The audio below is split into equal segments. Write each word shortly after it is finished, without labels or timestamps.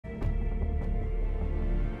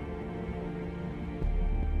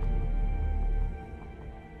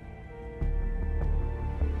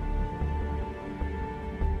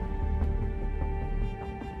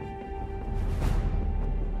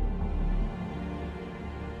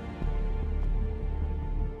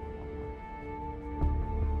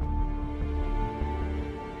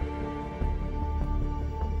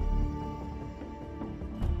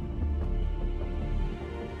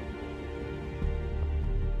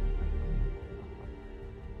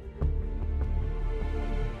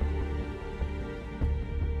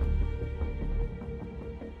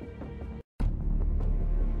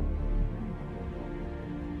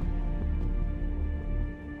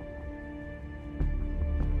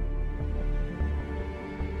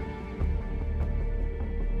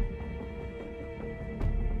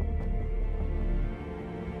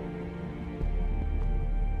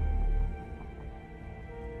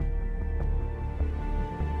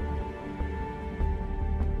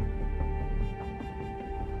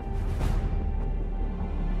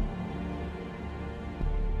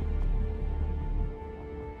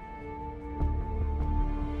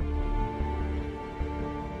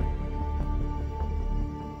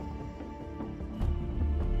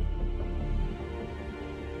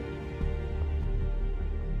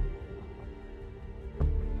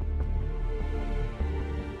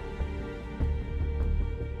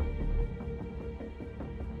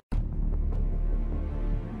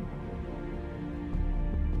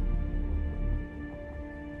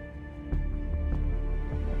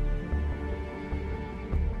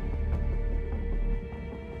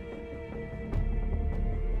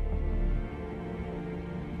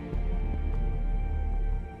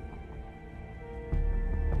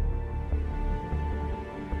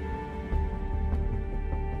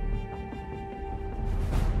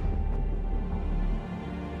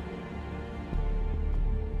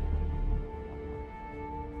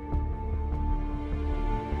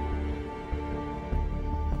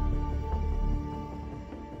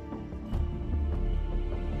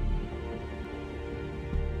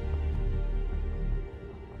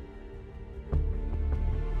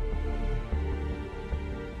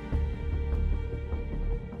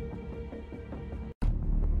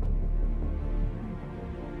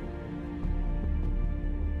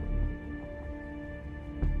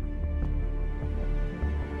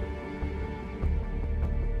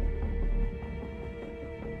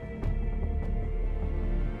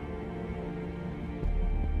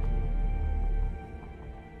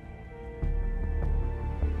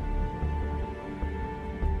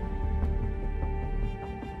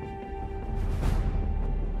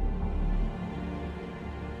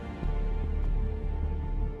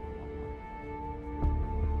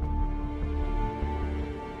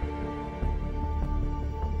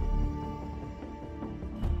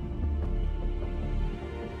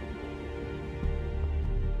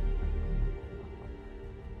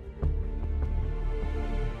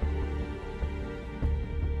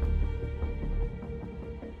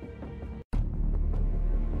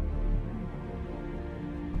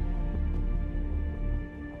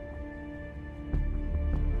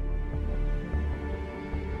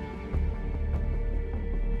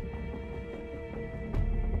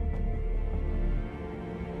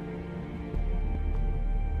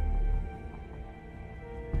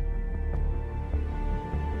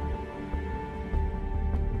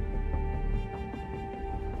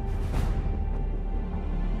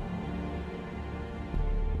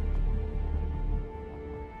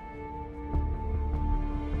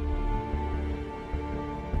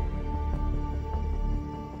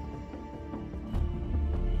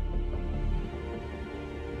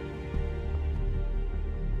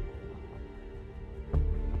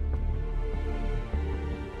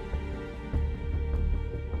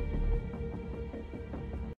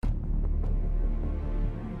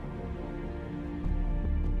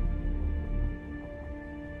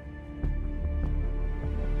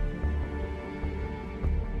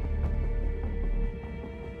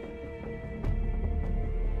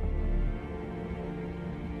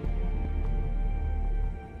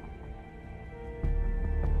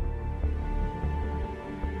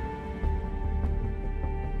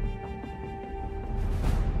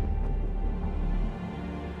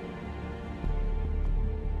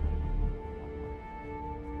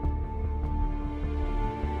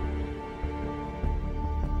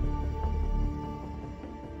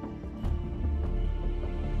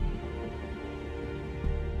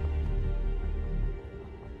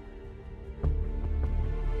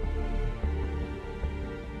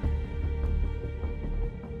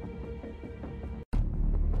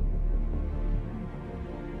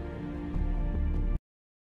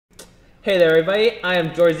Hey there, everybody. I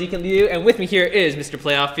am George Zeke Liu, and with me here is Mr.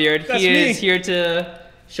 Playoff Beard. That's he me. is here to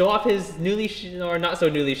show off his newly or not so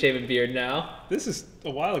newly shaven beard now. This is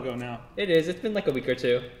a while ago now. It is. It's been like a week or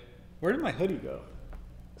two. Where did my hoodie go?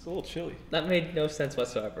 It's a little chilly. That made no sense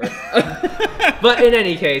whatsoever. But in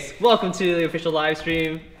any case, welcome to the official live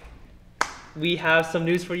stream. We have some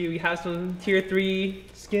news for you. We have some tier 3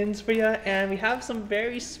 skins for you, and we have some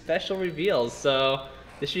very special reveals. So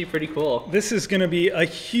this should be pretty cool. This is going to be a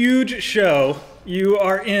huge show. You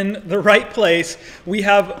are in the right place. We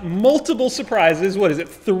have multiple surprises. What is it?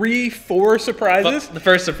 3, 4 surprises? But the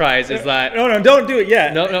first surprise is that... No, don't do it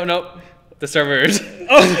yet. No. The servers.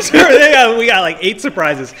 Oh, the server. We got like 8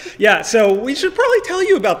 surprises. Yeah, so we should probably tell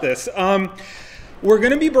you about this. We're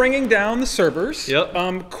going to be bringing down the servers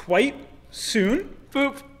quite soon.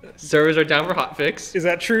 Boop. Servers are down for hotfix. Is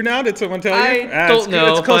that true now? Did someone tell you? I don't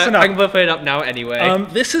know, it's close enough. I can put it up now anyway.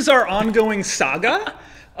 This is our ongoing saga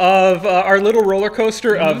of our little roller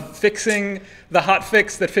coaster of fixing the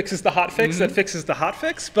hotfix that fixes the hotfix that fixes the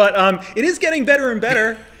hotfix. But it is getting better and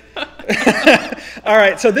better. All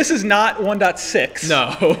right, so this is not 1.6.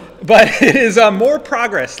 No. But it is more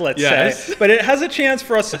progress, let's Yes. say. But it has a chance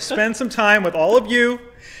for us to spend some time with all of you.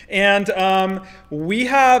 And we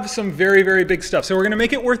have some very, very big stuff. So we're going to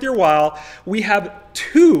make it worth your while. We have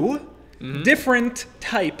 2 different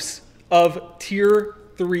types of tier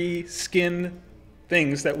 3 skin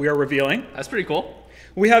things that we are revealing. That's pretty cool.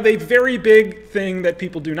 We have a very big thing that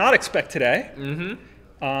people do not expect today.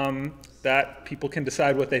 That people can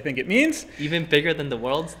decide what they think it means. Even bigger than the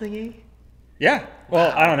world's thingy? Yeah.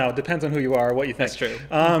 Well, I don't know. It depends on who you are, what you think. That's true.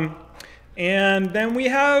 And then we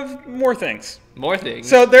have more things. More things.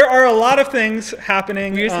 So there are a lot of things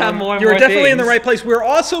happening. We just have more and You're more definitely in the things. right place. We're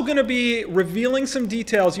also going to be revealing some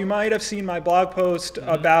details. You might have seen my blog post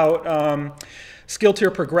about skill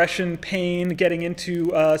tier progression, pain, getting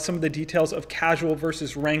into some of the details of casual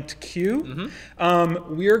versus ranked queue.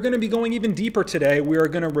 We are going to be going even deeper today. We are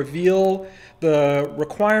going to reveal the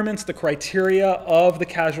requirements, the criteria of the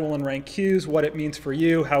casual and ranked queues, what it means for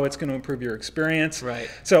you, how it's going to improve your experience. Right.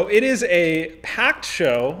 So it is a packed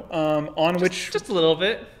show on which just a little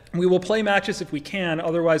bit. we will play matches if we can.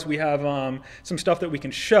 Otherwise, we have some stuff that we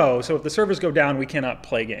can show. So if the servers go down, we cannot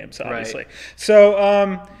play games, obviously. Right.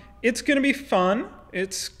 So it's going to be fun.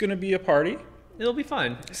 It's going to be a party. It'll be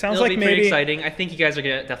fun. Sounds It'll like be maybe pretty exciting. I think you guys are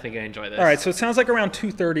definitely gonna enjoy this. All right, so it sounds like around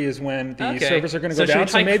 2:30 is when the servers are going to go down.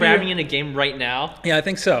 So should we try maybe cramming in a game right now? Yeah, I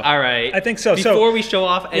think so. All right. I think so. Before we show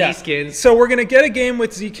off any skins, So we're going to get a game with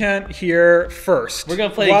Zkent here first. we're gonna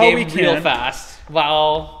play a game real fast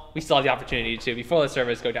while we still have the opportunity to before the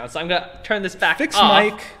servers go down. So I'm gonna turn this back Fix off.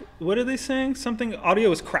 mic. What are they saying? Something audio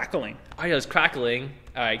is crackling. Audio is crackling.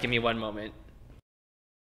 All right, give me one moment.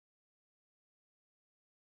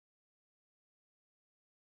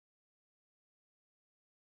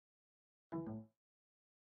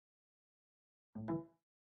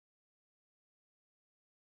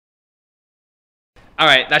 All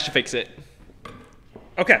right, that should fix it.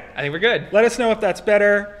 Okay. I think we're good. Let us know if that's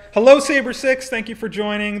better. Hello, Saber6. Thank you for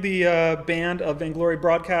joining the band of Vainglory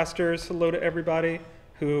broadcasters. Hello to everybody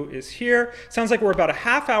who is here. Sounds like we're about a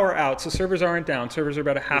half hour out, so servers aren't down. Servers are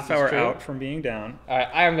about a half hour out from being down. All right,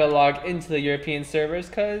 I am going to log into the European servers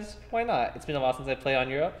because why not? It's been a while since I played on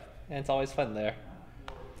Europe, and it's always fun there.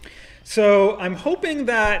 So I'm hoping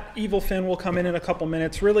that Evil Finn will come in a couple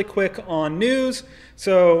minutes. Really quick on news.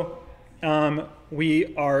 So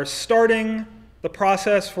we are starting the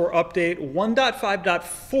process for update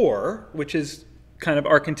 1.5.4, which is kind of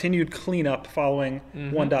our continued cleanup following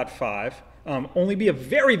 1.5. Only be a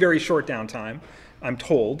very, very short downtime, I'm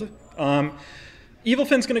told. Evil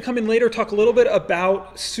Finn's going to come in later, talk a little bit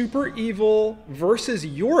about Super Evil versus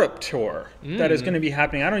Europe tour that is going to be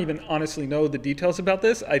happening. I don't even honestly know the details about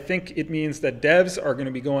this. I think it means that devs are going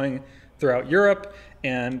to be going throughout Europe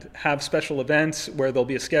and have special events where there'll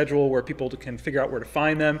be a schedule where people can figure out where to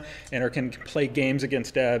find them and or can play games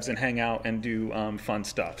against devs and hang out and do fun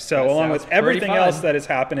stuff. So along with everything else that is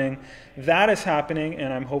happening,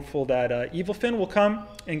 and I'm hopeful that Evil Finn will come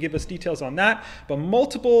and give us details on that. But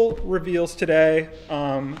multiple reveals today.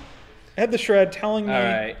 Ed the Shred telling me. All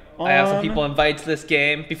right, I have some people invited to this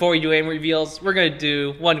game. Before we do any reveals, we're going to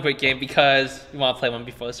do one quick game because we want to play one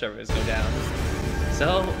before the servers go down.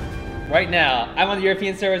 So right now, I'm on the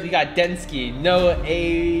European servers. We got Densky,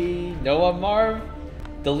 Noah Marv,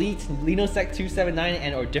 Delete, Linosec279,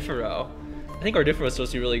 and Ordifero. I think Ordifero is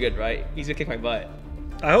supposed to be really good, right? He's gonna kick my butt.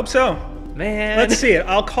 I hope so. Man. Let's see it.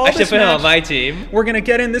 I'll call I this should put him match. on my team. We're going to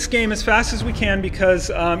get in this game as fast as we can because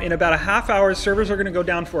in about a half hour, servers are going to go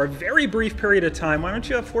down for a very brief period of time. Why don't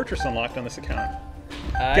you have Fortress unlocked on this account?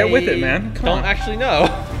 Get with it, man. Come on. Don't actually know.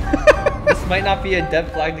 might not be a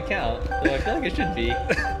dev flagged account. So I feel like it should be.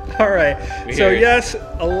 All right. Weird. So yes,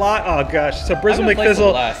 a lot. Oh gosh. So Brizzle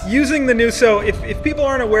McFizzle using the new. So if people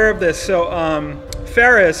aren't aware of this, so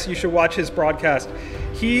Ferris, you should watch his broadcast.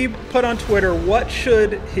 He put on Twitter, what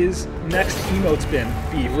should his next emote spin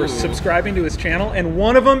be for subscribing to his channel? And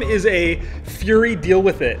one of them is a Fury Deal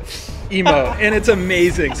With It emote, and it's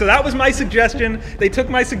amazing. So that was my suggestion. They took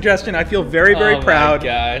my suggestion. I feel very, very proud.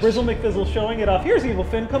 Gosh. Brizzle McFizzle showing it off. Here's Evil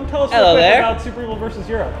Finn. Come tell us Hello real quick there. about Super Evil versus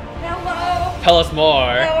Europe. Hello. Tell us more.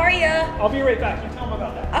 How are you? I'll be right back. You tell them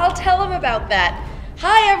about that. I'll tell them about that.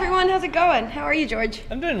 Hi everyone, how's it going? How are you, George?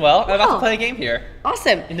 I'm doing well. I'm about Oh. to play a game here.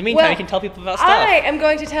 Awesome. In the meantime, you can tell people about stuff. I am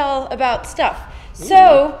going to tell about stuff.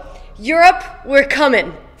 So, Europe, we're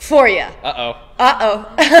coming for you. Uh-oh.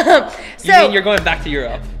 Uh-oh. You mean you're going back to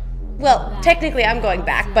Europe? Well, technically I'm going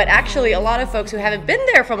back, but actually a lot of folks who haven't been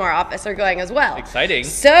there from our office are going as well. Exciting.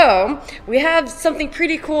 So, we have something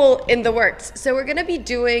pretty cool in the works. So we're gonna be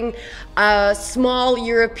doing a small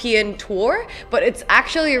European tour, but it's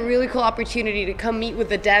actually a really cool opportunity to come meet with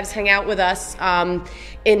the devs, hang out with us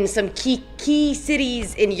in some key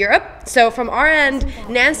cities in Europe. So from our end,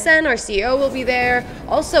 Nansen, our CEO, will be there.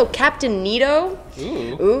 Also, Captain Nito,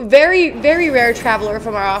 very, very rare traveler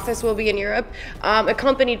from our office, will be in Europe,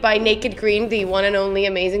 accompanied by Naked Green, the one and only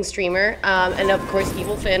amazing streamer, and of course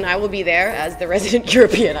Evil Finn. I will be there as the resident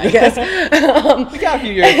European, I guess. We got a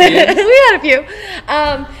few Europeans. We had a few.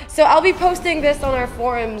 So I'll be posting this on our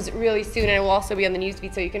forums really soon, and it will also be on the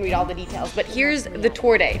newsfeed so you can read all the details. But here's the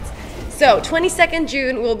tour dates. So 22nd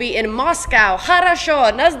June we'll be in Moscow,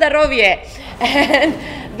 Хорошо, на здоровье. And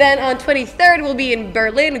then on 23rd we'll be in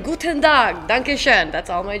Berlin, Guten Tag, Dankeschön.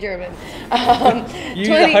 That's all my German. You use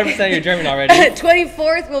 100% of your German already.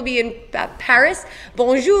 24th we'll be in Paris,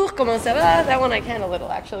 Bonjour, comment ça va? That one I can a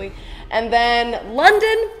little actually. And then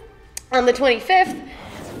London on the 25th.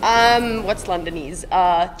 What's Londonese?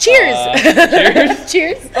 Cheers! Cheers?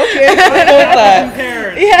 Cheers. Okay, let's go with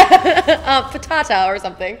that. Yeah, patata or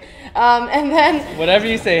something. And then Whatever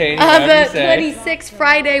you say, Haney, on whatever the you say. 26th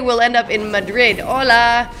Friday, we'll end up in Madrid.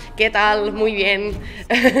 Hola, ¿qué tal? Muy bien.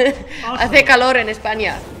 Hace calor en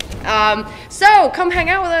España. So come hang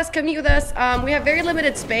out with us, come meet with us. We have very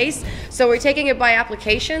limited space, so we're taking it by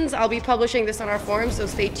applications. I'll be publishing this on our forum, so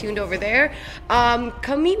stay tuned over there.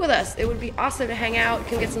 Come meet with us. It would be awesome to hang out,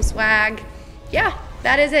 come get some swag. Yeah,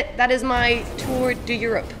 that is it. That is my tour to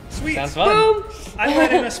Europe. Sweet. Sounds fun. Boom. I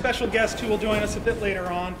let in a special guest who will join us a bit later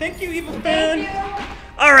on. Thank you, Evil Finn. Thank you.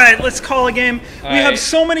 All right, let's call a game. All we have right.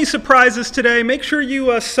 so many surprises today. Make sure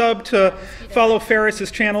you sub to follow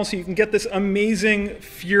Ferris's channel so you can get this amazing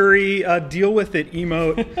Fury Deal With It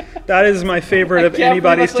emote. That is my favorite of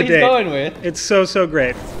anybody's what today. he's going with. It's so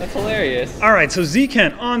great. That's hilarious. All right, so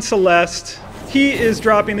Zekent on Celeste. He is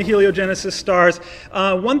dropping the Heliogenesis stars.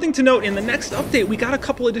 One thing to note, in the next update, we got a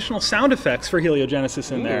couple additional sound effects for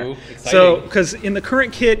Heliogenesis in there. Exciting. So, because in the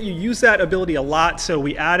current kit, you use that ability a lot, so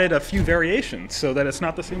we added a few variations so that it's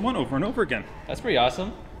not the same one over and over again. That's pretty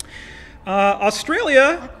awesome.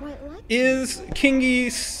 Australia is Kingy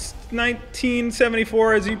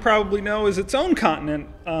 1974, as you probably know, is its own continent,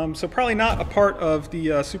 so probably not a part of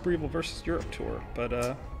the Super Evil versus Europe tour,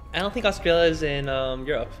 but I don't think Australia is in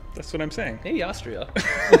Europe. that's what I'm saying. Maybe Austria.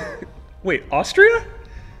 Wait, Austria?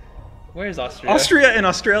 Where is Austria? Austria and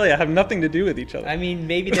Australia have nothing to do with each other. I mean,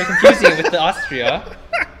 maybe they're confusing it with the Austria.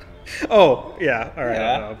 Oh, yeah, all right. I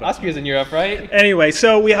Yeah, don't know, but- Austria's in Europe, right? Anyway,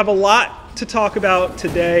 so we have a lot to talk about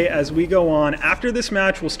today as we go on. After this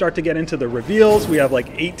match, we'll start to get into the reveals. We have like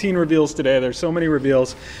 18 reveals today. There's so many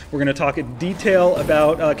reveals. We're going to talk in detail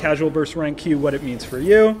about Casual Burst Rank Q, what it means for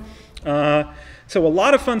you. So a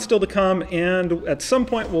lot of fun still to come, and at some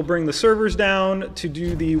point we'll bring the servers down to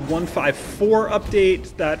do the 154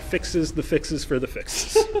 update that fixes the fixes for the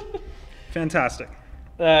fixes. Fantastic.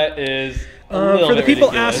 That is a little For the bit people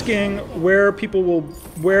ridiculous. asking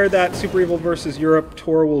where that Super Evil versus Europe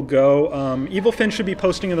tour will go, Evil Finn should be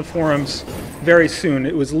posting in the forums very soon.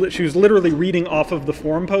 She was literally reading off of the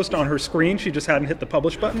forum post on her screen. She just hadn't hit the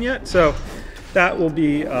publish button yet, so that will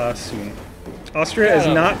be soon. Austria is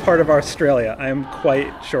not part of Australia. I am quite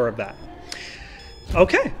sure of that.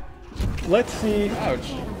 Okay, let's see.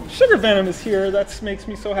 Ouch. Sugar Venom is here. That makes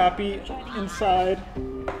me so happy inside.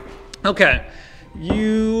 Okay.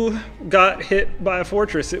 You got hit by a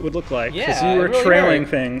fortress, it would look like, because Yeah, you were it really trailing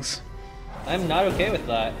hurt. things. I'm not okay with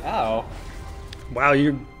that. Ow. Wow,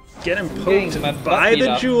 you're getting getting poked my butt by beat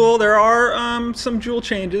the up. jewel. There are some jewel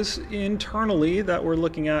changes internally that we're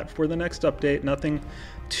looking at for the next update. Nothing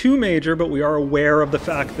too major, but we are aware of the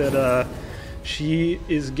fact that she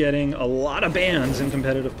is getting a lot of bans in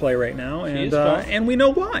competitive play right now, is tough. and we know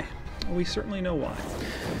why. We certainly know why.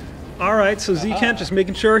 All right, so Z-Kent just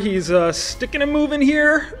making sure he's sticking and moving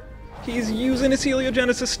here. He's using his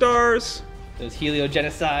Heliogenesis stars. Those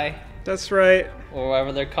Heliogenicide, That's right. or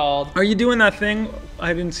whatever they're called. Are you doing that thing?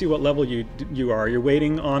 I didn't see what level you are. You're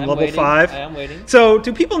waiting on I'm level waiting. 5? I am waiting. So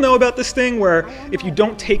do people know about this thing where if you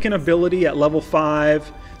don't take an ability at level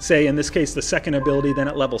 5, say in this case the second ability, then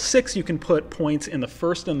at level 6 you can put points in the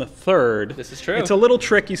first and the third? This is true. It's a little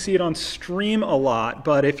trick. You see it on stream a lot,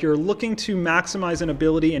 but if you're looking to maximize an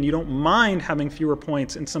ability and you don't mind having fewer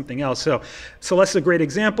points in something else. So Celeste's a great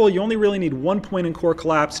example. You only really need 1 point in Core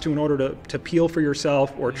Collapse in order to peel for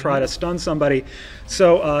yourself or try to stun somebody.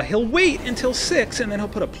 So he'll wait until 6 and then he'll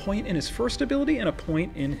put a point in his first ability and a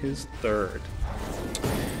point in his third.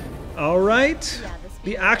 All right.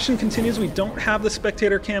 The action continues. We don't have the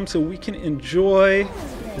spectator cam, so we can enjoy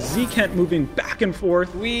Z-Kent moving back and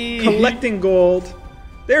forth, collecting gold.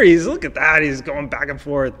 There he is. Look at that. He's going back and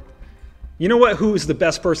forth. You know what? Who's the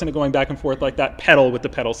best person at going back and forth like that? Petal with the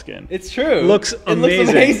Petal skin. It's true. Looks amazing. It looks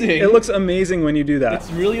amazing. It looks amazing when you do that. It's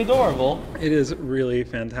really adorable. It is really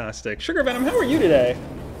fantastic. Sugar Venom, how are you today?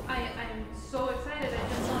 I'm so excited. I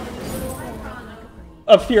just saw this little icon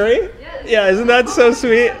Of Fury? Yes. Yeah, isn't that so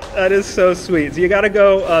sweet? That is so sweet. So you got to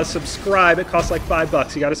go subscribe. It costs like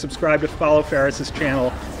 $5. You got to subscribe to Follow Ferris's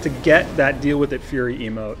channel to get that Deal With It Fury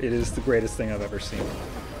emote. It is the greatest thing I've ever seen.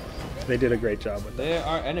 They did a great job with that. There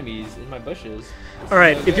are enemies in my bushes. All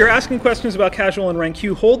right, if you're asking questions about casual and rank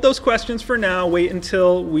Q, hold those questions for now. Wait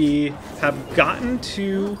until we have gotten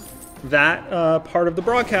to that part of the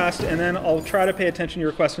broadcast, and then I'll try to pay attention to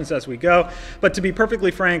your questions as we go. But to be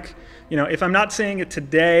perfectly frank, you know, if I'm not saying it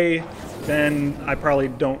today, then I probably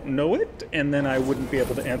don't know it, and then I wouldn't be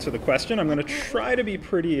able to answer the question. I'm going to try to be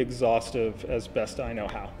pretty exhaustive as best I know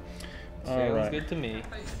how. All Sounds right. good to me.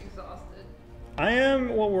 I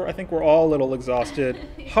am. Well, I think we're all a little exhausted.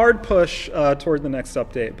 Hard push toward the next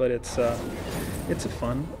update, but it's a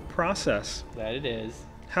fun process. That it is.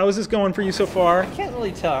 How is this going for you so far? I can't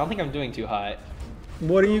really tell. I don't think I'm doing too hot.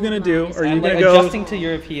 What are you gonna do? Are you I'm gonna like go? adjusting to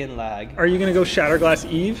European lag. Are you gonna go Shatterglass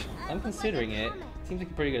Eve? I'm considering it. Seems like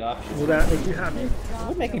a pretty good option. Will that make you happy? It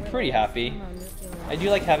would make me pretty happy. I do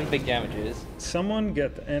like having big damages. Someone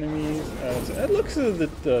get the enemies. It looks as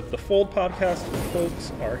if the Fold podcast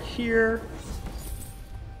folks are here.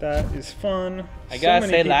 That is fun. I gotta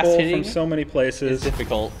say, last hitting from so many places. It's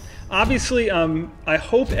difficult. Obviously, I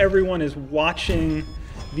hope everyone is watching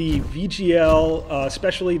the VGL,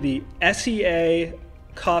 especially the SEA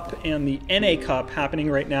Cup and the NA Cup happening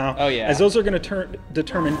right now. Oh yeah. As those are going to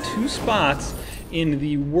determine 2 spots in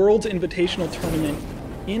the World's Invitational Tournament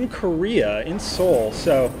in Korea, in Seoul.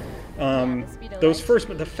 So those first,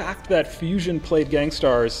 but the fact that Fusion played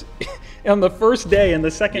Gangstars on the first day in the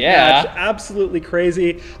second match, absolutely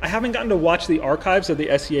crazy. I haven't gotten to watch the archives of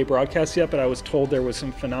the SEA broadcast yet, but I was told there was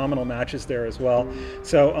some phenomenal matches there as well.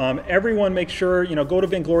 So everyone make sure, you know, go to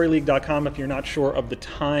VaingloryLeague.com if you're not sure of the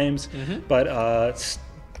times, but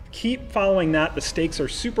keep following that. The stakes are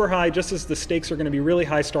super high, just as the stakes are going to be really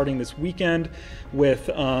high starting this weekend with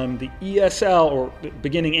the ESL, or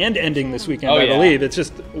beginning and ending this weekend, I believe. It's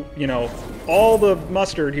just, you know, all the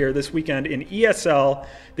mustard here this weekend in ESL,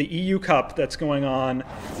 the EU Cup that's going on,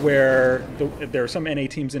 where there are some NA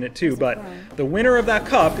teams in it too, but the winner of that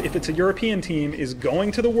cup, if it's a European team, is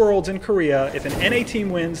going to the Worlds in Korea. If an NA team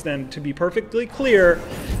wins, then to be perfectly clear,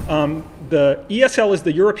 the ESL is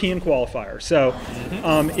the European qualifier. So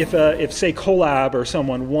if say Collab or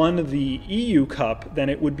someone won the EU Cup, then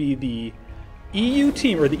it would be the EU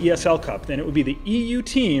team, or the ESL Cup, then it would be the EU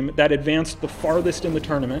team that advanced the farthest in the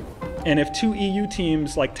tournament. And if 2 EU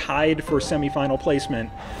teams like tied for semifinal placement,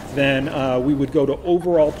 then we would go to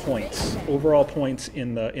overall points. Overall points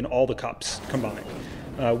in all the cups combined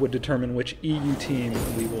would determine which EU team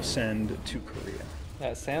we will send to Korea.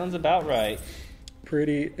 That sounds about right.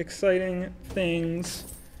 Pretty exciting things.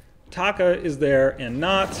 Taka is there and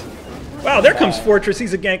not. Wow, there comes Fortress.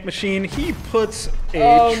 He's a gank machine. He puts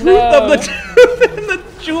a Truth of the Tooth in the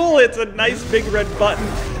Jewel. It's a nice big red button.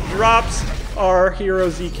 Drops our hero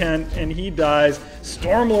Z-Kent, and he dies.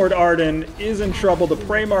 Stormlord Arden is in trouble. The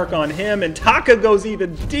prey mark on him, and Taka goes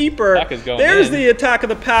even deeper. Taka's going There's in. the attack of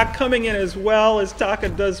the pack coming in as well, as Taka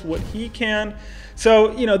does what he can.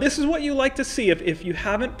 So, you know, this is what you like to see. If you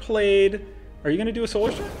haven't played... Are you going to do a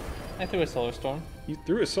Solar Storm? I threw a Solar Storm. You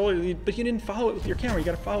threw a solar, but you didn't follow it with your camera. You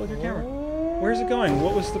got to follow it with your camera. Where's it going?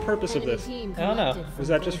 What was the purpose of this? I don't know. Was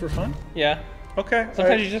that just for fun? Yeah. Okay.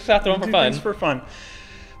 Sometimes you just have to throw them for do fun. things for fun.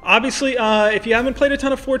 Obviously, if you haven't played a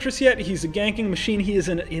ton of Fortress yet, he's a ganking machine. He is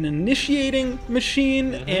an initiating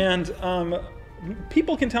machine, and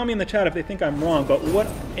people can tell me in the chat if they think I'm wrong, but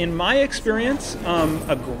in my experience,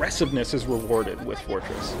 aggressiveness is rewarded with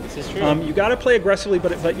Fortress. This is true. You got to play aggressively,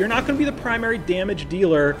 but you're not going to be the primary damage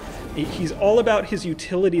dealer. He's all about his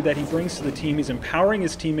utility that he brings to the team. He's empowering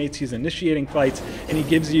his teammates, he's initiating fights, and he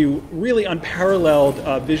gives you really unparalleled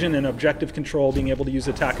vision and objective control, being able to use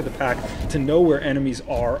Attack of the Pack to know where enemies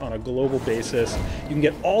are on a global basis. You can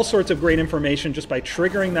get all sorts of great information just by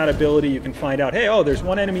triggering that ability. You can find out, hey, oh, there's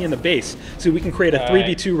one enemy in the base, so we can create a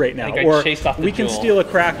 3v2 right now, or we can steal a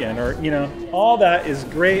Kraken, or, you know, all that is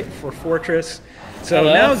great for Fortress. So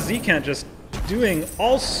now Zekent just doing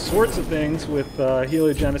all sorts of things with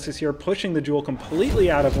Heliogenesis here, pushing the Jewel completely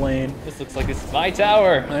out of lane. This looks like it's my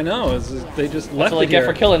tower. I know, they just left it here. That's what I get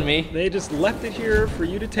for killing me. They just left it here for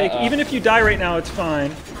you to take. Even if you die right now, it's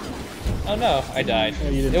fine. Oh no, I died. Oh,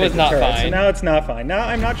 it was not fine. So now it's not fine. Now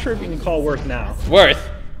I'm not sure if you can call Worth now. Worth?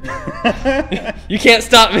 You can't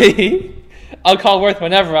stop me. I'll call Worth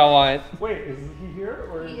whenever I want. Wait, is he here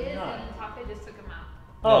or He is he is, not? and Taka just took him out.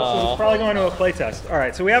 Oh, so he's probably going to a playtest. All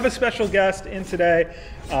right, so we have a special guest in today.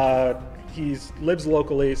 He lives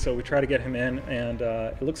locally, so we try to get him in, and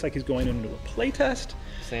it looks like he's going into a playtest.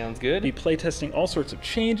 Sounds good. Be playtesting all sorts of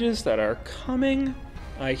changes that are coming.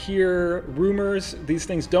 I hear rumors. These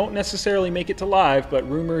things don't necessarily make it to live, but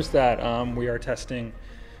rumors that we are testing.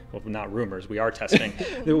 Well, not rumors. We are testing.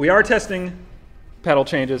 We are testing pedal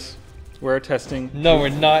changes. We're testing. No, we're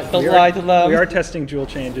not. Don't lie to them. We are testing jewel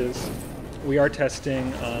changes. We are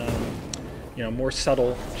testing, you know, more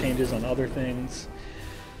subtle changes on other things.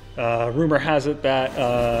 Rumor has it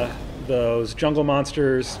that those jungle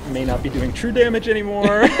monsters may not be doing true damage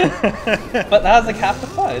anymore. But that was like half the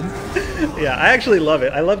fun. Yeah, I actually love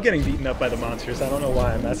it. I love getting beaten up by the monsters. I don't know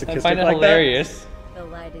why I'm masochistic I find it like hilarious. The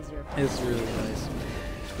light is your that. It's really nice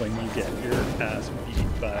when you get your ass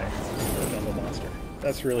beat by a jungle monster.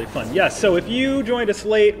 That's really fun. Yes, so if you joined us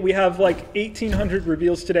late, we have like 1,800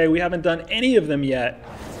 reveals today. We haven't done any of them yet.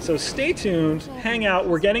 So stay tuned, hang out.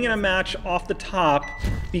 We're getting in a match off the top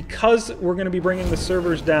because we're going to be bringing the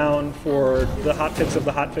servers down for the hotfix of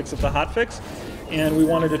the hotfix of the hotfix. And we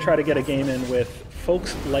wanted to try to get a game in with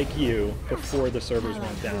folks like you before the servers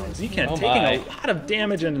went down. Zekent taking a lot of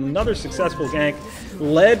damage and another successful gank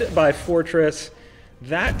led by Fortress.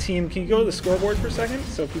 That team, can you go to the scoreboard for a second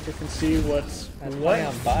so people can see what's That's what? why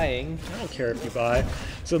I'm buying. I don't care if you buy.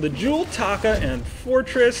 So the Jewel, Taka, and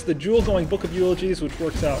Fortress. The Jewel going Book of Eulogies, which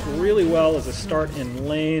works out really well as a start in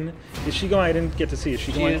lane. Is she going? I didn't get to see. Is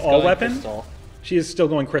she going all weapon? Crystal. She is still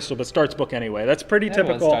going Crystal, but starts Book anyway. That's pretty Everyone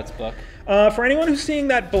typical. starts Book. For anyone who's seeing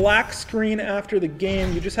that black screen after the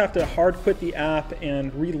game, you just have to hard quit the app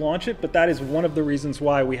and relaunch it. But that is one of the reasons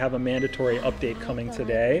why we have a mandatory update coming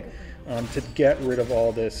today. To get rid of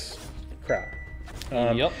all this crap.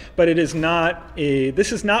 Yep. But it is not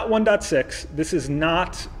this is not 1.6. This is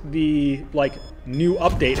not the new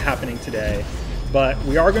update happening today. But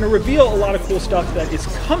we are going to reveal a lot of cool stuff that is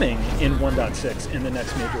coming in 1.6 in the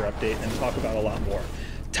next major update and talk about a lot more.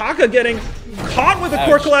 Taka getting caught with a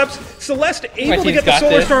core collapse. Celeste able to get the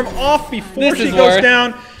Solar Storm off before she goes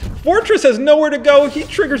down. Fortress has nowhere to go. He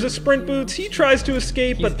triggers a sprint boots. He tries to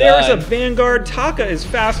escape, but there's a Vanguard. Taka is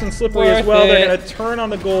fast and slippery as well. They're going to turn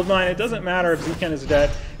on the gold mine. It doesn't matter if Zekent is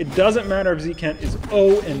dead. It doesn't matter if Zekent is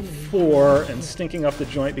 0-4 and stinking up the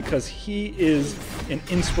joint because he is an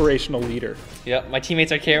inspirational leader. Yep, my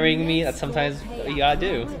teammates are carrying me. That's sometimes what you gotta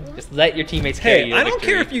do. Just let your teammates carry you. Hey, I don't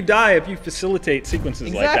care if you die if you facilitate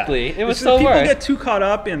sequences like that. Exactly, it was so people worth. Get too caught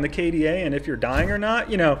up in the KDA and if you're dying or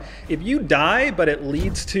not. You know, if you die but it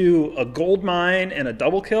leads to a gold mine and a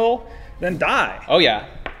double kill, then die. Oh yeah.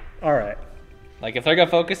 All right. Like if they're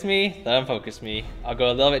gonna focus me, let them focus me. I'll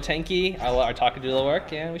go a little bit tanky. I'll let our Taka do the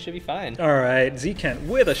work, and we should be fine. All right, Zekent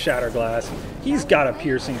with a Shatter Glass. He's got a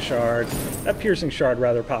Piercing Shard. That Piercing Shard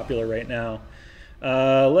rather popular right now.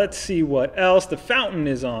 Let's see what else. The Fountain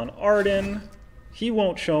is on Arden. He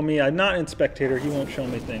won't show me. I'm not in Spectator. He won't show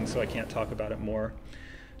me things, so I can't talk about it more.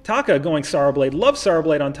 Taka going Sorrowblade. Love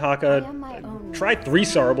Sorrowblade on Taka. Try 3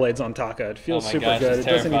 Sorrowblades on Taka. It feels super good. It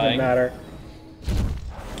doesn't even matter.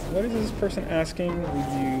 What is this person asking?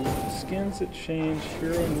 Will you skins that change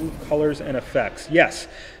hero move colors and effects? Yes.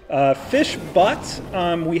 Fish butt.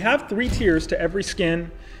 We have 3 tiers to every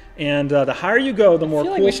skin. And the higher you go, the more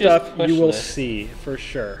cool stuff you will see, for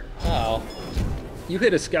sure. Oh. You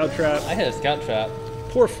hit a Scout Trap. I hit a Scout Trap.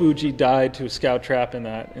 Poor Fuji died to a Scout Trap in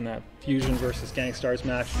that Fusion versus Gangstars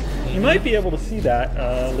match. You might be able to see that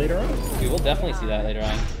later on. We will definitely see that later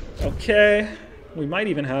on. Okay. We might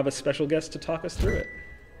even have a special guest to talk us through it.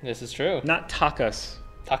 This is true. Not talk us.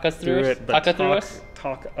 Talk us through it, but through us?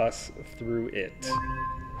 talk us through it.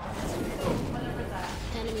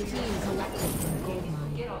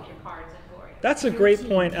 Get all your cards and go. That's a great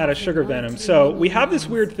point out of Sugar Venom. So we have this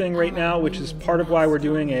weird thing right now, which is part of why we're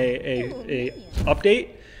doing a update,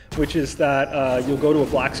 which is that you'll go to a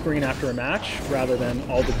black screen after a match rather than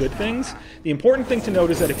all the good things. The important thing to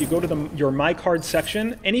note is that if you go to your My Cards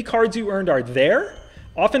section, any cards you earned are there.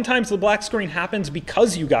 Oftentimes the black screen happens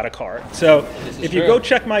because you got a card. So if you go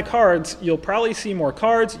check My Cards, you'll probably see more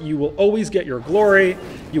cards. You will always get your glory.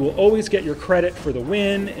 You will always get your credit for the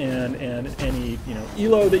win and any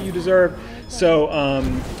elo that you deserve. So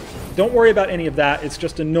don't worry about any of that. It's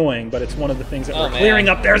just annoying, but it's one of the things that we're clearing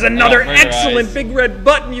up. There's another excellent big red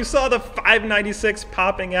button. You saw the 596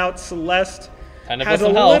 popping out. Celeste has a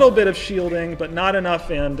little bit of shielding, but not enough.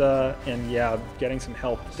 And yeah, getting some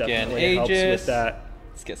help definitely helps with that.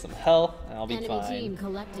 Let's get some health, and I'll be fine.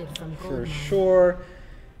 For sure.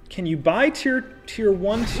 Can you buy tier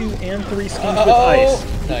 1, 2, and 3 skins with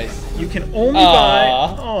ice? Nice. You can only buy...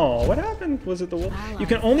 Oh, what happened? Was it the wolf? You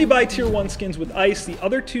can only buy tier 1 skins with ice. The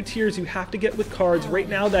other 2 tiers you have to get with cards. Right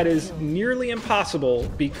now that is nearly impossible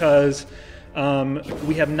because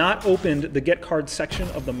we have not opened the get card section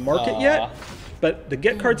of the market yet. But the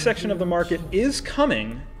get card section of the market is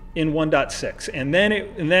coming in 1.6, and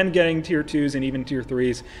then getting tier 2s and even tier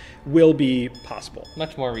 3s will be possible.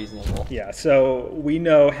 Much more reasonable. Yeah, so we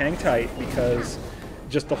know, hang tight, because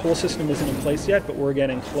just the whole system isn't in place yet, but we're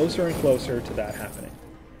getting closer and closer to that happening.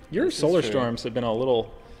 Your Solar Storms have been a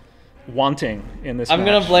little wanting in this match. I'm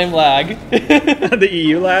going to blame lag. The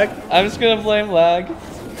EU lag? I'm just going to blame lag.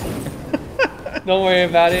 Don't worry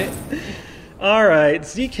about it. All right,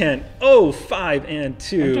 Zekent, 0-5 and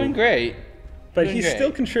 2. I'm doing great. But he's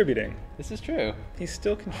still contributing. This is true. He's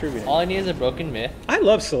still contributing. All I need is a broken myth. I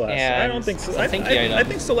love Celeste. And I don't think I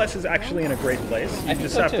think Celeste is actually in a great place. You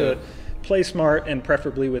just have to play smart and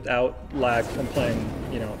preferably without lag from playing,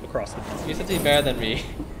 across the pond. You have to be better than me.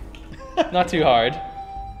 Not too hard.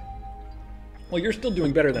 Well, you're still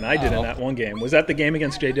doing better than I did in that one game. Was that the game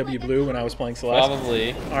against JW Blue when I was playing Celeste?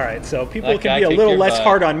 Probably. All right, so people can be a little less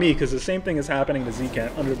hard on me because the same thing is happening to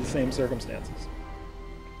Zekent under the same circumstances.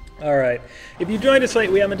 All right, if you joined us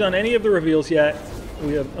late, we haven't done any of the reveals yet.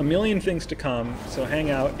 We have a million things to come, so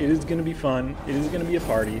hang out. It is going to be fun. It is going to be a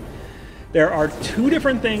party. There are 2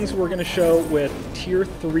 different things we're going to show with Tier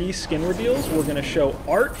 3 skin reveals. We're going to show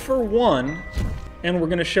art for one, and we're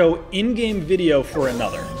going to show in-game video for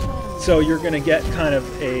another. So you're going to get kind of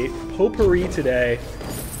a potpourri today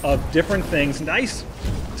of different things. Nice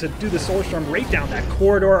to do the Solar Storm right down that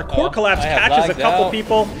corridor. A core collapse catches a couple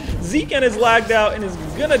people. Zekent is lagged out and is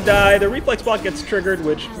gonna die. The reflex block gets triggered,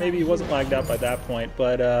 which maybe he wasn't lagged out by that point,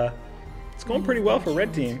 but it's going pretty well for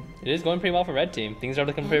red team. It is going pretty well for red team. Things are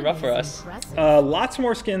looking pretty rough for us. Lots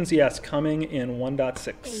more skins, yes, coming in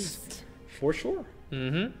 1.6 for sure.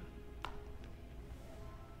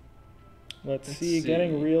 Let's see,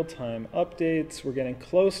 getting real-time updates. We're getting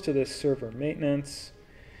close to this server maintenance.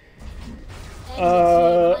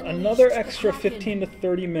 Another extra 15 to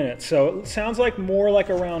 30 minutes. So it sounds like more like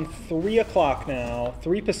around 3 o'clock now,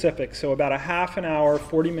 3 Pacific. So about a half an hour,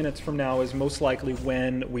 40 minutes from now is most likely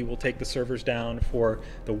when we will take the servers down for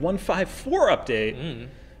the 154 update,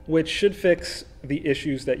 which should fix the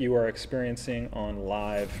issues that you are experiencing on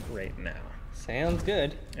live right now. Sounds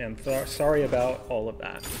good. And sorry about all of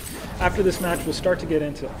that. After this match, we'll start to get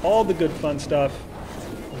into all the good fun stuff.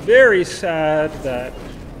 Very sad that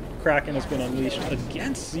Kraken has been unleashed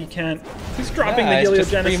against Zekent. He's dropping the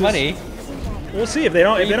heliogenesis. Just free money. We'll see if they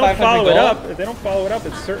don't follow it up. If they don't follow it up,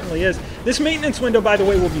 it certainly is. This maintenance window, by the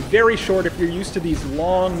way, will be very short if you're used to these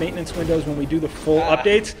long maintenance windows when we do the full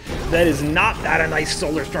updates. That is not that a nice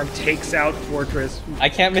Solar Storm takes out Fortress. I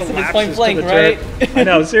can't miss it at point blank, right? I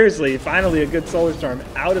know, seriously. Finally, a good Solar Storm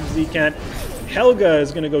out of Zekent. Helga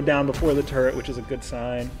is going to go down before the turret, which is a good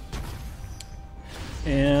sign.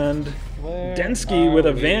 And Densky with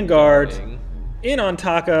a Vanguard in on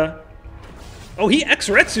Taka. Oh, he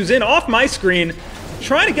X-Retsu's in off my screen,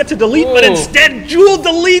 trying to get to delete, but instead Jewel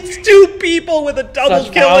deletes 2 people with a double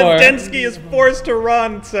kill, and Densky is forced to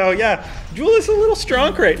run. So yeah, Jewel is a little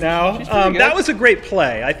strong right now. That was a great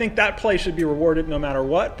play. I think that play should be rewarded no matter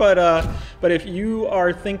what. But if you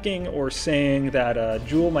are thinking or saying that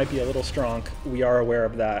Jewel might be a little strong, we are aware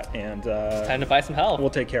of that, and time to buy some health. We'll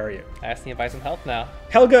take care of you. Asking to buy some health now.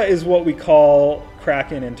 Helga is what we call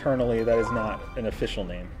Kraken internally. That is not an official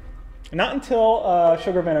name. Not until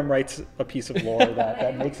Sugar Venom writes a piece of lore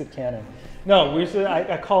that makes it canon. No,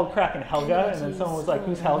 I called Kraken Helga, and then someone was like,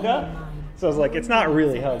 "Who's Helga?" So I was like, "It's not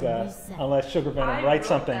really Helga unless Sugar Venom writes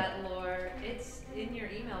something." That lore. It's in your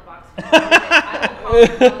email box. I will call it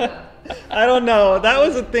Helga. I don't know. That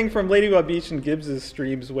was a thing from Lady Wabish and Gibbs'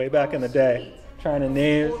 streams way back in the day. trying to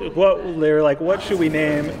name what they're like. What should we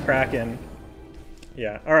name Kraken?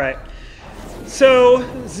 Yeah. All right. So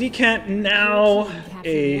Zekent now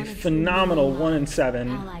a phenomenal 1-7.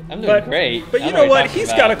 I'm doing great. But you know what?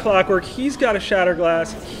 He's got a Clockwork. He's got a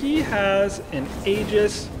Shatterglass. He has an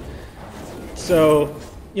Aegis. So,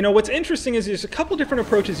 you know, what's interesting is there's a couple different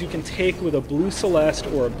approaches you can take with a blue Celeste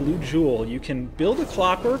or a blue Jewel. You can build a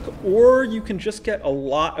Clockwork, or you can just get a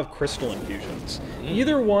lot of Crystal Infusions.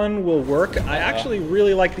 Either one will work. I actually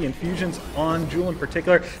really like the infusions on Jewel in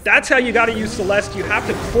particular. That's how you got to use Celeste. You have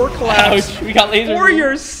to core collapse We got laser for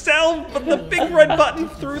yourself, but the big red button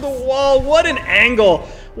through the wall. What an angle.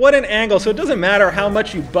 What an angle. So it doesn't matter how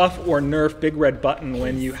much you buff or nerf Big Red Button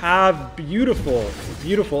when you have beautiful,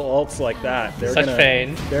 beautiful ults like that. They're Such gonna,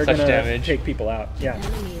 pain, they're such gonna damage. take people out. Yeah.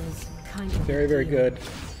 Very, very good.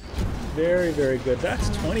 Very, very good. That's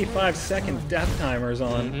 25-second death timers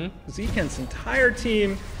on Zekent's entire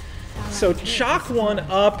team. So chalk one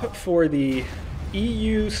up for the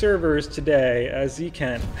EU servers today, as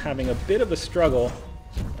Zekent having a bit of a struggle.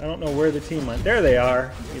 I don't know where the team went. There they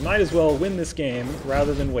are. You might as well win this game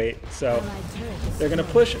rather than wait. So they're going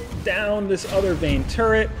to push down this other Vayne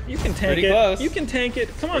turret. You can tank Pretty it. close. You can tank it.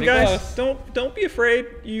 Come on, Pretty guys. close. Don't be afraid.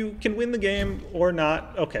 You can win the game or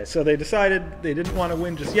not. Okay, so they decided they didn't want to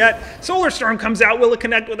win just yet. Solar Storm comes out. Will it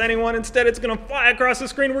connect with anyone? Instead, it's going to fly across the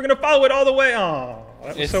screen. We're going to follow it all the way. Oh, that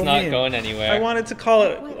was It's so not mean. going anywhere. I wanted to call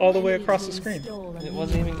it all the way across the screen. It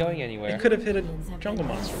wasn't even going anywhere. It could have hit a jungle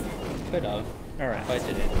monster. Could have. All right. But it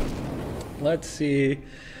didn't. Let's see.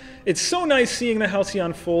 It's so nice seeing the Halcyon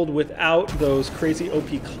unfold without those crazy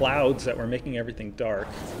OP clouds that were making everything dark.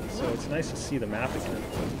 So it's nice to see the map again.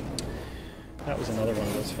 That was another one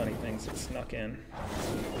of those funny things that snuck in.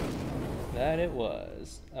 That it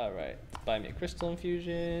was. Alright. Buy me a crystal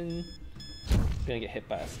infusion. Gonna get hit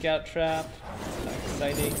by a scout trap. Not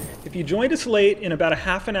exciting. If you joined us late, in about a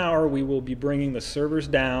half an hour, we will be bringing the servers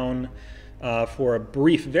down for a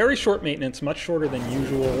brief, very short maintenance, much shorter than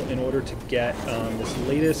usual, in order to get this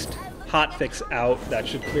latest hotfix out that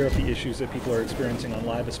should clear up the issues that people are experiencing on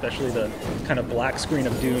live, especially the kind of black screen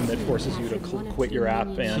of doom that forces you to quit your app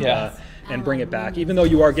and bring it back, even though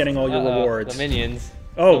you are getting all your rewards. The minions.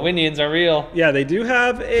 Oh. The minions are real. Yeah, they do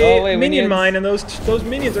have a minion mine, and those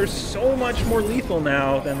minions are so much more lethal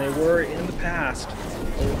now than they were in the past.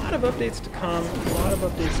 A lot of updates to come. A lot of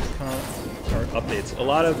updates to come. Or updates. A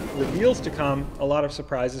lot of reveals to come. A lot of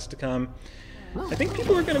surprises to come. I think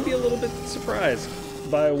people are going to be a little bit surprised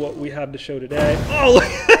by what we have to show today. Oh,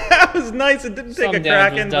 that was nice. It didn't take a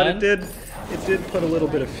Kraken, but it did put a little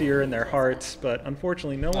bit of fear in their hearts. But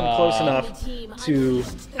unfortunately, no one close enough to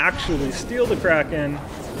actually steal the Kraken.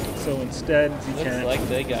 So instead, Looks like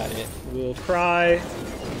they got it. will cry,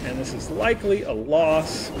 and this is likely a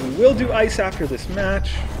loss. We will do ice after this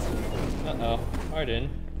match. Uh-oh. Arden.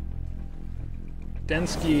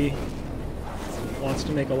 Densky wants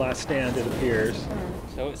to make a last stand, it appears.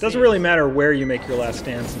 So It doesn't really matter where you make your last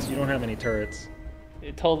stand since you don't have any turrets.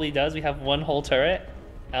 It totally does. We have one whole turret.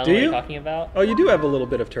 I don't Do know what you? you're talking about. Oh, you do have a little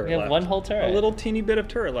bit of turret We have left. one whole turret. A little teeny bit of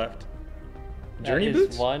turret left. Journey That is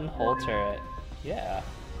boots? one whole turret. Yeah.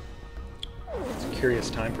 It's a curious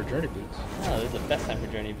time for journey boots. Oh, this is the best time for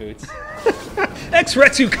journey boots.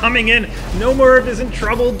 X-Retsu coming in. No Merv is in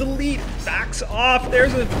trouble. Delete. Backs off.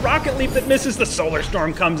 There's a rocket leap that misses. The Solar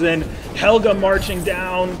Storm comes in. Helga marching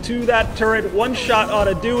down to that turret. One shot ought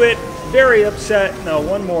to do it. Very upset. No,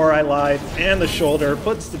 one more. I lied. And the shoulder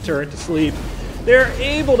puts the turret to sleep. They're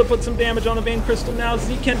able to put some damage on the Vayne Crystal now.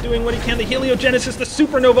 Zekent doing what he can. The Heliogenesis, the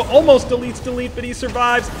Supernova almost deletes Delete, but he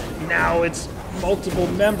survives. Now it's multiple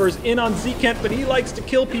members in on Zekent, but he likes to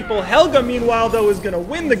kill people. Helga, meanwhile, though, is going to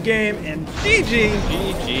win the game, and GG.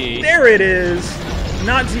 GG. There it is.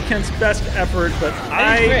 Not Zekent's best effort, but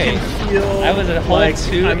I can feel I was at whole like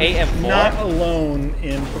 2, I'm 8, and 4. not alone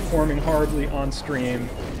in performing horribly on stream.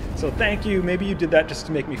 So thank you. Maybe you did that just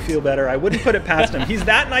to make me feel better. I wouldn't put it past him. He's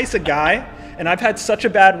that nice a guy, and I've had such a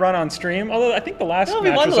bad run on stream. Although I think the last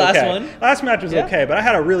match was okay. Last match was okay, but I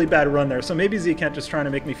had a really bad run there. So maybe Zekent just trying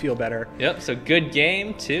to make me feel better. Yep, so good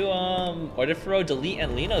game to Orderfero, Delete,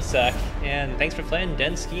 and Linosec. And thanks for playing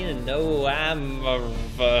Densky and Noah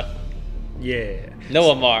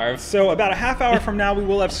Marv. So about a half hour from now, we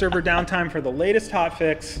will have server downtime for the latest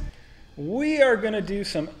hotfix. We are going to do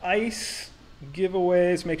some ice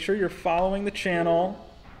giveaways. Make sure you're following the channel.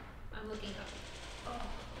 I'm looking up.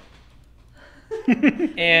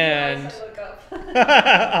 And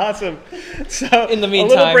Awesome. So in the a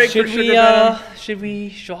meantime, little break should for Sugar Venom. we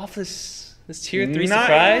show off this tier 3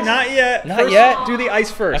 surprise? Not yet. Not First, yet? Do the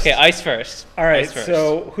ice first. Okay, ice first. All right. Ice first.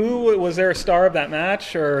 So who was there a star of that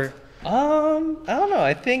match or? I don't know.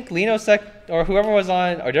 I think Lino or whoever was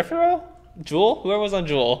on Ardifero? Jewel? Whoever was on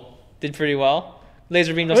Jewel did pretty well.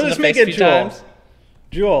 Laser beam us in the Let's face make a it few Jewel. times.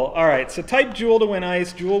 Jewel. All right. So type Jewel to win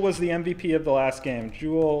ice. Jewel was the MVP of the last game.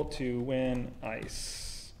 Jewel to win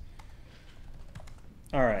ice.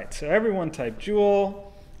 All right. So everyone type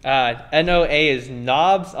Jewel. NOA is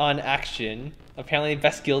Knobs on Action. Apparently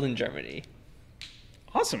best guild in Germany.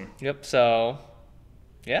 Awesome. Yep, so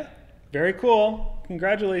yeah. Very cool.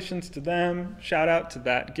 Congratulations to them. Shout out to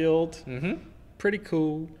that guild. Pretty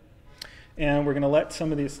cool. And we're going to let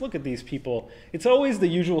some of these, look at these people. It's always the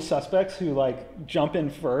usual suspects who like jump in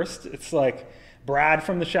first. It's like Brad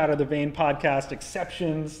from the Shadow of the Vein podcast,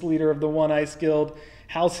 Exceptions, leader of the One Ice Guild,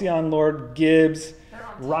 Halcyon Lord, Gibbs.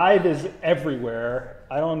 Rive is everywhere.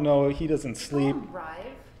 I don't know. He doesn't sleep. Rive?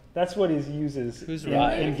 That's what he uses Who's in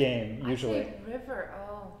Rive? game usually. I say River.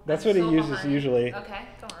 Oh. That's I'm what he so uses behind. usually. Okay,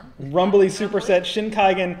 go on. Rumbly Superset, Shin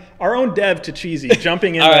Kaigen, our own dev to Cheesy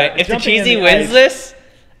jumping in. All right, if the jumping in Cheesy the wins ice. this,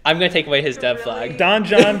 I'm going to take away his dev flag. Don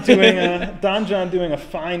John doing a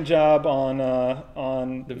fine job on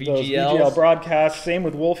The those VGLs. VGL broadcasts. Same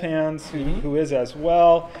with Wolf Hands, who is as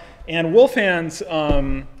well. And Wolf Hands,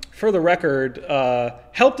 for the record,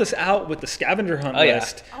 helped us out with the scavenger hunt Oh, yeah.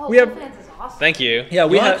 list. Oh, We have, Fans is awesome. Thank you. Yeah,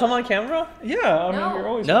 we you wanna have- come on camera? yeah. I mean, No. you're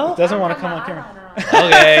always No? doesn't I want don't to come have on my camera.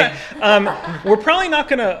 Okay. We're probably not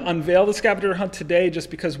going to unveil the scavenger hunt today, just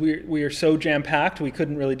because we are so jam packed. We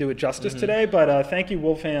couldn't really do it justice today. But thank you,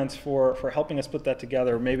 Wolf Hands, for helping us put that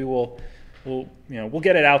together. Maybe we'll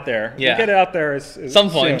get it out there. Yeah. We'll get it out there as Some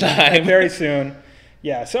point in soon. time. Very soon.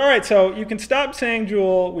 Yeah. So all right. So you can stop saying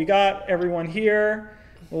Jewel. We got everyone here.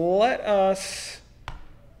 Let us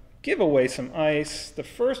give away some ice. The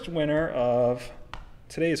first winner of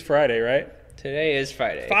today is Friday, right? Today is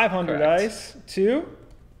Friday. 500 Correct. ice to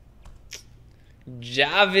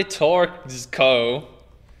Javitorko.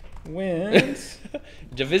 wins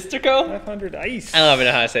Javisterko? 500 ice. I don't even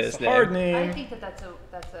know how to say this It's a hard name. I name. think that's a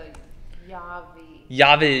Yavi.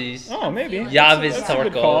 Yavis. Oh, maybe. Yavis That's a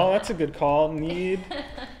good Torko. call. That's a good call. Need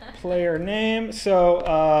player name. So,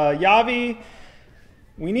 Yavi,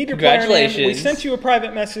 we need your player name. We Congratulations. sent you a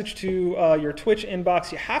private message to your Twitch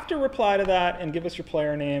inbox. You have to reply to that and give us your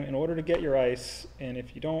player name in order to get your ice. And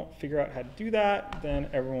if you don't figure out how to do that, then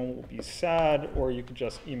everyone will be sad, or you can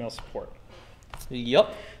just email support.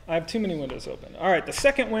 Yup. I have too many windows open. All right, the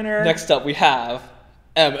second winner. Next up we have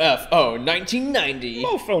MFO 1990.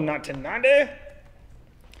 Mofo not to 90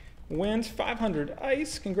 wins 500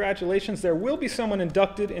 ice. Congratulations. There will be someone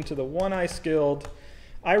inducted into the One Ice Guild.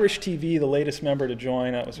 Irish TV, the latest member to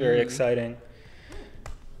join. That was very exciting.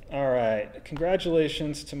 All right.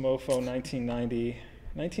 Congratulations to Mofo 1990.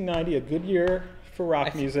 1990, a good year for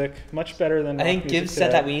rock music. Much better than I rock think music Gibbs said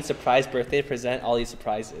today. that we need surprise birthday to present all these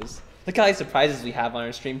surprises. Look how many surprises we have on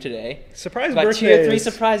our stream today. Surprise We got birthday tier 3 is-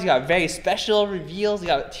 surprise, we got very special reveals, we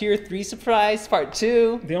got tier 3 surprise, part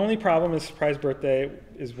 2. The only problem is Surprise Birthday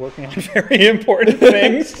is working on very important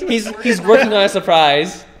things. He's working on a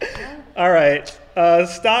surprise. All right.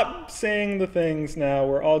 Stop saying the things now.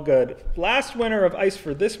 We're all good. Last winner of ice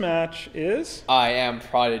for this match is I am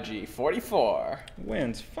Prodigy 44.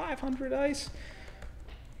 wins 500 ice.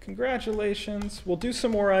 Congratulations. We'll do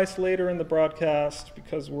some more ice later in the broadcast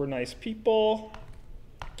because we're nice people.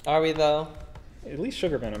 Are we though? At least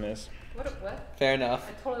Sugar Venom is. What? Fair enough.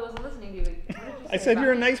 I totally wasn't listening to you. What did you I say said about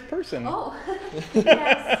you're a me? nice person. Oh,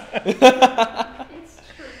 yes. It's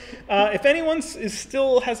true. If anyone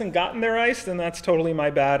still hasn't gotten their ice, then that's totally my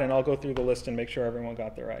bad, and I'll go through the list and make sure everyone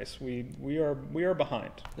got their ice. We are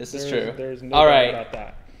behind. This is There's- true. There's no All doubt right. about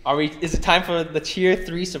that. Is it time for the tier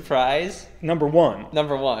 3 surprise? Number one.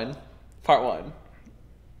 Number 1. Part 1.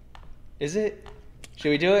 Is it? Should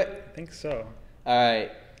we do it? I think so.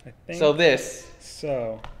 Alright. I think So this,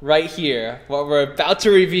 so. right here, what we're about to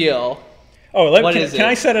reveal. Oh, What can, is can it?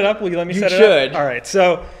 I set it up? Will you let me You set it should. up? All right.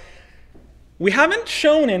 So we haven't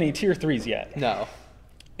shown any tier 3s yet. No.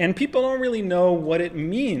 And people don't really know what it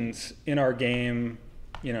means in our game,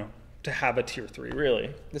 to have a tier 3, really.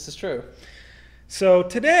 This is true. So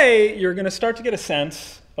today, you're going to start to get a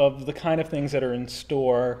sense of the kind of things that are in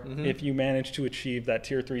store if you manage to achieve that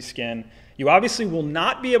tier 3 skin. You obviously will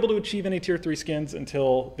not be able to achieve any tier 3 skins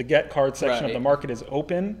until the get card section of Right. the market is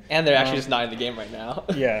open. And they're actually just not in the game right now.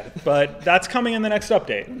 Yeah, but that's coming in the next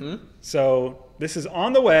update. So this is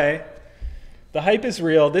on the way. The hype is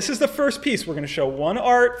real. This is the first piece. We're going to show one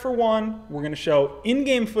art for one. We're going to show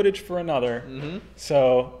in-game footage for another.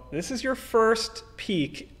 So this is your first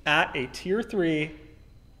peek at a tier 3.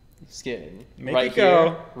 Skin. Make right it go.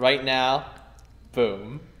 here, right now.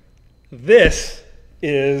 Boom. This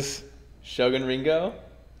is Shogun Ringo.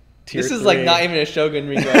 Tier This is 3. like not even a Shogun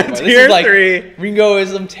Ringo anymore. This Tier is like 3.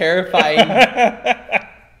 Ringoism terrifying. I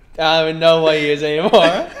don't even know what he is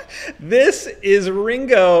anymore. This is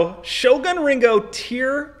Ringo, Shogun Ringo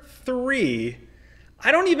Tier 3.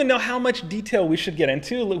 I don't even know how much detail we should get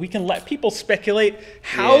into. We can let people speculate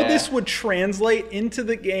how this would translate into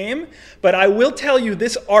the game. But I will tell you,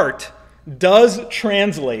 this art does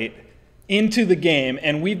translate into the game.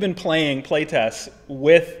 And we've been playing playtests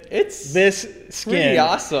with this skin. Pretty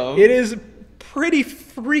awesome. It is pretty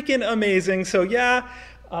freaking amazing. So yeah,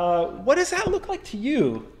 what does that look like to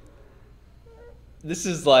you? This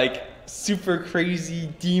is like super crazy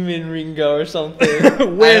demon Ringo or something. I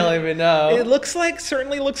don't even know. It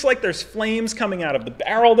certainly looks like there's flames coming out of the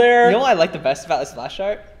barrel there. You know what I like the best about this splash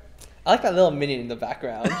art? I like that little minion in the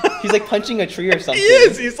background. He's like punching a tree or something. He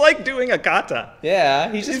is. He's like doing a kata.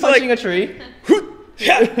 Yeah, he's just punching a tree.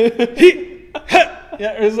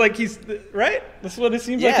 Yeah, it's like he's right. That's what it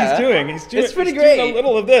seems like he's doing. He's doing. It's pretty he's great. Doing a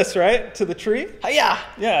little of this right to the tree. Yeah.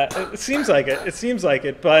 Yeah, it seems like it. It seems like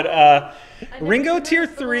it. But Ringo Tier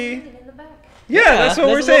 3. Yeah, that's what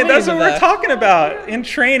we're saying. That's what we're talking about in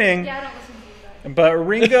training. Yeah, I don't listen to you guys. But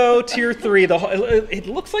Ringo Tier 3, it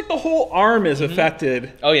looks like the whole arm is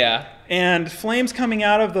affected. Oh yeah. And flames coming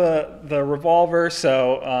out of the revolver.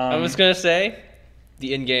 So I'm just gonna say,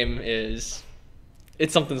 the in game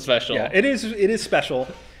it's something special. yeah, it is special.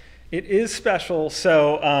 It is special.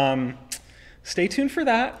 So stay tuned for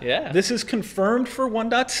that. Yeah. This is confirmed for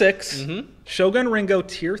 1.6. Shogun Ringo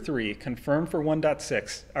Tier 3 confirmed for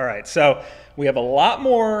 1.6. All right. So we have a lot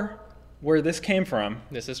more where this came from.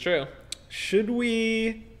 This is true. Should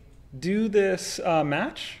we do this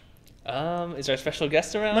match? Is our special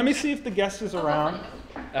guest around? Let me see if the guest is around.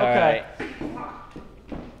 All right.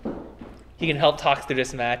 He can help talk through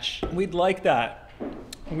this match. We'd like that.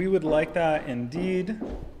 We would like that indeed.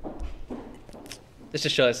 Let's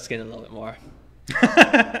just show us skin a little bit more.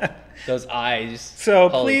 Those eyes. So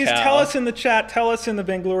Holy please cow. tell us in the chat, tell us in the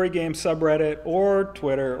Vainglory Games subreddit or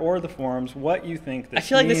Twitter or the forums what you think this I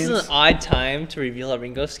feel like this is means. an odd time to reveal a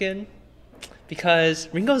Ringo skin because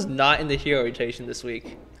Ringo's not in the hero rotation this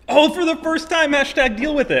week. Oh, for the first time, hashtag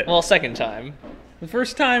deal with it. Well, second time. The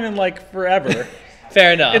first time in like forever.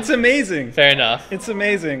 Fair enough. It's amazing. Fair enough. It's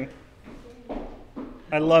amazing.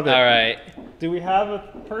 I love it. All right. Do we have a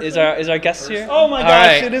person? Is our guest here? Oh my All gosh,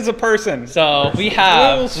 right. it is a person. So we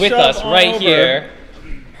have We'll with shove us on right over. here,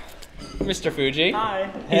 Mr. Fuji.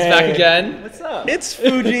 Hi. He's back again. What's up? It's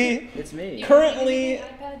Fuji. It's me. Currently,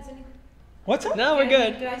 iPads, any what's up? No, we're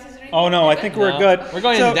good. devices or anything? Oh no, I think we're No, good. We're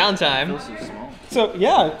going so, into downtime. So small. So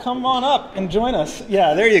yeah, come on up and join us.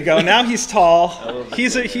 Yeah, there you go. Now he's tall.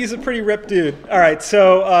 He's a pretty ripped dude. All right,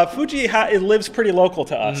 so Fuji it lives pretty local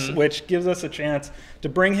to us, which gives us a chance to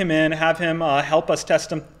bring him in, have him help us test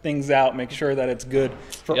some things out, make sure that it's good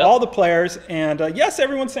for Yep. all the players. And yes,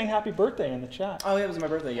 everyone's saying happy birthday in the chat. Oh, yeah, it was my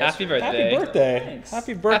birthday Happy yesterday. birthday. Happy birthday! Thanks.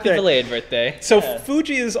 Happy Happy birthday! belated birthday. So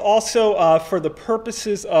Fuji is also, for the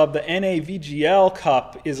purposes of the NAVGL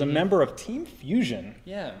Cup, is a member of Team Fusion.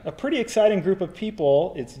 Yeah. A pretty exciting group of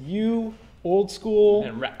people. It's you, Old School,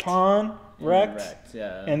 And Wrecked. Con, Wrecked, Wrecked,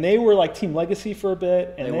 yeah. and they were like Team Legacy for a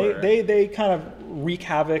bit, and They were. they kind of wreak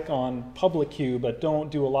havoc on public queue, but don't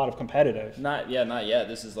do a lot of competitive. Not yet.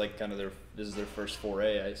 This is like kind of their first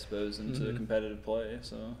foray, I suppose, into competitive play.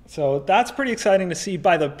 So So that's pretty exciting to see.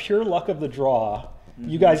 By the pure luck of the draw,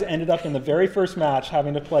 you guys ended up in the very first match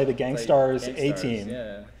having to play the Gangstars A team.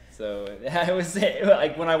 Yeah. So I was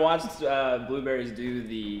like when I watched Blueberries do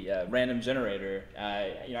the random generator,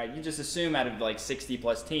 you just assume out of like 60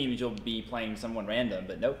 plus teams you'll be playing someone random,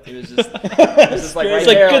 but nope, it was just like right It's like,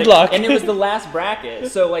 there, good luck. and it was the last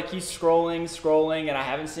bracket, so like he's scrolling, and I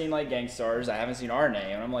haven't seen like Gangstars, I haven't seen our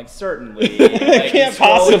name, and I'm like certainly like, Can't he's scrolling,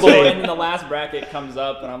 possibly. and then the last bracket comes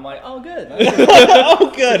up, and I'm like, oh good,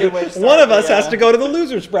 Oh, good. good way to start, One of us has yeah. to go to the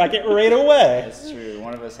losers bracket right away. That's true.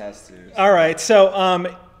 One of us has to. All right, so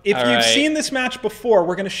if All you've right. seen this match before,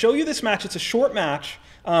 we're going to show you this match. It's a short match.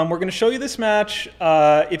 We're going to show you this match.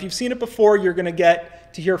 If you've seen it before, you're going to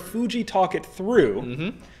get to hear Fuji talk it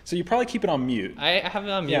through. So you probably keep it on mute. I have it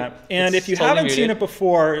on mute. Yeah, and It's if you totally haven't seen muted. it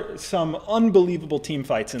before, some unbelievable team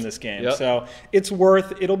fights in this game. Yep. So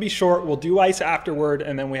it'll be short. We'll do ice afterward,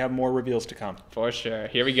 and then we have more reveals to come. For sure.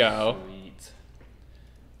 Here we go. Sweet.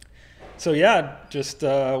 So yeah, just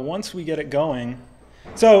once we get it going.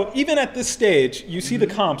 So even at this stage, you see the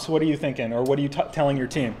comps. What are you thinking, or what are you telling your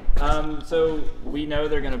team? So we know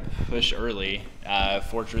they're going to push early.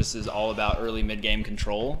 Fortress is all about early mid-game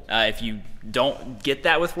control. If you don't get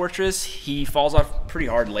that with Fortress, he falls off pretty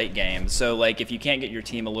hard late game. So like if you can't get your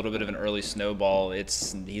team a little bit of an early snowball,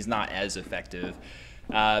 he's not as effective.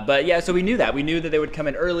 But yeah, so we knew that. We knew that they would come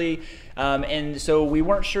in early. And so we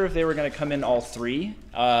weren't sure if they were going to come in all three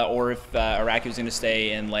or if Iraqi was going to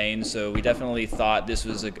stay in lane. So we definitely thought this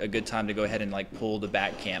was a good time to go ahead and like pull the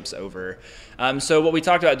back camps over. So what we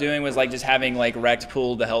talked about doing was like just having like Rect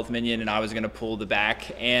pull the health minion and I was going to pull the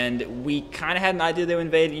back. And we kind of had an idea they would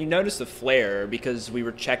invade. You noticed a flare because we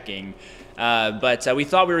were checking. But we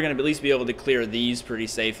thought we were going to at least be able to clear these pretty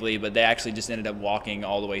safely, but they actually just ended up walking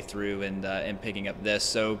all the way through and picking up this.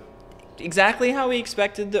 So exactly how we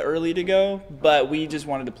expected the early to go, but we just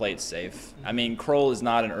wanted to play it safe. I mean, Kroll is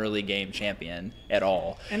not an early game champion at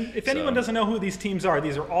all. And if anyone doesn't know who these teams are,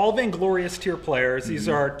 these are all Vainglorious tier players. These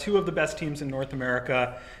are two of the best teams in North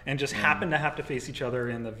America and just happen to have to face each other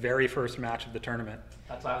in the very first match of the tournament.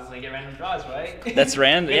 That's why I was going to get random draws, right? That's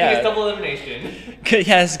random, yeah. It's double elimination.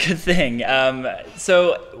 Yeah, it's a good thing.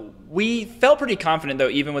 So we felt pretty confident, though,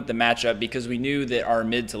 even with the matchup, because we knew that our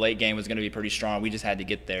mid to late game was going to be pretty strong. We just had to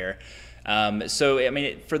get there. So, I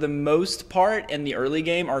mean, for the most part in the early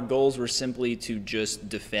game, our goals were simply to just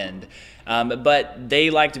defend. But they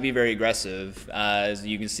like to be very aggressive. As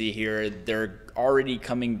you can see here, they're already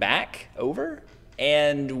coming back over.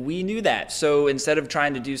 And we knew that. So instead of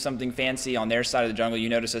trying to do something fancy on their side of the jungle, you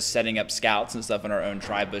notice us setting up scouts and stuff in our own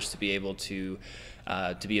tri-bush to be able to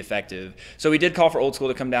be effective. So we did call for Old School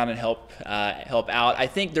to come down and help out. I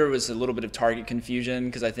think there was a little bit of target confusion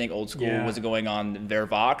because I think Old School was going on their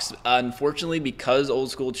Vox. Unfortunately, because Old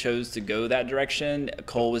School chose to go that direction,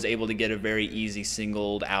 Cole was able to get a very easy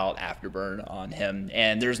singled out afterburn on him,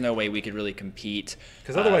 and there's no way we could really compete.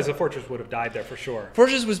 Because otherwise the Fortress would have died there for sure.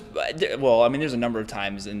 Fortress was, well, I mean, there's a number of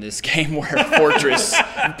times in this game where Fortress,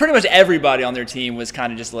 pretty much everybody on their team was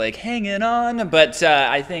kind of just like hanging on, but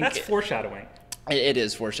I think... That's foreshadowing. It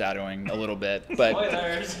is foreshadowing a little bit,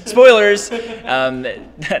 but Spoilers.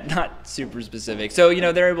 not super specific. So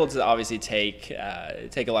they're able to obviously take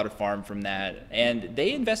a lot of farm from that, and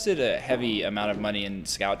they invested a heavy amount of money in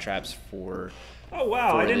scout traps for. Oh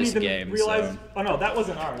wow! I didn't even realize. So. Oh no, that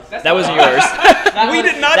wasn't ours. That wasn't yours. We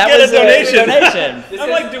did not get a donation. I'm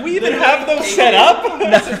like, do we even have those set up?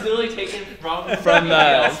 This is literally taken from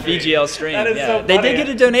VGL stream. That is so funny. They did get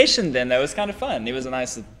a donation then. That was kind of fun. It was a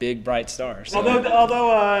nice big bright star. So.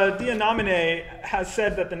 Although Dia Nomine has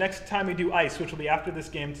said that the next time we do ice, which will be after this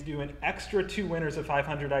game, to do an extra 2 winners of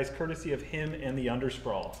 500 ice, courtesy of him and the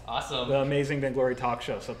Undersprawl. Awesome. The amazing Vainglory talk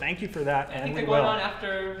show. So thank you for that. I think they're going on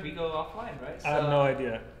after we go offline, right? I have no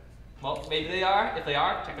idea. Well, maybe they are. If they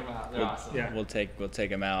are, check them out. They're awesome. Yeah. We'll take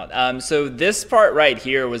them out. So this part right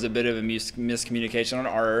here was a bit of a miscommunication on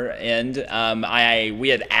our end. We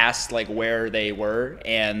had asked like where they were,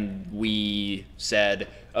 and we said,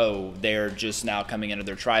 oh, they're just now coming into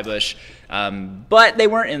their tri-bush. But they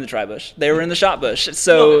weren't in the tri-bush. They were in the shot bush.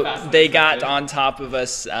 So they got on top of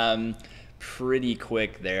us pretty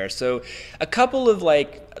quick there. So a couple of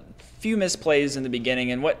few misplays in the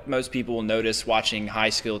beginning, and what most people will notice watching high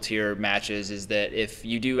skill tier matches is that if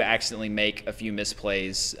you do accidentally make a few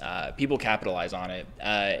misplays, people capitalize on it,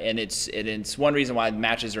 and it's one reason why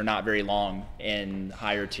matches are not very long in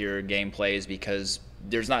higher tier gameplays, because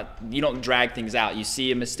you don't drag things out. You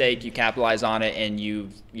see a mistake, you capitalize on it, and you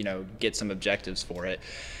get some objectives for it.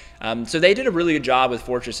 So they did a really good job with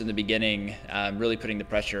Fortress in the beginning, really putting the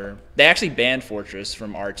pressure. They actually banned Fortress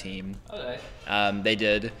from our team. Okay. They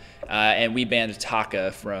did, and we banned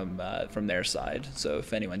Taka from their side. So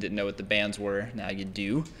if anyone didn't know what the bans were, now you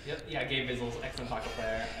do. Yep. Yeah, Gabe Bizzle's an excellent Taka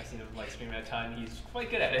player. I've seen him stream it a ton. He's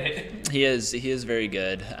quite good at it. He is very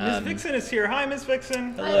good. Ms. Vixen is here. Hi, Ms.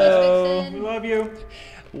 Vixen. Hello. Hi, Ms. Vixen. We love you.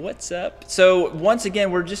 What's up? So once again,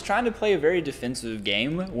 we're just trying to play a very defensive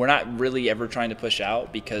game. We're not really ever trying to push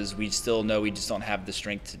out because we still know we just don't have the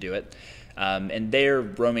strength to do it. And they're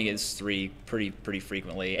roaming as 3 pretty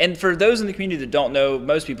frequently. And for those in the community that don't know,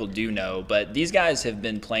 most people do know, but these guys have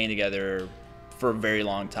been playing together for a very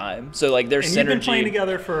long time. So their synergy. You've been playing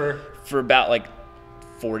together for about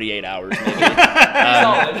 48 hours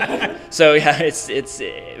maybe. So yeah, it's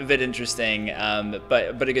a bit interesting,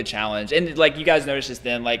 but a good challenge. And you guys noticed this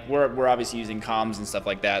then, we're obviously using comms and stuff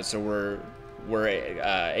like that, so we're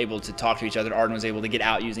able to talk to each other. Arden was able to get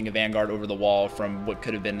out using a Vanguard over the wall from what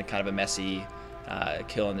could have been kind of a messy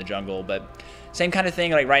kill in the jungle, but same kind of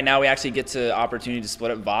thing. Right now we actually get to opportunity to split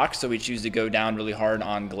up Vox, so we choose to go down really hard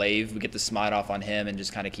on Glaive. We get the smite off on him and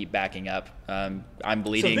just kind of keep backing up. I'm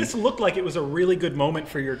bleeding. So this looked like it was a really good moment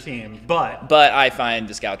for your team, but I find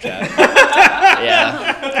the scout trap.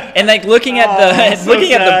 Yeah, and looking at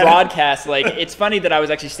the broadcast, it's funny that I was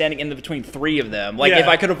actually standing in between 3 of them. If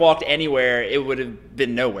I could have walked anywhere, it would have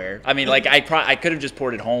been nowhere. I mean, I could have just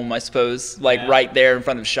ported home, I suppose, right there in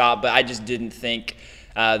front of shop, but I just didn't think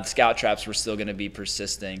the scout traps were still going to be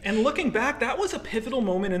persisting. And looking back, that was a pivotal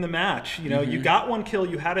moment in the match. You know, you got one kill,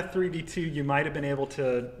 you had a 3v2, you might have been able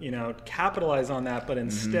to, you know, capitalize on that, but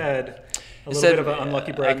instead, a little bit of an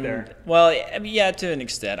unlucky break there. Well, I mean, yeah, to an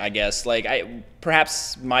extent, I guess. Like,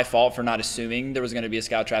 perhaps my fault for not assuming there was going to be a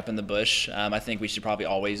scout trap in the bush. I think we should probably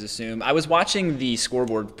always assume. I was watching the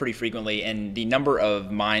scoreboard pretty frequently, and the number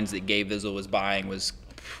of mines that Gabe Vizzle was buying was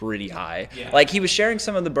pretty high. Yeah. Like, he was sharing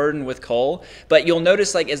some of the burden with Cole, but you'll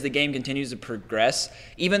notice, like, as the game continues to progress,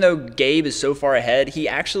 even though Gabe is so far ahead, he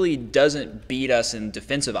actually doesn't beat us in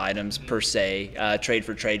defensive items per se, trade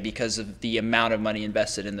for trade, because of the amount of money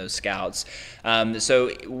invested in those scouts.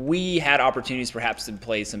 So we had opportunities perhaps to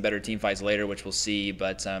play some better team fights later, which we'll see,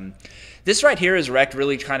 but this right here is Rekt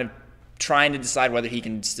really kind of trying to decide whether he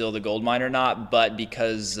can steal the gold mine or not, but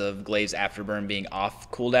because of Glaive's afterburn being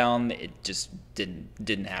off cooldown, it just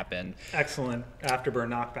didn't happen. Excellent afterburn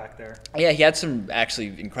knockback there. Yeah, he had some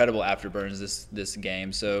actually incredible afterburns this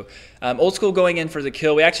game. So Old School going in for the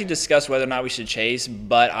kill. We actually discussed whether or not we should chase,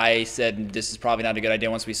 but I said this is probably not a good idea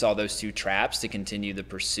once we saw those two traps to continue the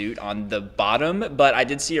pursuit on the bottom. But I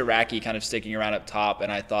did see Iraqi kind of sticking around up top,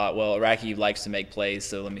 and I thought, well, Iraqi likes to make plays,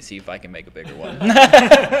 so let me see if I can make a bigger one.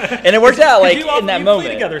 And it worked out like in that moment.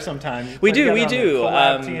 Play together sometimes. We do.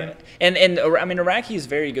 And I mean, Iraqi is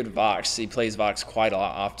very good Vox. He plays Vox quite a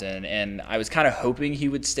lot often, and I was kind of hoping he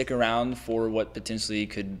would stick around for what potentially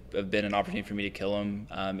could have been an opportunity for me to kill him.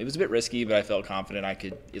 It was a bit risky, but I felt confident I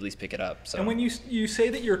could at least pick it up. So. And when you say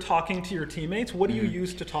that you're talking to your teammates, what do you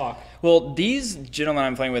use to talk? Well, these gentlemen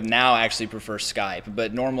I'm playing with now actually prefer Skype,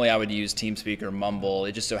 but normally I would use TeamSpeak or Mumble.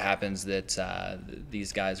 It just so happens that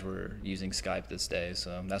these guys were using Skype this day,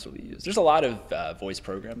 so that's what we use. There's a lot of voice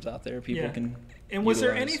programs out there people can. And was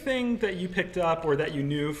there anything that you picked up or that you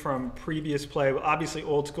knew from previous play? Obviously,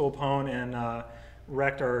 Old School Pwn and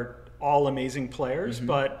Rekt are all amazing players,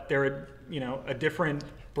 but they're a different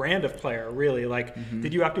brand of player, really. Like,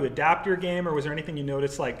 did you have to adapt your game, or was there anything you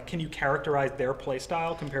noticed? Like, can you characterize their play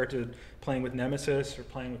style compared to playing with Nemesis or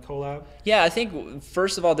playing with Collab? Yeah, I think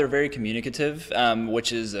first of all they're very communicative,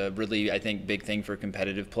 which is a really, I think, big thing for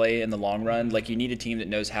competitive play in the long run. Like, you need a team that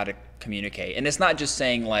knows how to communicate, and it's not just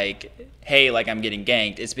saying like, hey, like I'm getting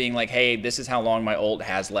ganked. It's being like, hey, this is how long my ult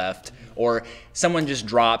has left, or someone just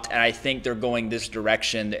dropped and I think they're going this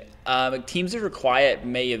direction. Teams that are quiet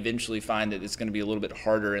may eventually find that it's going to be a little bit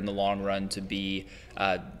harder in the long run to be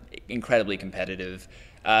incredibly competitive.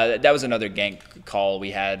 That was another gank call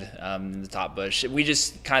we had in the top bush. We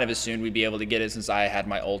just kind of assumed we'd be able to get it since I had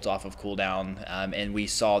my ult off of cooldown, and we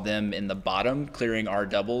saw them in the bottom clearing our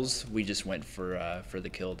doubles. We just went for the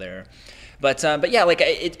kill there. But yeah,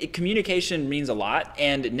 like communication means a lot,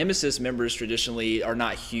 and Nemesis members traditionally are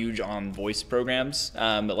not huge on voice programs.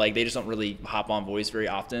 But like they just don't really hop on voice very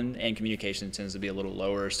often, and communication tends to be a little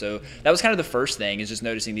lower. So that was kind of the first thing, is just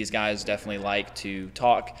noticing these guys definitely like to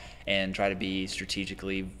talk and try to be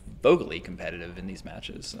strategically, vocally competitive in these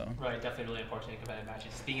matches. So right, definitely really important in competitive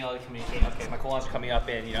matches. Being able to communicate, okay, my cooldowns are coming up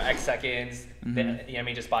in X seconds. Then, I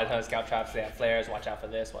mean, just buy a ton of scout traps. They have flares. Watch out for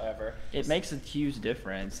this, whatever. It makes a huge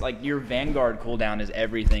difference. Like your Vanguard cooldown is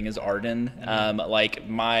everything is Arden. Like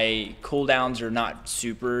my cooldowns are not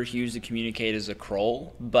super huge to communicate as a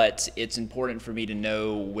Kroll, but it's important for me to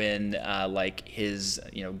know when like his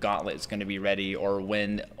gauntlet is going to be ready, or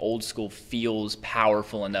when Old School feels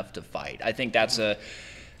powerful enough to fight. I think that's a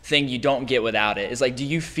thing you don't get without it. Is like, do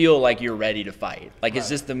you feel like you're ready to fight? Like, is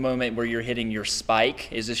this the moment where you're hitting your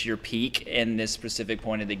spike? Is this your peak in this specific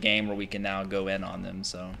point of the game where we can now go in on them?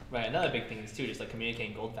 So right, another big thing is too just like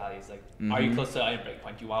communicating gold values. Like, are you close to item break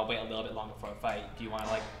point? Do you want to wait a little bit longer for a fight? Do you want to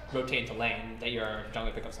like rotate into lane that your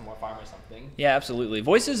jungle pick up some more farm or something? Yeah, absolutely.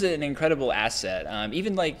 Voice is an incredible asset.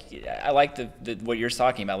 Even like I like the what you're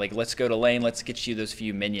talking about. Like, let's go to lane, let's get you those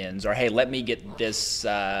few minions, or hey, let me get this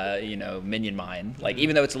minion mine. Like,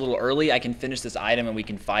 even though it's a little early, I can finish this item and we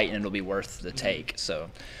can fight and it'll be worth the take. So,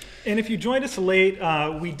 and if you joined us late,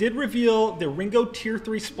 we did reveal the Ringo Tier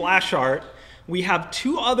 3 splash art. We have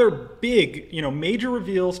two other big, major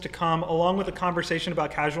reveals to come, along with a conversation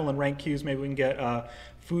about casual and rank queues. Maybe we can get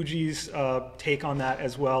Fuji's take on that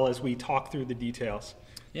as well as we talk through the details.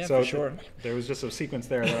 Yeah, so for sure. There was just a sequence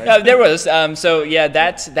there. Right? There was. So yeah,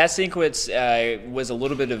 that sequence was a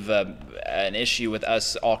little bit of an issue with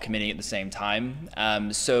us all committing at the same time.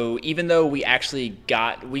 So even though we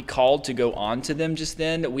called to go on to them just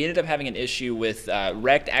then, we ended up having an issue with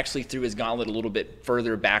Rekt actually threw his gauntlet a little bit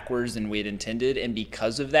further backwards than we had intended, and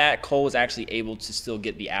because of that, Cole was actually able to still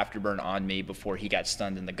get the afterburn on me before he got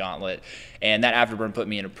stunned in the gauntlet, and that afterburn put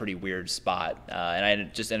me in a pretty weird spot, and I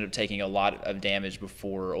just ended up taking a lot of damage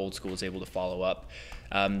before Old School was able to follow up.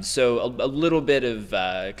 So a little bit of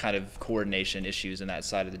kind of coordination issues in that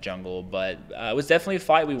side of the jungle, but it was definitely a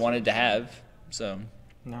fight we wanted to have. So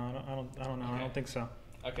No, I don't know. I don't think so.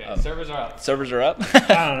 Okay, servers are up. servers are up.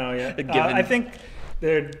 I don't know yet. Given- I think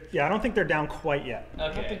I don't think they're down quite yet. I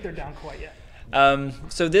don't Okay. think they're down quite yet.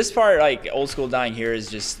 So this part, like old school dying here, is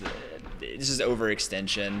just this is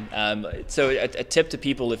overextension. So a tip to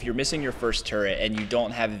people: if you're missing your first turret and you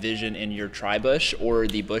don't have vision in your tri bush or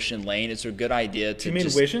the bush and lane, it's a good idea to. Do you mean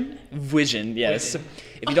just, vision? Vision, yes.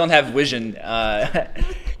 If you don't have vision,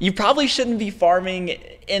 you probably shouldn't be farming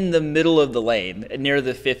in the middle of the lane near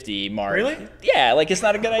the 50 mark. Really? Yeah, like it's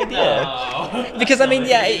not a good idea. Because I mean,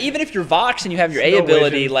 yeah, even if you're Vox and you have your A No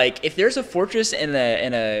ability, vision. like if there's a fortress and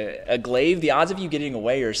a glaive, the odds of you getting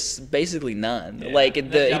away are basically none. Yeah. Like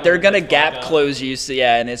That's they're gonna that's gap fucked up. close you, so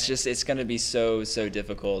yeah, and it's gonna be so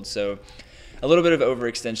difficult. So a little bit of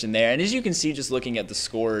overextension there, and as you can see, just looking at the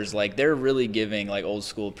scores, like they're really giving like old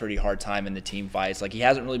school a pretty hard time in the team fights. Like he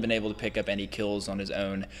hasn't really been able to pick up any kills on his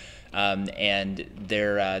own, and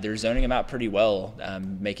they're zoning him out pretty well,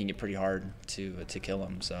 making it pretty hard to kill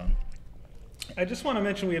him. So. I just want to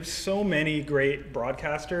mention we have so many great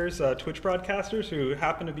broadcasters, Twitch broadcasters, who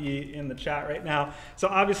happen to be in the chat right now. So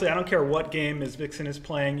obviously, I don't care what game Ms. Vixen is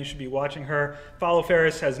playing, you should be watching her. Follow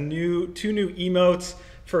Ferris has two new emotes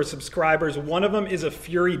for subscribers. One of them is a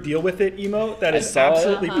Fury Deal With It emote that is saw it.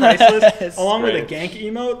 absolutely priceless, It's along with a great. gank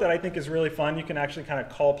emote that I think is really fun. You can actually kind of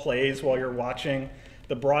call plays while you're watching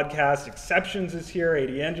the broadcast. Exceptions is here, AD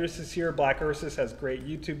Endress is here, Black Ursus has great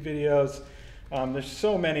YouTube videos. There's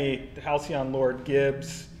so many, Halcyon Lord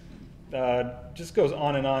Gibbs, just goes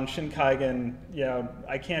on and on, Shinkaigen,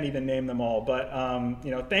 I can't even name them all, but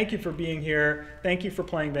thank you for being here, thank you for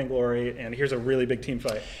playing Vainglory, and here's a really big team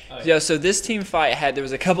fight. Yeah, so this team fight there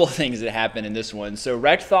was a couple of things that happened in this one. So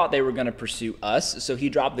Rekt thought they were going to pursue us, so he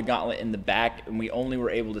dropped the gauntlet in the back, and we only were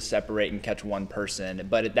able to separate and catch one person.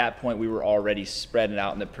 But at that point, we were already spreading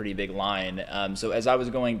out in a pretty big line. So as I was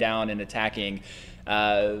going down and attacking,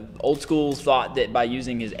 old school thought that by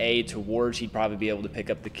using his A towards, he'd probably be able to pick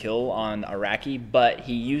up the kill on Iraqi, but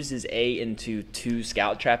he used his A into 2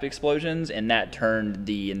 scout trap explosions, and that turned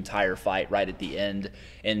the entire fight right at the end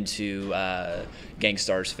into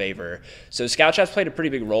Gangstar's favor. So scout traps played a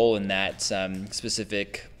pretty big role in that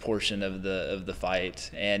specific portion of the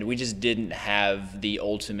fight, and we just didn't have the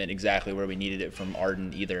ultimate exactly where we needed it from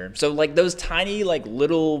Arden either. So like those tiny like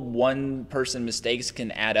little one person mistakes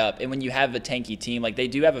can add up, and when you have a tanky team, like they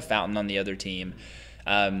do have a fountain on the other team,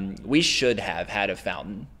 we should have had a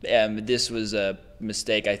fountain. This was a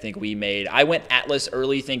mistake I think we made. I went Atlas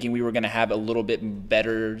early thinking we were going to have a little bit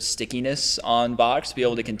better stickiness on Vox to be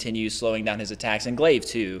able to continue slowing down his attacks, and Glaive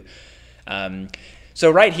too. So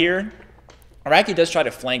right here, Iraqi does try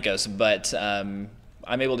to flank us, but I'm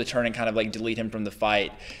able to turn and kind of like delete him from the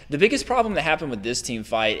fight. The biggest problem that happened with this team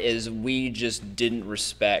fight is we just didn't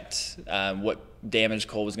respect what damage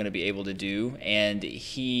Cole was going to be able to do, and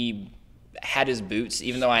he had his boots,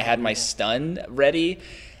 even though I had my stun ready.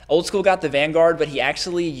 Old school got the Vanguard, but he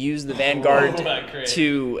actually used the Vanguard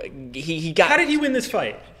to he got. How did he win this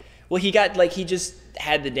fight? Well, he just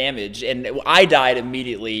had the damage, and I died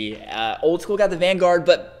immediately. Old school got the Vanguard,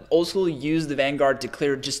 but Old school used the Vanguard to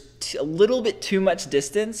clear just a little bit too much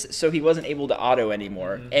distance, so he wasn't able to auto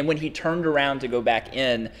anymore. And when he turned around to go back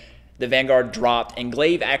in, the Vanguard dropped, and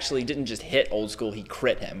Glaive actually didn't just hit Old school, he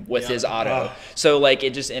crit him with his auto. So like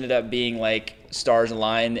it just ended up being like stars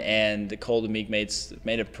aligned, and Cole Meek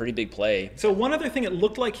made a pretty big play. So one other thing it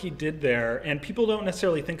looked like he did there, and people don't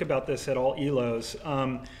necessarily think about this at all elos,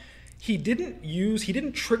 he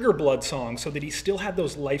didn't trigger Blood Song so that he still had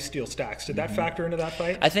those lifesteal stacks. Did that factor into that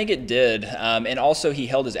fight? I think it did, and also he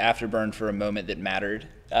held his afterburn for a moment that mattered.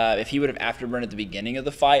 If he would have afterburned at the beginning of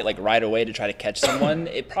the fight, like right away to try to catch someone,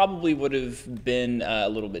 it probably would have been a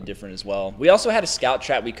little bit different as well. We also had a scout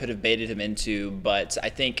trap we could have baited him into, but I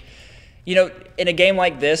think, you know, in a game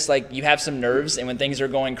like this, like you have some nerves, and when things are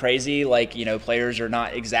going crazy, like, you know, players are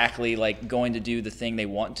not exactly like going to do the thing they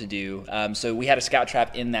want to do. So we had a scout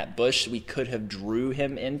trap in that bush we could have drew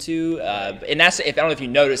him into, and that's, I don't know if you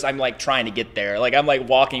noticed, I'm like trying to get there, like I'm like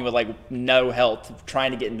walking with like no health,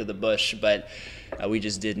 trying to get into the bush, but we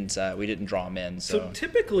just didn't. We didn't draw him in. So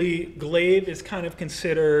typically, Glaive is kind of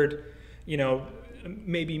considered, you know,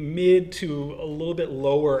 maybe mid to a little bit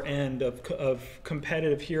lower end of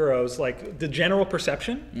competitive heroes, like the general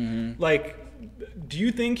perception. Like, do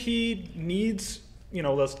you think he needs, you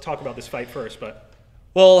know, let's talk about this fight first, but.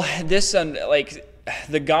 Well, this, like,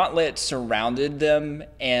 the gauntlet surrounded them,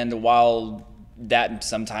 and while that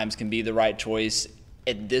sometimes can be the right choice,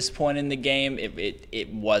 at this point in the game, it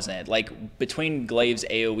wasn't. Like, between Glaive's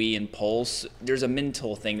AoE and Pulse, there's a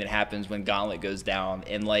mental thing that happens when Gauntlet goes down.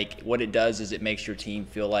 And, like, what it does is it makes your team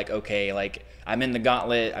feel like, okay, like, I'm in the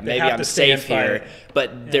Gauntlet, maybe I'm safe here,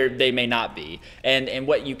 but they may not be. And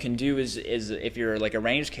what you can do is if you're, like, a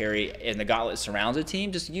range carry and the Gauntlet surrounds a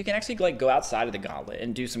team, you can actually, like, go outside of the Gauntlet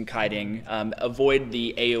and do some kiting, avoid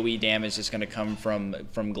the AoE damage that's going to come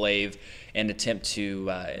from Glaive, and attempt to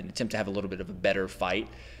have a little bit of a better fight.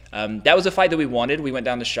 That was a fight that we wanted. We went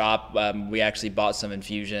down the shop. We actually bought some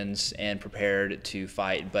infusions and prepared to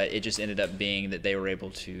fight, but it just ended up being that they were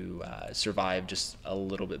able to survive just a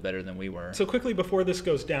little bit better than we were. So quickly before this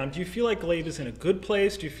goes down, do you feel like Glaive is in a good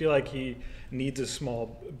place? Do you feel like he needs a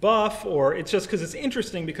small buff? Or it's just because it's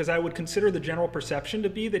interesting, because I would consider the general perception to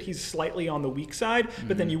be that he's slightly on the weak side,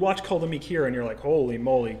 but then you watch Koldamik here and you're like, holy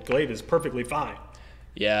moly, Glaive is perfectly fine.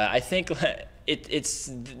 Yeah, I think it's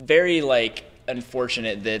very, like,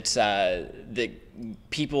 unfortunate that that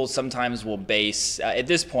people sometimes will base at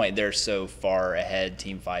this point, they're so far ahead.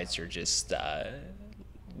 Team fights are just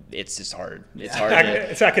it's just hard. It's hard.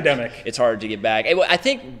 It's academic. It's hard to get back. I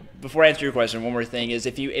think before I answer your question, one more thing is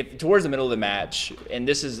if towards the middle of the match, and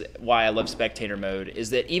this is why I love spectator mode, is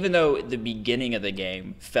that even though the beginning of the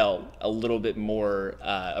game felt a little bit more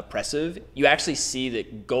oppressive, you actually see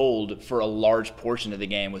that gold for a large portion of the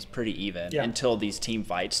game was pretty even until these team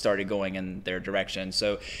fights started going in their direction.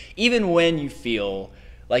 So even when you feel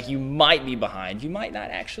like you might be behind, you might not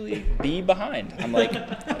actually be behind. I'm like,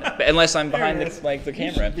 unless I'm behind the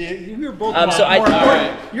camera. You're both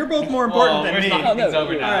you're both more important than me. It's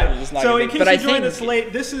over now. All right. So in case you joined us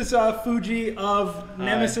late, this is Fuji of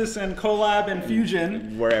Nemesis and Collab and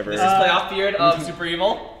Fusion. Wherever. This is playoff Beard of Super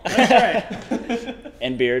Evil. That's right.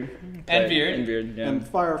 And Beard. And Beard. And Beard, yeah. And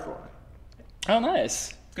Firefly. Oh,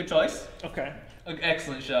 nice. Good choice. Okay.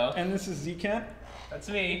 Excellent show. And this is Zekent. That's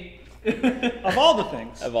me. Of all the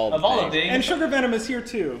things. Of all the things. And Sugar Venom is here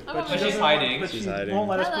too. But she's hiding. But she won't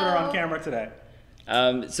let us put her on camera today.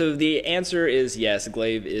 So the answer is yes,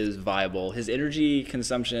 Glaive is viable. His energy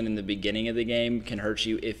consumption in the beginning of the game can hurt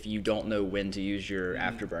you if you don't know when to use your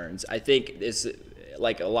afterburns. I think it's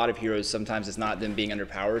like a lot of heroes, sometimes it's not them being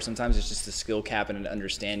underpowered, sometimes it's just a skill cap and an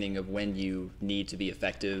understanding of when you need to be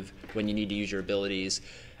effective, when you need to use your abilities.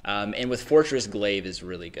 And with Fortress, Glaive is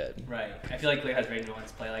really good. Right. I feel like Glaive has very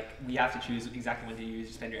nuanced play. Like, we have to choose exactly when to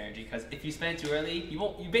use spend your energy, because if you spend it too early, you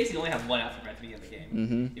basically only have one afterbirth at the beginning of the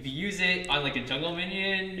game. If you use it on like a jungle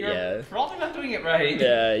minion, you're probably not doing it right.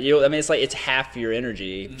 Yeah, I mean, it's half your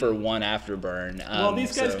energy for one afterburn. Well,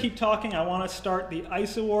 these guys keep talking. I want to start the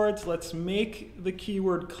ICE Awards. Let's make the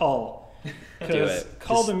keyword cull. Because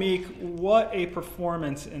Koldamik, what a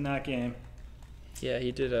performance in that game. Yeah,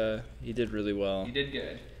 he did really well. He did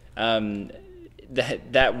good.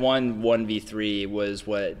 That 1v3 was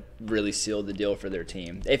what really sealed the deal for their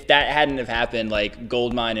team. If that hadn't have happened, like,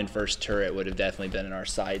 Goldmine and first turret would have definitely been in our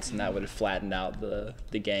sights, and that would have flattened out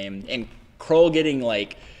the game. And Kroll getting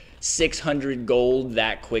like 600 gold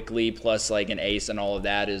that quickly, plus like an ace and all of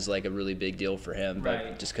that, is like a really big deal for him,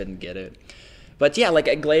 but just couldn't get it. But yeah, like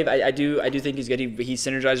at Glaive, I do think he's good. He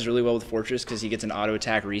synergizes really well with Fortress because he gets an auto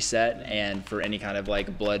attack reset, and for any kind of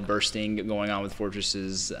like blood bursting going on with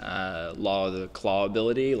Fortress's Law of the Claw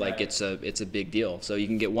ability, like it's a big deal. So you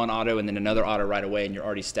can get one auto and then another auto right away, and you're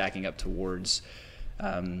already stacking up towards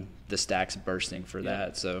the stacks bursting for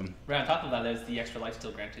that. So right on top of that, there's the extra life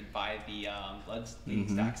still granted by the blood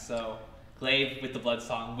stacks. So Glaive with the blood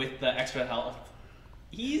song with the extra health,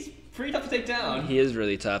 he's pretty tough to take down. He is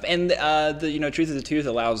really tough, and the Truth of the Tooth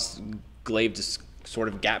allows Glaive to sort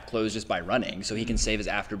of gap close just by running, so he can save his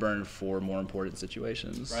afterburn for more important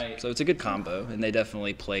situations. Right. So it's a good combo, and they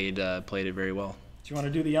definitely played it very well. Do you want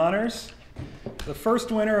to do the honors? The first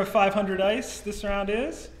winner of 500 ice this round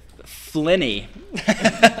is Flinny.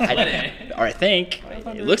 I think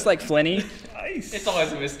it looks like Flinny. Nice. It's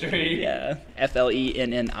always a mystery. Yeah,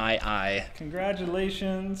 FLENNII.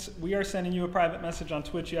 Congratulations. We are sending you a private message on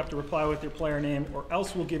Twitch. You have to reply with your player name, or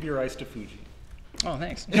else we'll give your ice to Fuji. Oh,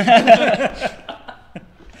 thanks.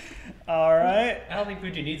 All right. I don't think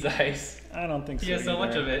Fuji needs ice. I don't think so. He has so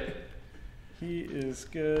much of it. He is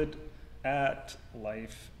good at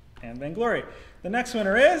life and vainglory. The next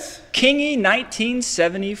winner is Kingy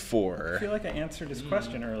 1974. I feel like I answered his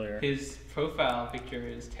question earlier. His profile picture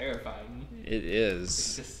is terrifying. It is.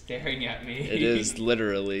 It's just staring at me. It is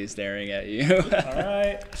literally staring at you. All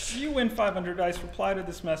right. You win 500 ice. Reply to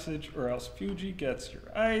this message, or else Fuji gets your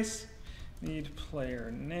ice. Need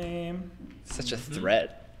player name. Such a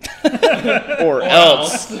threat. Or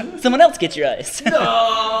else someone else gets your ice.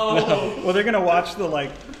 No. Well, they're gonna watch the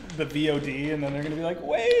the VOD, and then they're gonna be like,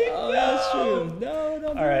 wait, Oh, no! that's true. No,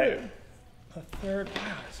 don't do All right. it. The third, wow,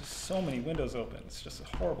 there's just so many windows open. It's just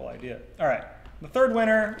a horrible idea. All right. The third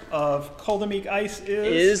winner of Coldamic Ice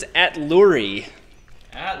Is at Lurie.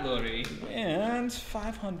 At Lori. and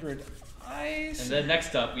 500 ice. And then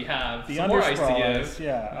next up we have the some more ice to Undersprawl give. ice.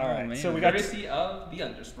 Yeah, all right. man. So we got Courtesy of the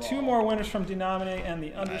Undersprawl. 2 more winners from Denominate and the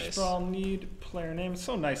Nice. Undersprawl need player names.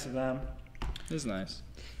 So nice of them. This is nice.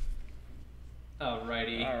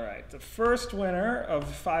 Alrighty. All right. The first winner of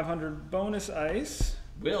 500 bonus ice.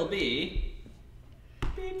 Will be.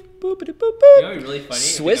 Boopity boop You boop. know what'd be really funny?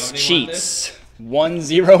 Swiss If you nominate this? cheats.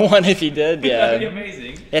 101 if he did. That'd be Yeah.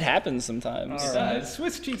 amazing. It happens sometimes. All does. right.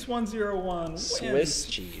 Swiss Cheats 101. Swiss wins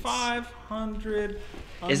Cheats. 500.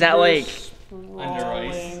 Is that like- Under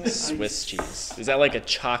ice. Undersprawling Swiss cheese. Is that like a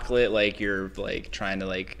chocolate, like you're like trying to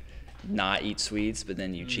like not eat sweets, but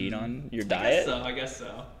then you cheat on your diet? I guess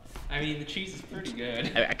so. I mean, the cheese is pretty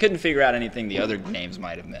good. I couldn't figure out anything the other names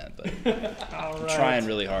might have meant, but All I'm right. trying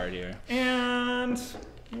really hard here. And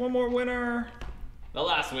one more winner The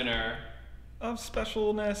last winner. of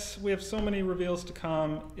specialness. We have so many reveals to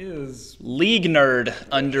come. Is League nerd Nerd.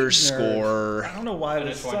 underscore. I don't know why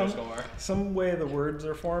there's Underscore. some way the words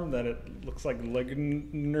are formed that it looks like leg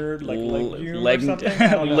nerd, like legume Leg or something.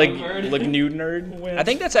 I don't know. nude nerd. Wins. I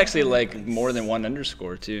think that's actually like more than one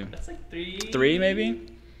underscore too. That's like 3. 3 maybe?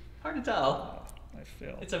 Hard to tell. I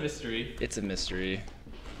failed. It's a mystery. It's a mystery.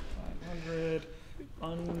 500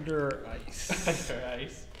 under ice. Under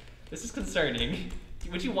ice. This is concerning.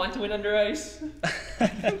 Would you want to win under ice? I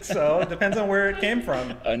think so. It depends on where it came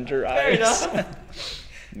from. Under Fair ice. enough.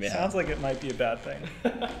 Yeah, Sounds like it might be a bad thing.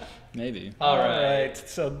 maybe. All right.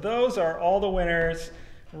 So those are all the winners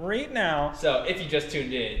right now. So if you just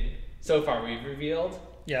tuned in, so far we've revealed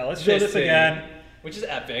Yeah, let's show this thing, again. which is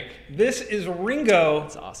epic. This is Ringo.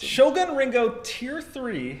 That's awesome. Shogun Ringo Tier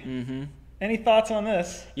 3. Mm-hmm. Any thoughts on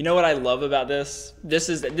this? You know what I love about this? This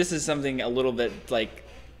is something a little bit like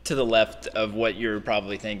to the left of what you're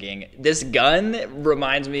probably thinking. This gun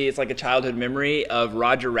reminds me, it's like a childhood memory of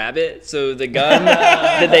Roger Rabbit. So the gun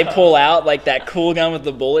that they pull out, like that cool gun with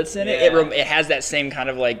the bullets in it, Yeah. it has that same kind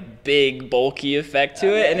of like big bulky effect to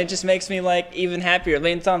it, and it just makes me like even happier.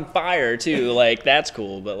 Like, it's on fire too. Like that's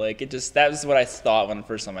cool, but like that was what I thought when the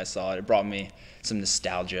first time I saw it. It brought me some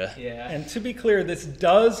nostalgia. Yeah. And to be clear, this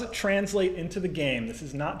does translate into the game. This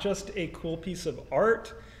is not just a cool piece of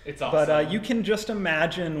art. It's awesome. But you can just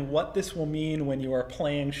imagine what this will mean when you are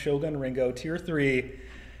playing Shogun Ringo Tier 3.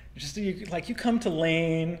 You come to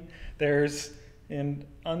lane, there's an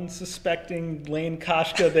unsuspecting Lane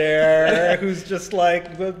Kashka there who's just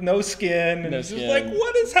like with no skin. And No it's just skin. like,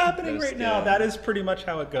 what is happening No right now? skin. That is pretty much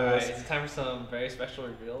how it All right, goes. is it time for some very special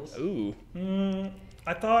reveals? Ooh.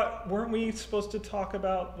 I thought, weren't we supposed to talk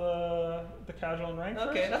about the casual and rank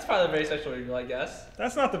Okay, first? that's probably a very special reveal, I guess.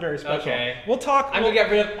 That's not the very special. Okay. We'll talk. I'm gonna get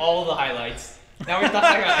rid of all the highlights. Now we're not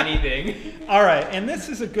talking about anything. All right, and this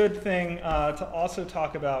is a good thing to also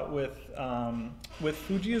talk about with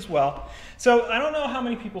Fuji as well. So I don't know how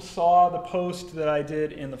many people saw the post that I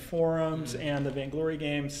did in the forums and the Vainglory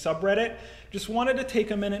Games subreddit. Just wanted to take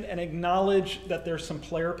a minute and acknowledge that there's some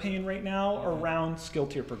player pain right now around skill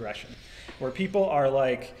tier progression, where people are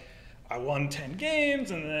like, I won 10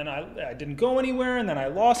 games and then I didn't go anywhere and then I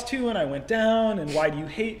lost 2 and I went down and why do you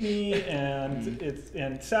hate me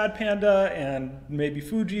and Sad Panda and maybe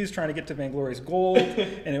Fuji's trying to get to Vainglory's gold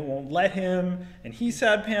and it won't let him and he's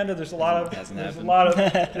Sad Panda. There's a lot of Hasn't a lot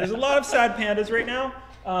of Sad Pandas right now,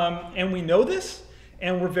 and we know this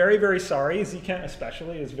and we're very, very sorry. Zkent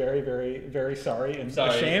especially is very, very, very sorry and Sorry.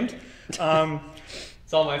 ashamed. It's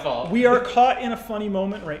all my fault. We are caught in a funny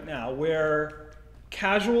moment right now where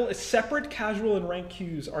separate casual and rank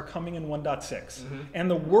queues are coming in 1.6. And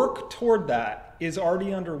the work toward that is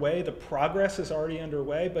already underway. The progress is already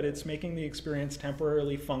underway, but it's making the experience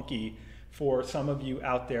temporarily funky for some of you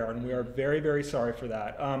out there. And we are very, very sorry for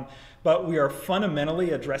that. But we are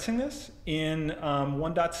fundamentally addressing this in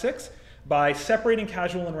 1.6 by separating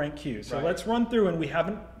casual and rank queues. So Right. let's run through, and we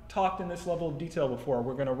haven't talked in this level of detail before.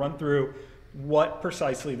 We're going to run through what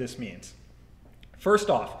precisely this means. First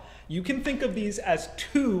off, you can think of these as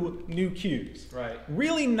 2 new queues. Right.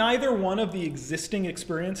 Really, neither one of the existing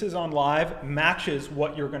experiences on live matches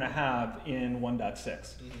what you're going to have in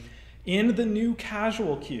 1.6. In the new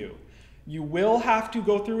casual queue, you will have to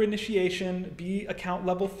go through initiation, be account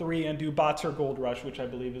level 3, and do bots or gold rush, which I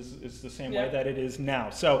believe is the same way Yeah. that it is now.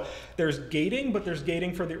 So there's gating, but there's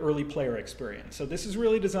gating for the early player experience. So this is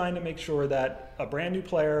really designed to make sure that a brand new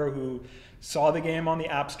player who saw the game on the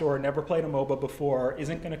App Store, never played a MOBA before,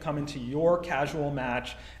 isn't going to come into your casual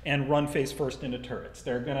match and run face first into turrets.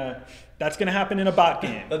 That's going to happen in a bot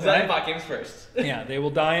game. Let's die in bot games first. Yeah, they will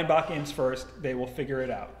die in bot games first. They will figure it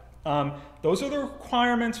out. Those are the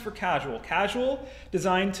requirements for casual. Casual,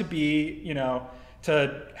 designed to be,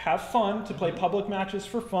 to have fun, to play public matches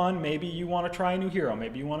for fun. Maybe you want to try a new hero.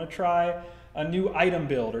 Maybe you want to try a new item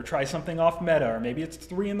build or try something off meta, or maybe it's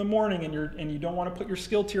 3 in the morning and you don't want to put your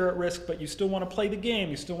skill tier at risk, but you still want to play the game.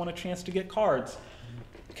 You still want a chance to get cards.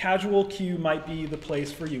 Casual queue might be the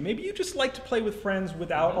place for you. Maybe you just like to play with friends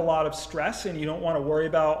without a lot of stress and you don't want to worry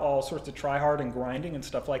about all sorts of try hard and grinding and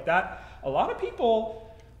stuff like that. A lot of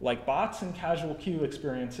people like bots and casual queue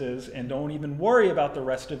experiences and don't even worry about the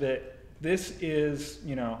rest of it. This is,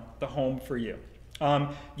 the home for you.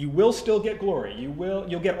 You will still get glory.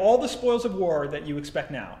 You'll get all the spoils of war that you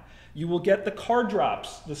expect now. You will get the card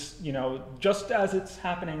drops, just as it's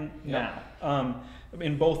happening now,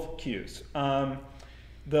 in both queues.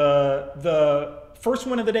 The first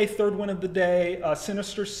win of the day, third win of the day,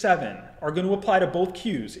 Sinister 7 are going to apply to both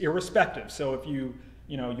queues, irrespective. So if you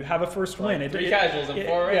have a first win. 3 casuals and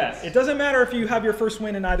 4 raids. Yeah, it doesn't matter if you have your first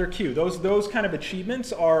win in either queue. Those kind of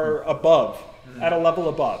achievements are above, at a level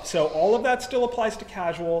above. So all of that still applies to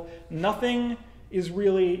casual. Nothing is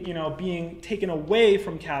really, being taken away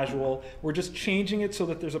from casual. We're just changing it so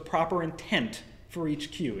that there's a proper intent for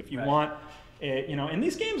each queue. If you want, and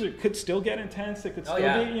these games could still get intense. It could still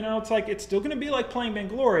be, it's still going to be like playing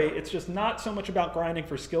Vainglory. It's just not so much about grinding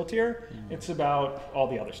for skill tier. It's about all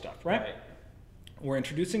the other stuff, right? We're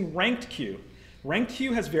introducing ranked queue. Ranked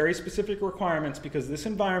queue has very specific requirements because this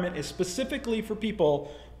environment is specifically for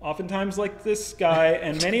people, oftentimes like this guy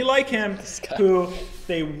and many like him, who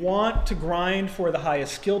they want to grind for the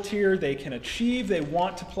highest skill tier they can achieve. They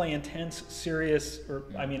want to play intense, serious, or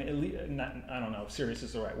I don't know if serious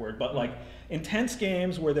is the right word, but like intense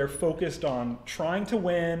games where they're focused on trying to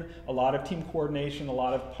win, a lot of team coordination, a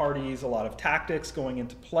lot of parties, a lot of tactics going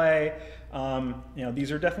into play.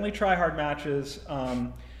 These are definitely try-hard matches,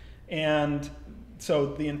 and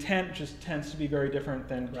so the intent just tends to be very different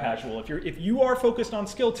than casual. If you are focused on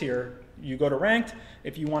skill tier, you go to ranked.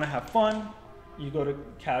 If you want to have fun, you go to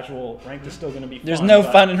casual. Ranked is still going to be fun. There's no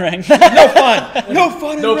fun in ranked. No fun. No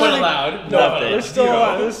fun in No ranked. fun allowed. There's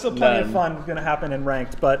still plenty of fun going to happen in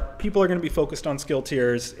ranked, but people are going to be focused on skill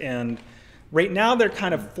tiers, and right now they're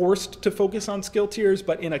kind of forced to focus on skill tiers,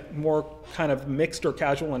 but in a more kind of mixed or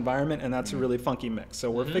casual environment, and that's a really funky mix.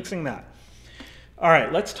 So we're fixing that. All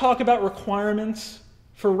right, let's talk about requirements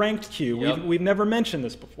for ranked queue. We've never mentioned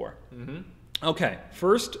this before. Okay,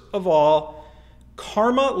 first of all,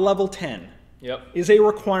 Karma level 10 is a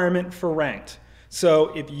requirement for ranked.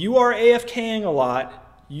 So if you are AFKing a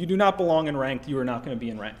lot, you do not belong in ranked. You are not going to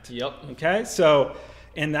be in ranked. Okay, so,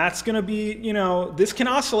 and that's going to be, this can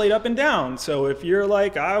oscillate up and down. So if you're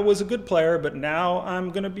like, I was a good player, but now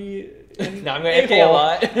I'm going to be now I'm going to AFK a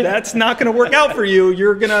lot. That's not going to work out for you.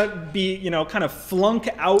 You're going to be, kind of flunk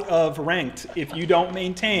out of ranked if you don't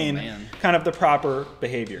maintain kind of the proper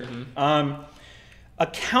behavior.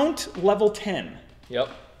 Account level 10.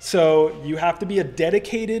 So you have to be a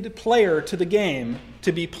dedicated player to the game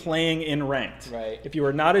to be playing in ranked. If you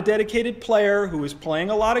are not a dedicated player who is playing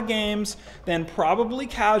a lot of games, then probably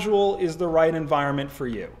casual is the right environment for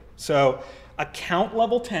you. So account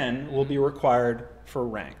level 10 will be required for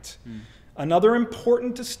ranked. Another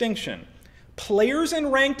important distinction, players in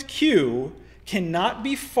ranked queue cannot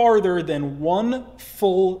be farther than 1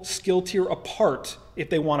 full skill tier apart if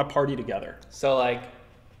they want to party together. So like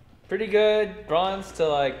pretty good bronze to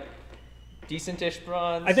like decent-ish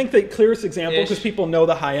bronze. I think the clearest example, because people know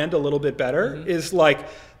the high end a little bit better, is like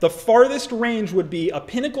the farthest range would be a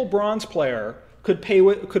pinnacle bronze player could play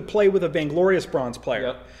with a vainglorious bronze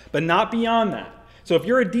player, but not beyond that. So if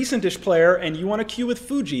you're a decent-ish player and you want to queue with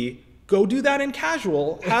Fuji, go do that in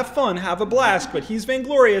casual, have fun, have a blast, but he's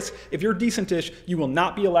vainglorious. If you're decent-ish, you will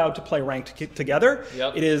not be allowed to play ranked together.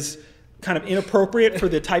 It is kind of inappropriate for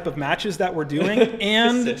the type of matches that we're doing,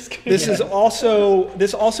 and this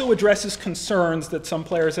also addresses concerns that some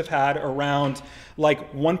players have had around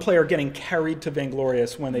like one player getting carried to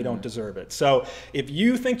Vainglorious when they don't deserve it. So if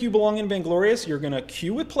you think you belong in Vainglorious, you're going to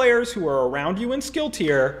queue with players who are around you in skill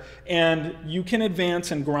tier, and you can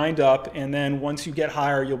advance and grind up, and then once you get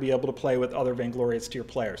higher, you'll be able to play with other Vainglorious tier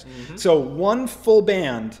players. So 1 full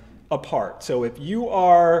band apart. So if you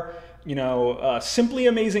are Simply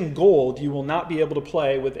Amazing Gold, you will not be able to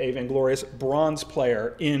play with a Vainglorious Bronze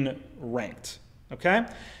player in ranked. Okay?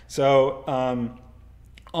 So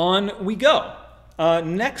on we go.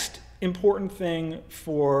 Next important thing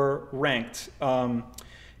for ranked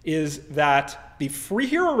is that the free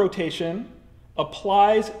hero rotation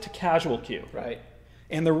applies to casual queue. Right.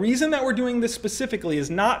 And the reason that we're doing this specifically is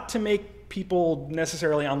not to make people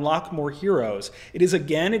necessarily unlock more heroes. It is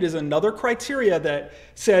another criteria that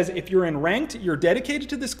says if you're in ranked, you're dedicated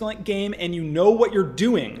to this game and you know what you're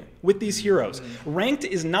doing with these heroes. Ranked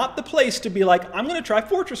is not the place to be like, I'm going to try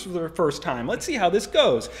Fortress for the first time. Let's see how this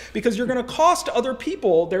goes. Because you're going to cost other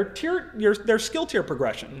people their skill tier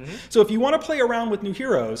progression. So if you want to play around with new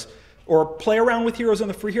heroes, or play around with heroes in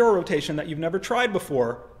the free hero rotation that you've never tried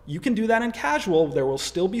before, you can do that in casual. There will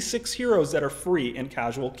still be 6 heroes that are free in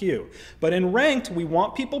casual queue. But in ranked, we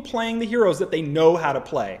want people playing the heroes that they know how to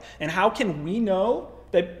play. And how can we know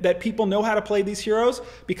that people know how to play these heroes?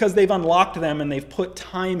 Because they've unlocked them and they've put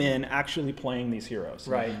time in actually playing these heroes.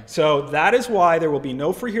 Right. So that is why there will be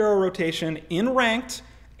no free hero rotation in ranked.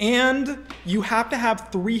 And you have to have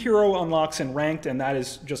 3 hero unlocks in ranked, and that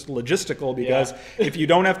is just logistical because if you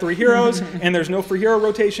don't have 3 heroes and there's no free hero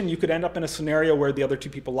rotation, you could end up in a scenario where the other 2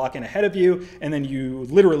 people lock in ahead of you, and then you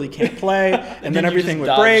literally can't play, and then everything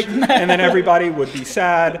would break, and then everybody would be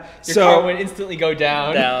sad. Your car would instantly go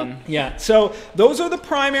down. Yeah, so those are the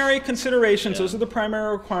primary considerations. Those are the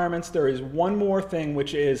primary requirements. There is one more thing,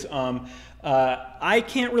 which is I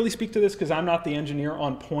can't really speak to this because I'm not the engineer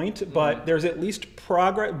on point, but there's at least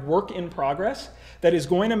work in progress that is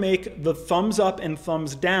going to make the thumbs up and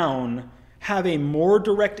thumbs down have a more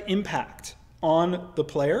direct impact on the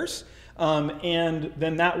players. And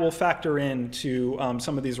then that will factor into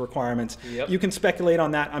some of these requirements. You can speculate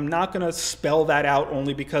on that. I'm not going to spell that out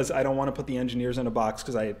only because I don't want to put the engineers in a box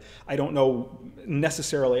because I don't know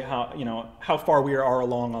necessarily how far we are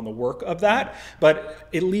along on the work of that. But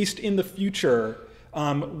at least in the future,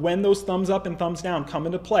 when those thumbs up and thumbs down come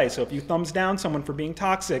into play. So if you thumbs down someone for being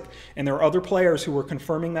toxic and there are other players who are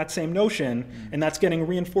confirming that same notion and that's getting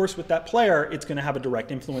reinforced with that player, it's going to have a direct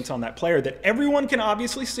influence on that player that everyone can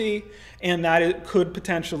obviously see, and that it could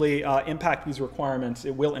potentially impact these requirements.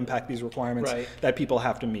 It will impact these requirements that people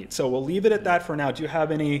have to meet. So we'll leave it at that for now. Do you have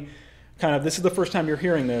any this is the first time you're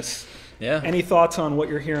hearing this. Any thoughts on what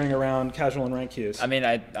you're hearing around casual and ranked queues? I mean,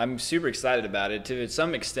 I'm super excited about it. To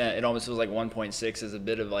some extent, it almost feels like 1.6 is a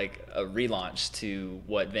bit of like a relaunch to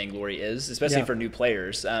what Vainglory is, especially for new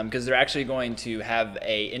players, because they're actually going to have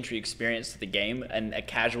a entry experience to the game and a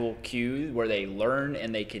casual queue where they learn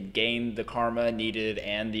and they can gain the karma needed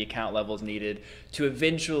and the account levels needed to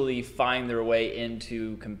eventually find their way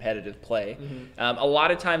into competitive play. A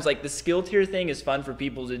lot of times, like the skill tier thing is fun for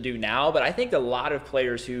people to do now, but I think a lot of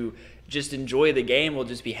players who just enjoy the game will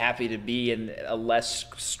just be happy to be in a less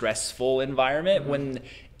stressful environment when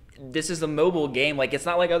this is a mobile game. Like, it's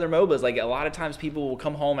not like other MOBAs. Like, a lot of times people will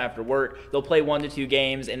come home after work, they'll play 1 to 2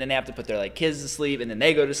 games, and then they have to put their like kids to sleep, and then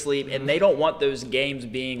they go to sleep, and they don't want those games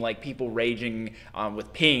being like people raging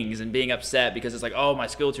with pings and being upset because it's like, oh, my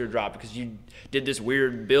skill tier dropped because you did this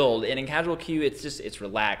weird build. And in casual queue, it's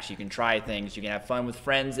relaxed. You can try things. You can have fun with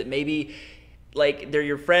friends that maybe like they're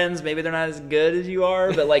your friends, maybe they're not as good as you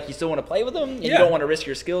are, but like you still want to play with them and you don't want to risk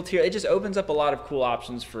your skill tier. It just opens up a lot of cool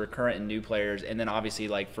options for current and new players. And then obviously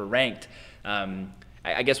like for ranked,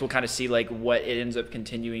 I guess we'll kind of see like what it ends up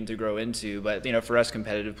continuing to grow into. But for us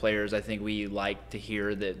competitive players, I think we like to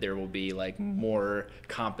hear that there will be like more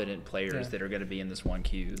competent players that are going to be in this one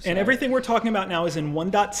queue. So. And everything we're talking about now is in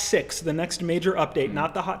 1.6, the next major update,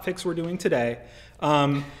 not the hotfix we're doing today.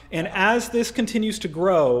 And as this continues to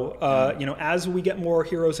grow, as we get more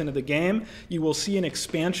heroes into the game, you will see an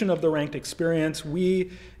expansion of the ranked experience.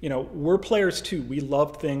 We're players too. We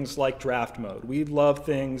love things like draft mode. We love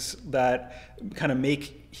things that kind of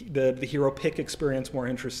make the hero pick experience more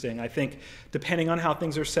interesting. I think depending on how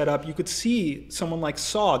things are set up, you could see someone like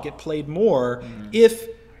Saw get played more if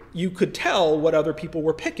you could tell what other people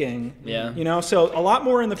were picking. So a lot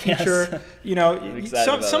more in the future.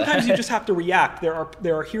 Sometimes you just have to react.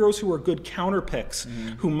 There are heroes who are good counter picks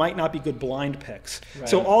who might not be good blind picks.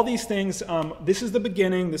 So all these things, this is the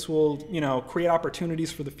beginning. This will create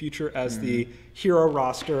opportunities for the future as the hero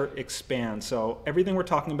roster expands. So everything we're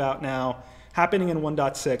talking about now happening in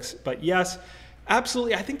 1.6. But yes,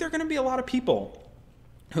 absolutely, I think there are going to be a lot of people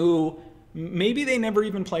who maybe they never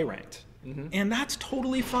even play ranked. And that's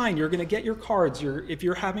totally fine. You're going to get your cards. If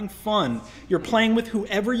you're having fun, you're playing with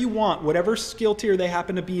whoever you want, whatever skill tier they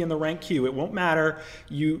happen to be in the rank queue. It won't matter.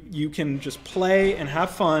 You can just play and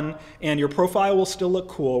have fun, and your profile will still look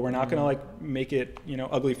cool. We're not going to like make it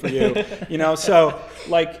ugly for you. So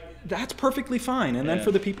like that's perfectly fine. And then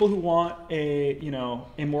for the people who want a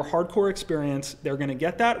more hardcore experience, they're going to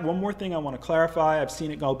get that. One more thing I want to clarify. I've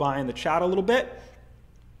seen it go by in the chat a little bit.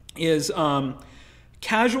 Is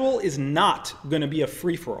Casual is not going to be a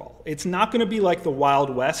free-for-all. It's not going to be like the Wild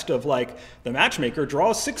West of like the matchmaker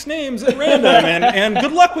draws 6 names at random and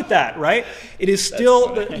good luck with that, right? It is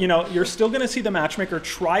still, you know, you're still going to see the matchmaker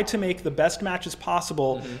try to make the best matches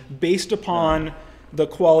possible based upon the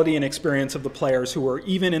quality and experience of the players who are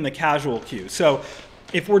even in the casual queue. So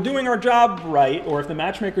if we're doing our job right, or if the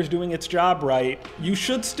matchmaker's doing its job right, you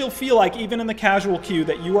should still feel like even in the casual queue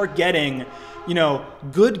that you are getting, you know,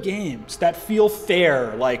 good games that feel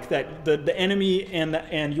fair, like that the enemy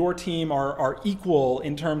and your team are equal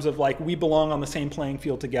in terms of like we belong on the same playing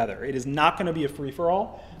field together. It is not going to be a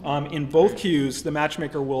free-for-all. In both queues, the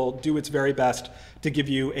matchmaker will do its very best to give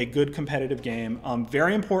you a good competitive game.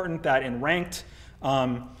 Very important that in ranked,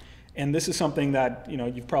 and this is something that, you know,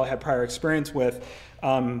 you've probably had prior experience with,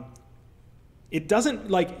 it doesn't,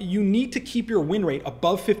 like, you need to keep your win rate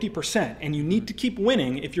above 50%, and you need to keep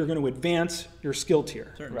winning if you're going to advance your skill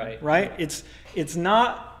tier. Right? It's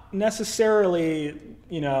not necessarily,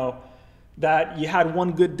 you know, that you had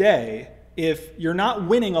one good day. If you're not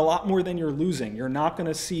winning a lot more than you're losing, you're not going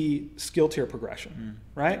to see skill tier progression,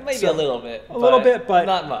 right? Maybe a little bit. But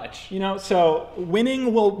not much. You know, so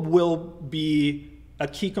winning will be a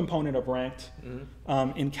key component of ranked.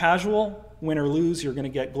 In casual, win or lose, you're going to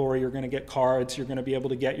get glory, you're going to get cards, you're going to be able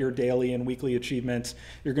to get your daily and weekly achievements,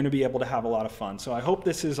 you're going to be able to have a lot of fun. So I hope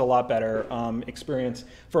this is a lot better experience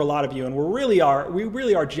for a lot of you, and we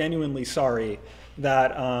really are genuinely sorry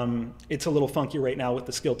that it's a little funky right now with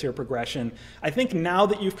the skill tier progression. I think now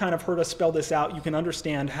that you've kind of heard us spell this out, you can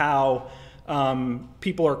understand how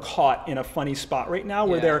people are caught in a funny spot right now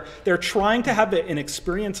where they're trying to have an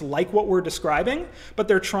experience like what we're describing, but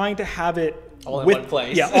they're trying to have it all in one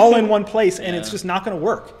place. Yeah, all in one place, and it's just not going to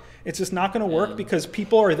work. It's just not going to work because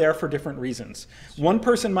people are there for different reasons. One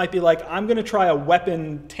person might be like, I'm going to try a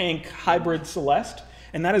weapon tank hybrid Celeste,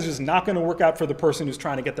 and that is just not going to work out for the person who's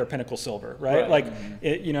trying to get their pinnacle silver, right? Like,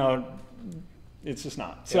 it, you know, it's just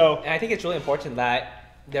not. So, and I think it's really important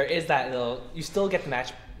that there is that little, you still get the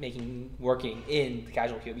matchmaking working in the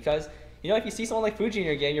casual queue, because, you know, if you see someone like Fuji in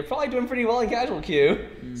your game, you're probably doing pretty well in casual queue.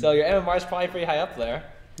 So your MMR is probably pretty high up there.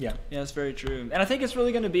 Yeah, that's very true. And I think it's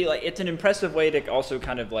really going to be like, it's an impressive way to also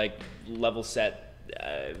kind of like level set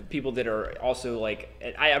people that are also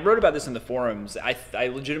like, I wrote about this in the forums. I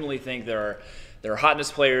legitimately think there are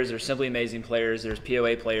hotness players, there's simply amazing players, there's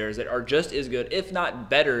PoA players that are just as good, if not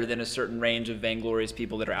better, than a certain range of vainglorious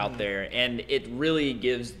people that are out there. And it really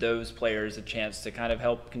gives those players a chance to kind of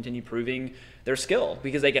help continue proving their skill,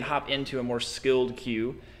 because they can hop into a more skilled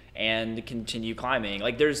queue and continue climbing.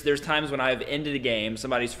 Like there's times when I've ended a game,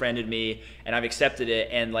 somebody's friended me, and I've accepted it,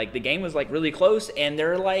 and like the game was like really close, and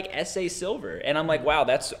they're like SA silver, and I'm like, wow,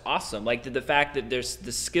 that's awesome. Like the fact that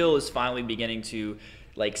the skill is finally beginning to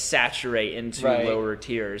like saturate into lower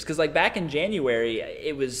tiers, because like back in January,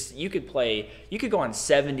 it was you could go on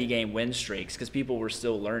 70 game win streaks because people were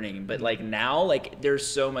still learning, but like now, like there's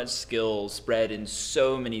so much skill spread in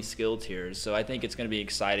so many skill tiers, so I think it's going to be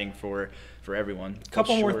exciting for everyone. A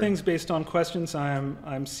couple more things based on questions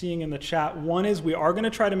I'm seeing in the chat. One is we are going to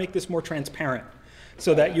try to make this more transparent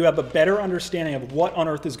so that you have a better understanding of what on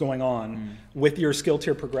earth is going on with your skill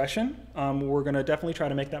tier progression. We're going to definitely try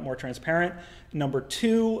to make that more transparent. Number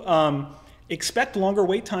two, expect longer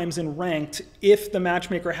wait times in ranked if the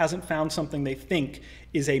matchmaker hasn't found something they think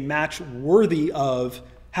is a match worthy of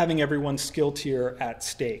having everyone's skill tier at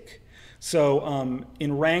stake. So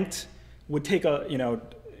in ranked would take a, you know,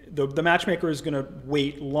 the matchmaker is going to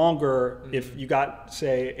wait longer if you got,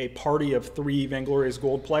 say, a party of 3 Vainglorious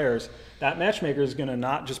Gold players. That matchmaker is going to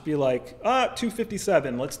not just be like,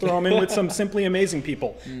 257, let's throw them in with some simply amazing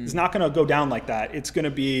people. It's not going to go down like that. It's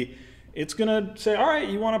going to say, all right,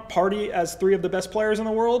 you want to party as 3 of the best players in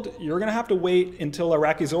the world? You're going to have to wait until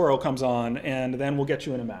Iraqi Zoro comes on, and then we'll get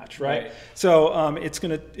you in a match, right? So it's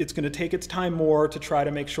going to take its time more to try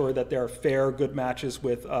to make sure that there are fair, good matches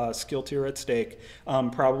with skill tier at stake.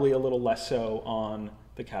 Probably a little less so on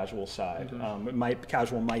the casual side.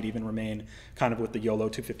 Casual might even remain kind of with the YOLO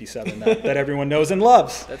 257 that everyone knows and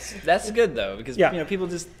loves. That's good though, because you know, people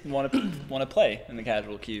just want to play in the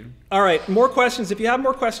casual queue. All right, more questions. If you have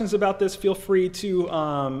more questions about this, feel free to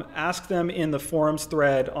ask them in the forums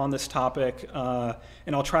thread on this topic,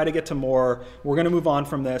 and I'll try to get to more. We're going to move on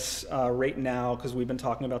from this right now because we've been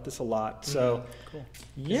talking about this a lot. So, cool.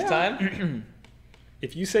 Yeah. It's time?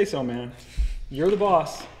 If you say so, man. You're the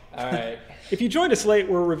boss. All right. If you joined us late,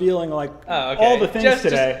 we're revealing all the things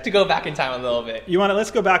today. Just to go back in time a little bit.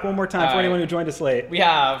 Let's go back one more time for anyone who joined us late. We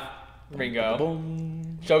have Ringo.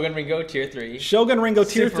 Shogun Ringo Tier 3. Shogun Ringo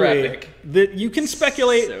Tier 3. Epic. That you can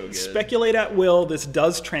speculate at will. This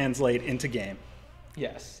does translate into game.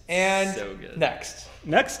 Yes. And So good. next.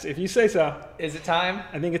 Next, if you say so. Is it time?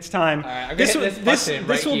 I think it's time. All right, I'm gonna hit this button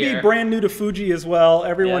right will here. be brand new to Fuji as well.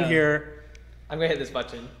 Everyone Yeah. here, I'm going to hit this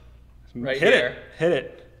button. Right hit here. it. Hit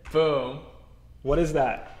it. Boom. What is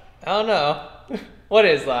that? I don't know. What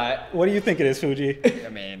is that? What do you think it is, Fuji? I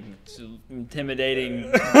mean, it's an intimidating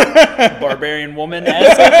barbarian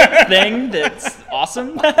woman-esque thing that's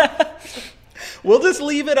awesome. We'll just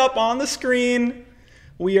leave it up on the screen.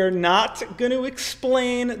 We are not going to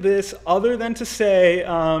explain this other than to say,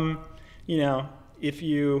 you know, if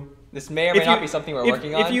you... This may or may not be something we're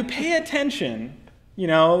working on. If you pay attention, you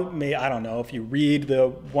know, I don't know, if you read the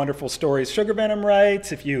wonderful stories Sugar Venom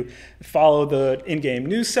writes, if you follow the in-game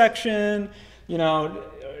news section, you know,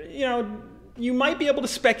 you might be able to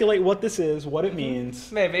speculate what this is, what it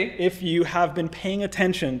means. Maybe. If you have been paying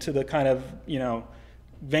attention to the kind of, you know,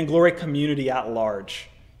 Vainglory community at large.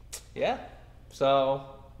 Yeah. So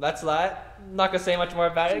that's that. I'm not gonna say much more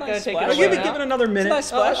about it. It's a Gonna nice take splash. it I'll away give now. it another minute. nice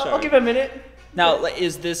splash I'll art. give it a minute. Now, like,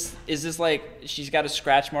 is this like she's got a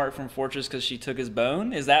scratch mark from Fortress because she took his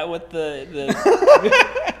bone? Is that what the is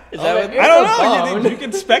that what? I don't know. Bone. You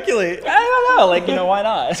can speculate. I don't know. Like, you know, why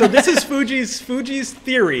not? So this is Fuji's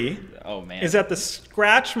theory. Oh man. Is that the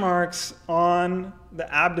scratch marks on the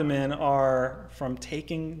abdomen are from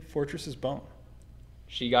taking Fortress's bone?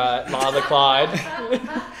 She got Law of the Clyde.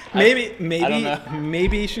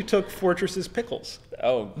 Maybe she took Fortress's pickles.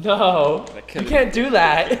 Oh, No, you can't do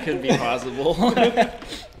that. could be possible.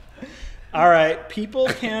 All right, people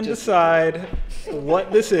can decide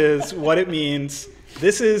what this is, what it means.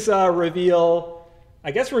 This is reveal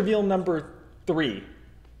number 3.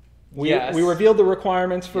 Yes. We revealed the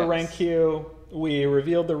requirements for Yes. rank Q. We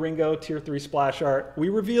revealed the Ringo Tier 3 splash art. We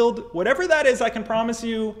revealed whatever that is. I can promise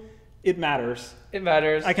you, it matters. It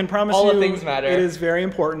matters. I can promise all you, the things matter. it is very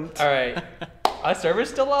important. All right. Our server's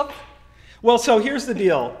still up. Well, so here's the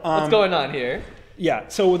deal. What's going on here? Yeah,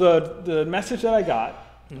 so the message that I got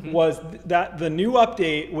was that the new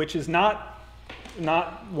update, which is not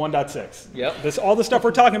 1.6. Yep. All the stuff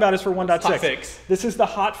we're talking about is for 1.6. Hot fix. This is the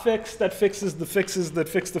hot fix that fixes the fixes that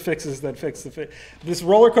fix the fixes that fix the fix. This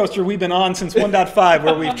roller coaster we've been on since 1.5,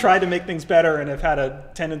 where we've tried to make things better and have had a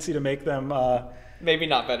tendency to make them, Maybe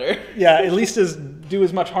not better. yeah, at least do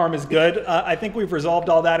as much harm as good. I think we've resolved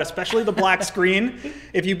all that, especially the black screen.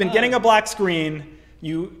 If you've been getting a black screen,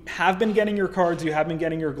 you have been getting your cards, you have been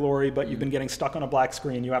getting your glory, but you've been getting stuck on a black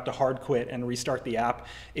screen. You have to hard quit and restart the app.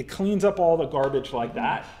 It cleans up all the garbage like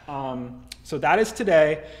that. So that is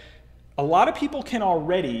today. A lot of people can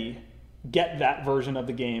already get that version of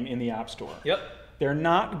the game in the App Store. Yep. They're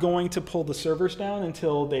not going to pull the servers down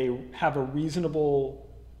until they have a reasonable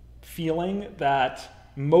feeling that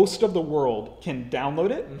most of the world can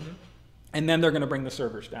download it, and then they're going to bring the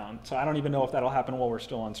servers down. So I don't even know if that'll happen while we're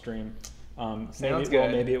still on stream. Maybe it will,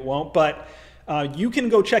 maybe it won't. But you can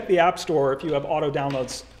go check the App Store if you have auto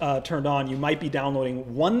downloads turned on. You might be downloading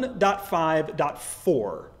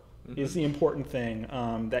 1.5.4 is the important thing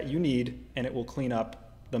that you need, and it will clean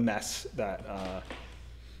up the mess that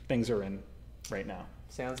things are in right now.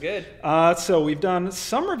 Sounds good. So we've done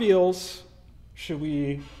some reveals. Should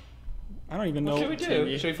we... I don't even know. What should we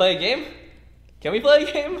do? Should we play a game? Can we play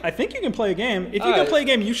a game? I think you can play a game. If you All can right. play a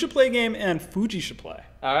game, you should play a game, and Fuji should play.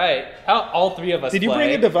 All right. How all 3 of us Did you play?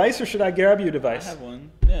 bring a device, or should I grab you a I device? have one.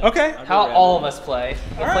 Yeah. Okay. How all of us play?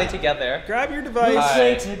 We'll All play right. together. Grab your device. All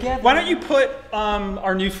right. together. Why don't you put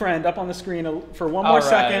our new friend up on the screen for one more All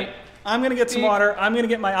second? right. I'm going to get some Beep. water. I'm going to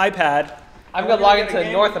get my iPad. I'm We're gonna log get a into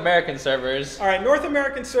game. North American servers. All right, North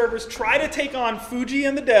American servers, try to take on Fuji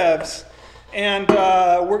and the devs. And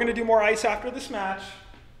we're going to do more ice after this match.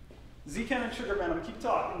 Zken and Sugar Venom, keep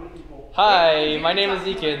talking to people. Hi, my name is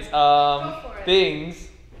Zekins. for it. Things.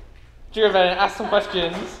 Sugar Venom, ask some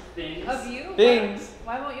questions. Of you? Things.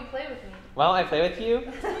 Why won't you play with me? Why don't I play with you?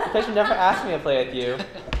 Because you never asked me to play with you.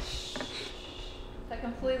 That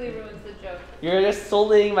completely ruins the joke. You're just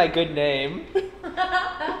sullying my good name.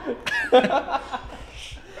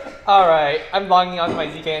 Alright, I'm logging onto my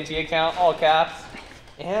ZKNG account, all caps.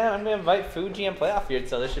 And I'm gonna invite Fuji and Playoff here,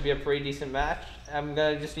 so this should be a pretty decent match. I'm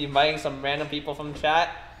gonna just be inviting some random people from chat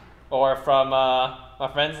or from my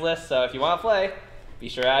friends list, so if you wanna play, be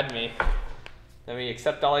sure to add me. Let me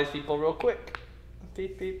accept all these people real quick.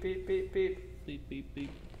 Beep, beep, beep, beep, beep. Beep, beep,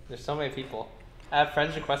 beep. There's so many people. I have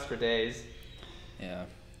friends requests for days. Yeah.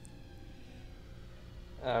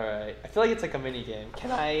 Alright, I feel like it's like a mini game.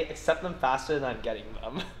 Can I accept them faster than I'm getting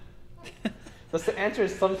them? So the answer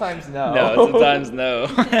is sometimes no. No, sometimes no.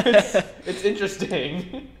 It's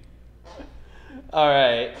interesting.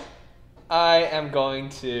 Alright, I am going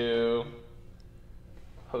to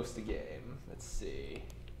host a game. Let's see.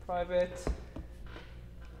 Private.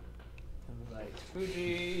 Like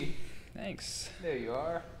Fuji. Thanks. There you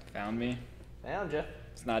are. Found me. Found you.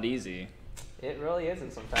 It's not easy. It really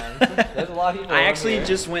isn't sometimes. There's a lot of people. I on actually here.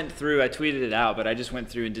 just went through. I tweeted it out, but I just went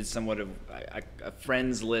through and did somewhat of a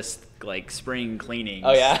friends list like spring cleaning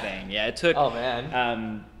thing. Yeah, it took Oh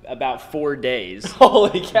man. about 4 days.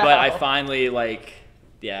 Holy cow. But I finally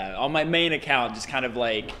on my main account, just kind of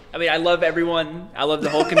like, I mean, I love everyone. I love the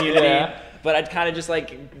whole community. Yeah. But I'd kind of just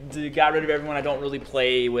like got rid of everyone I don't really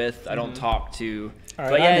play with. I don't talk to. All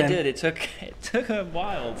right, but yeah, I'm it in. did. It took a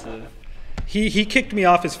while to. He kicked me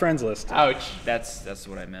off his friends list. Ouch. That's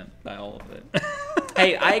what I meant by all of it.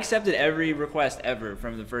 Hey, I accepted every request ever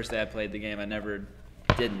from the first day I played the game. I never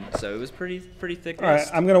didn't, so it was pretty thick All right,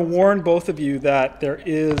 list. I'm going to warn both of you that there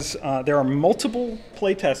are multiple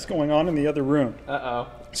playtests going on in the other room. Uh-oh.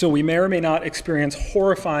 So we may or may not experience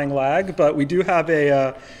horrifying lag, but we do have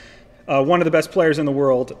one of the best players in the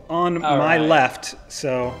world on All my right. left.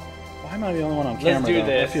 So why am I the only one on camera? do though? That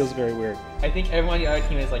this. feels very weird. I think everyone on the other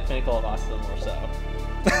team is like pinnacle of awesome or so.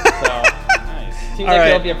 So Nice. seems All like right.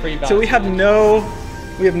 it'll be a pretty So we have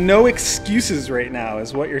match. no excuses right now,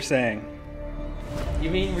 is what you're saying. You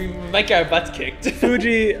mean we might get our butts kicked?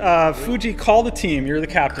 Fuji, call the team. You're the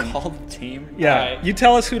captain. Call the team. Yeah, All right. you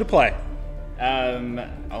tell us who to play. Oh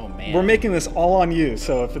man. We're making this all on you,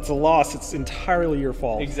 so if it's a loss, it's entirely your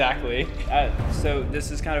fault. Exactly. So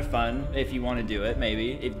this is kind of fun if you want to do it.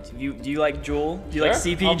 Maybe. Do you like Jewel? Do you like Sure.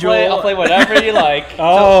 CP I'll Jewel? I'll play whatever you like.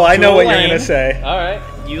 Oh, I know Jewel what you're lane. gonna say. All right.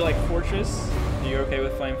 Do you like Fortress? Are you okay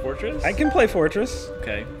with playing Fortress? I can play Fortress.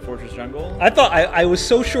 Okay, Fortress Jungle. I thought I was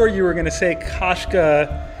so sure you were gonna say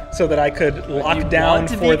Kashka, so that I could lock you down want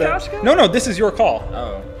to for be the. Kashka? No, this is your call.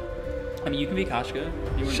 Oh. I mean, you can be Kashka.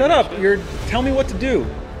 You wanna Shut be up! Kashka? Tell me what to do.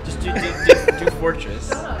 Just do Fortress.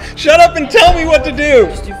 Shut up and tell me what to do.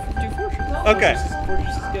 Just do Fortress. Okay.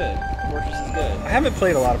 Fortress is good. Fortress is good. I haven't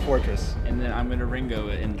played a lot of Fortress. And then I'm gonna Ringo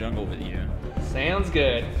it in jungle with you. Sounds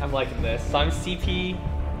good. I'm liking this. So I'm CP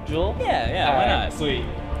Jewel? Yeah, All why right, not? Sweet.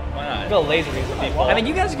 Why not? Build laser beams with people. I mean,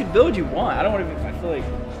 you guys can build you want. I don't want to be. I feel like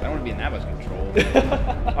I don't want to be in that much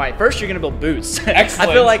control. All right, first you're gonna build boots. Excellent.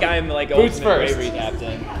 I feel like I'm like Boots ultimate first. bravery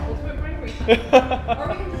captain. Ultimate bravery. Or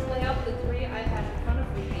we can just lay out the 3 iPads in front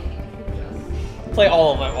of me and you can just Play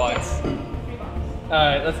all of them at once. 3 boxes.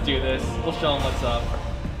 Alright, let's do this. We'll show them what's up.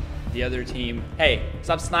 The other team. Hey,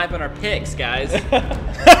 stop sniping our picks, guys.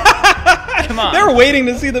 Come on. They're waiting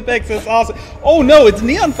to see the picks. That's awesome. Oh no, it's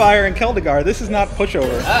Neon Fire and Keldegar. This is not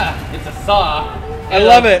pushover. Ah, it's a saw. I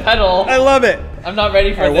love it. Pedal. I love it. I'm not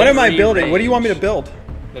ready for All right, what this. am I Z building? What do you want me to range. build?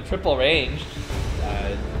 The triple range.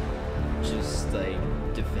 Just like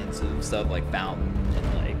defensive stuff like Fountain and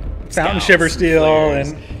like Fountain, Scouts Shiver and Steel,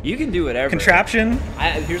 Flares. and you can do whatever. Contraption.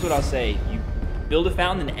 Here's what I'll say: you build a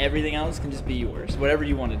fountain, and everything else can just be yours. Whatever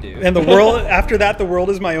you want to do. And the world, after that, the world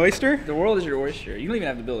is my oyster. The world is your oyster. You don't even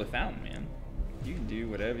have to build a fountain, man. You can do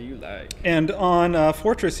whatever you like. And on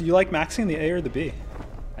Fortress, you like maxing the A or the B?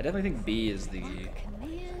 I definitely think B is the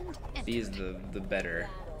better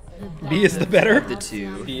B is the better? of the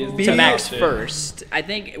two. B is B- To max the- first. I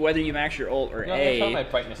think whether you max your ult or You know, I'm gonna turn my A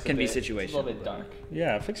brightness a can be bit. It's a situational. little bit dark.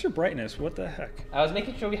 Yeah, fix your brightness. What the heck? I was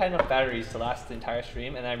making sure we had enough batteries to last the entire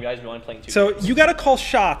stream, and then I realized we were only playing 2 So games. you got to call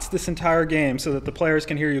shots this entire game so that the players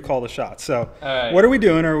can hear you call the shots. So Alright. what are we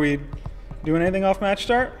doing? Are we doing anything off match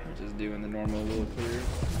start? Just doing the normal little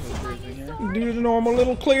clear thing here. Do the normal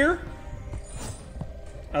little clear.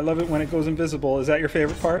 I love it when it goes invisible. Is that your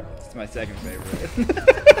favorite part? It's my second favorite.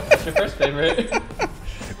 What's your first favorite?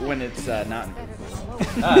 When it's not invisible.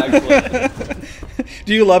 Ah, excellent.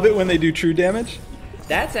 Do you love it when they do true damage?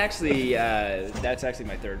 That's actually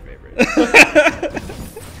my third favorite.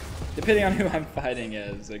 Depending on who I'm fighting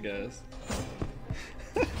as, I guess.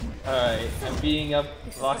 Alright, I'm beating up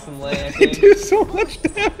Voxen Lane, I They think. do so much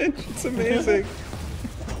damage. It's amazing.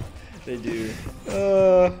 They do.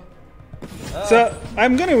 So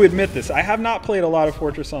I'm going to admit this. I have not played a lot of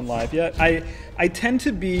Fortress on Live yet. I tend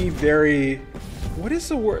to be very, what is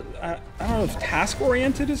the word? I don't know if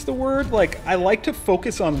task-oriented is the word. Like, I like to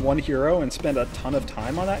focus on one hero and spend a ton of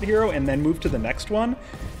time on that hero and then move to the next one.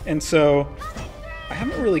 And so I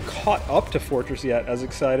haven't really caught up to Fortress yet, as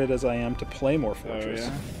excited as I am to play more Fortress.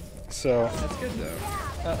 yeah? So That's good though.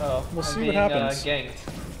 Uh-oh. We'll I'm see what being, happens.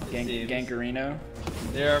 Ganked. it seems. Gankarino.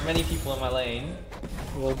 There are many people in my lane.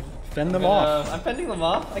 we'll fend them off. I'm fending them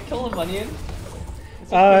off. I kill a Onion. This is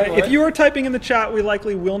pretty If good. you are typing in the chat, we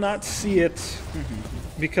likely will not see it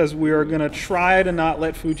because we are going to try to not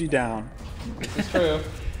let Fuji down. This is true.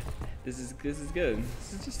 This is good.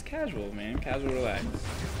 This is just casual, man. Casual relax.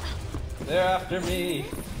 They're after me.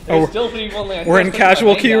 Oh, There's still people in lane. I we're think in I put my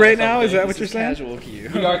casual main queue down or right now? Is something. that what you're saying? Casual queue.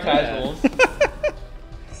 We are casuals.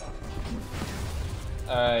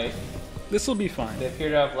 Alright. This will be fine. They appear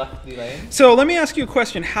to have left the lane. So let me ask you a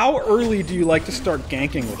question. How early do you like to start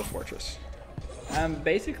ganking with a fortress?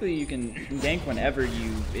 Basically, you can gank whenever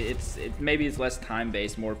you. Maybe it's less time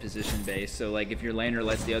based, more position based. So like if your laner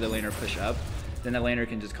lets the other laner push up, then the laner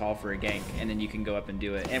can just call for a gank, and then you can go up and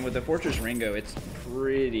do it. And with the Fortress Ringo, it's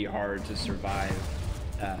pretty hard to survive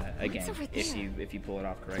a gank if you pull it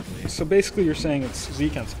off correctly. So basically, you're saying it's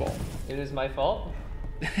Zekent's fault. It is my fault.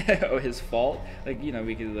 Oh, his fault? Like, you know,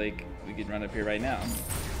 we could run up here right now.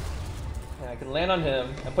 Yeah, I can land on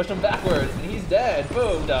him and push him backwards, and he's dead.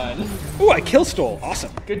 Boom, done. Ooh, I kill stole.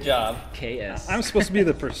 Awesome. Good job. KS. I'm supposed to be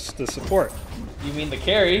the support. You mean the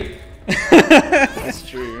carry? That's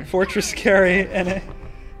true. Fortress carry and a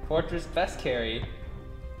Fortress best carry.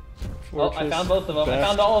 Fortress I found both of them. I best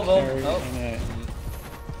found all of them. carry Oh. and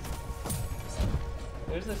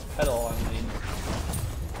There's this pedal on me.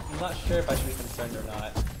 I'm not sure if I should be concerned or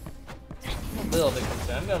not. I'm a little bit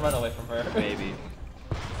concerned. I'm gonna run away from her. Maybe.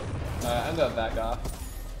 Alright, I'm gonna back off.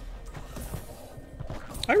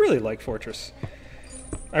 I really like Fortress.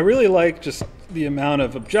 I really like just the amount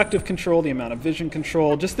of objective control, the amount of vision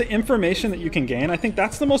control, just the information that you can gain. I think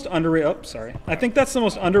that's the most underrated. Oh, sorry. I think that's the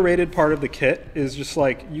most underrated part of the kit. Is just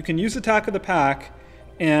like you can use Attack of the Pack,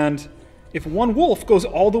 and if one wolf goes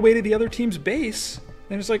all the way to the other team's base,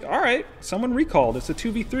 then it's like, all right, someone recalled. It's a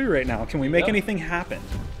 2v3 right now. Can we make anything happen?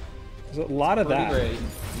 There's a lot of Pretty that. great.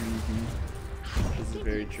 This is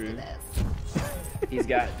very true. He's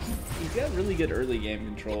got really good early game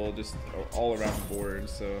control, just all around the board.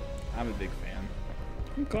 So I'm a big fan.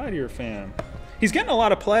 I'm glad you're a fan. He's getting a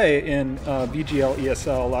lot of play in VGL,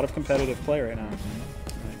 ESL, a lot of competitive play right now.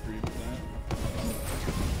 I agree with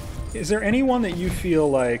that. Is there anyone that you feel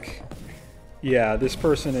like, yeah, this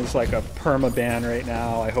person is like a perma-ban right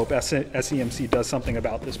now. I hope SEMC does something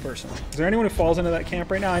about this person. Is there anyone who falls into that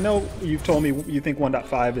camp right now? I know you've told me you think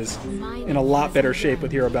 1.5 is in a lot better shape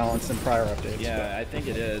with hero balance than prior updates. Yeah, I think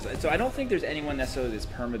it is. So I don't think there's anyone necessarily that's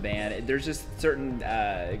permaban. There's just certain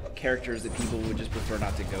characters that people would just prefer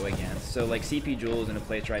not to go against. So like CP Jewel is in a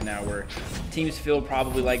place right now where teams feel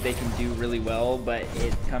probably like they can do really well, but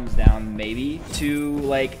it comes down maybe to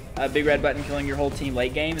like a big red button killing your whole team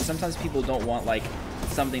late game, and sometimes people don't want like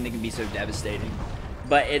something that can be so devastating.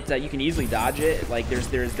 But it you can easily dodge it. Like there's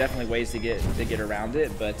definitely ways to get around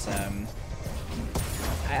it, but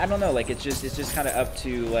I don't know. Like it's just kind of up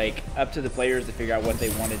to the players to figure out what they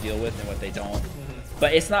want to deal with and what they don't.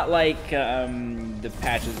 But it's not like the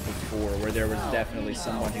patches before where there was definitely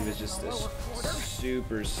someone who was just a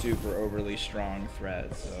super overly strong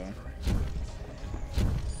threat. So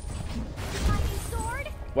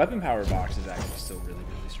weapon power box is actually still really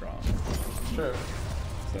strong. True.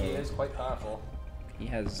 So He is quite powerful. he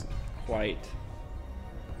has quite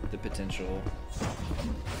the potential.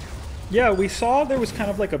 Yeah, we saw there was kind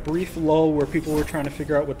of like a brief lull where people were trying to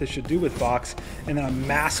figure out what they should do with Vox, and then a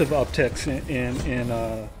massive upticks in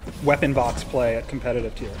weapon Vox play at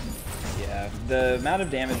competitive tier. Yeah, the amount of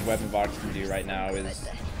damage weapon box can do right now is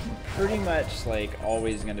pretty much like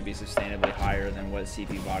always going to be sustainably higher than what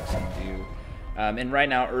CP box can do. And right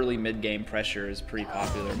now, early mid-game pressure is pretty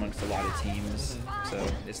popular amongst a lot of teams, so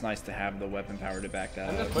it's nice to have the weapon power to back that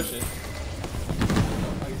I'm up. just pushing.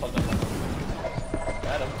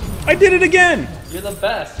 Got him. I did it again! You're the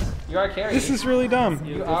best. You are carry. This is really dumb.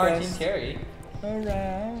 You are team carry.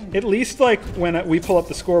 Around. At least like when we pull up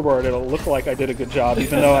the scoreboard, it'll look like I did a good job,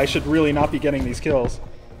 even though I should really not be getting these kills.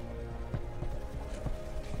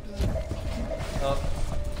 Oh.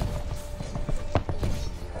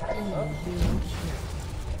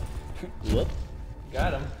 Whoop.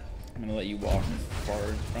 Got him. I'm gonna let you walk far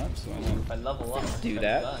in front, so I don't If I level up. do I'm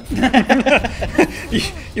that. done.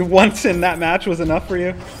 You once in that match was enough for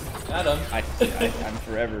you? Got him. I'm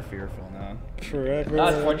forever fearful now. Forever.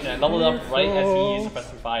 That was fortunate. I leveled up right as he used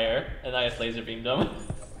pressing fire, and I just laser beamed him.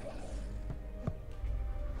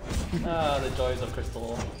 Ah, the joys of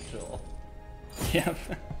Crystal Jewel. Yeah.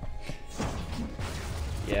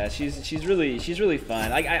 Yeah, she's really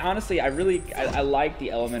fun. I honestly I like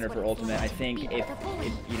the element of her ultimate. I think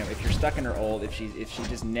if you're stuck in her ult, if she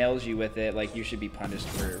just nails you with it, like you should be punished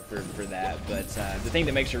for that. But the thing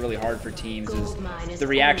that makes her really hard for teams is the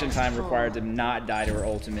reaction time required to not die to her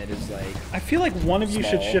ultimate is like. I feel like one of you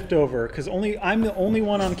should shift over because I'm the only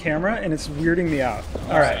one on camera and it's weirding me out.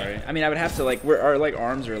 All right. Sorry. I mean, I would have to like our like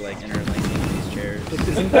arms are like interlinked in these chairs.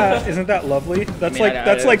 Isn't that lovely? That's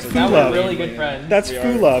that's like foo Now we're love. really good friends. That's We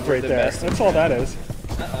foo are love right the there. best That's of all that friends.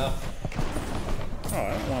 is. Uh-oh. Oh,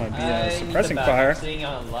 I don't want to be I need suppressing the back. fire. I'm sitting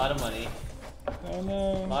on a lot of money. Oh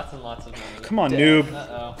no. Lots and lots of money. Come on, noob.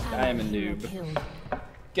 Uh-oh. I am a noob.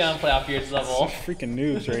 Get on playoff years level. Freaking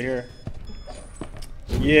noobs right here.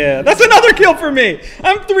 Yeah, that's another kill for me.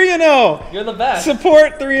 I'm 3-0. You're the best.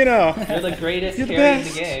 Support 3-0. You're the greatest You're the carry in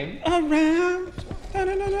best. the game. Around.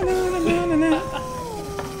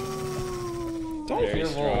 Very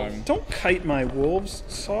strong. Don't kite my wolves,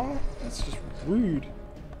 Saw. That's just rude.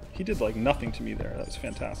 He did like nothing to me there. That was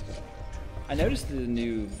fantastic. I noticed the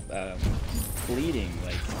new bleeding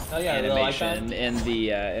Oh, yeah, the little animation icon? and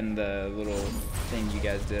the little thing you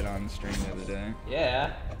guys did on stream the other day.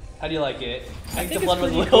 Yeah. How do you like it? I think the it's blood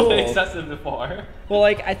was a pretty little cool. excessive before. Well,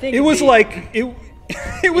 like I think It was like it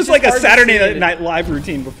was just like a hard to Saturday see it. Night Live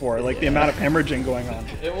routine before, like the amount of hemorrhaging going on.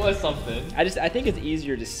 It was something. I think it's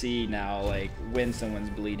easier to see now, like when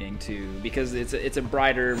someone's bleeding too, because it's a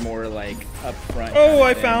brighter, more like upfront. Oh,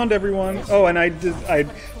 I found everyone. Oh, and I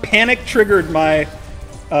panic triggered my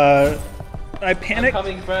I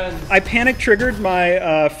Coming friends. panic triggered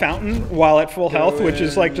my fountain while at full health, which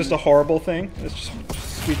is like just a horrible thing. It's just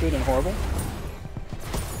stupid and horrible.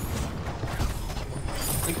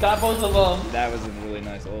 We got both of them. That was a really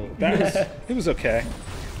nice ult. It was okay.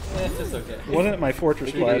 It's just okay. It wasn't my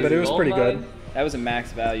fortress Pretty play, good. but it was pretty good. Gold That was a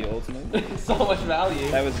max value ultimate. So much value.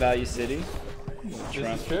 That was Value City. This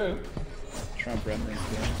is true. Trump reference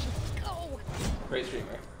there. Great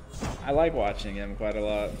streamer. I like watching him quite a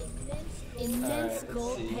lot. Immense let's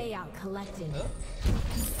gold see. payout collected.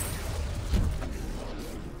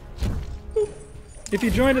 If you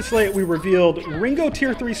joined us late, we revealed Ringo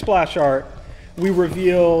Tier 3 splash art. We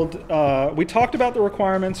revealed, we talked about the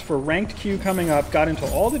requirements for ranked queue coming up, got into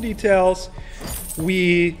all the details.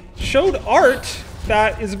 We showed art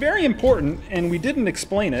that is very important, and we didn't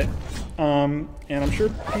explain it. And I'm sure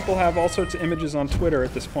people have all sorts of images on Twitter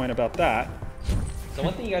at this point about that. So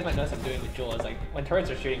one thing you guys might notice I'm doing with Jewel is like when turrets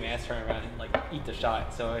are shooting, my ass turn around and like eat the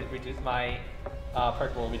shot. So it reduced my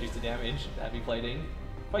perk will reduce the damage that I'd be plating.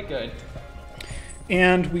 Quite good.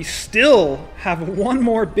 And we still have one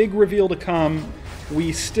more big reveal to come.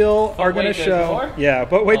 We still are going to wait, there's show. more? Yeah,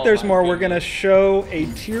 but wait, Oh there's my more. We're going to goodness. show a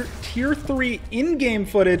tier 3 in-game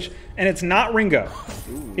footage, and it's not Ringo.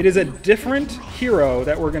 It is a different hero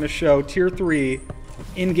that we're going to show tier 3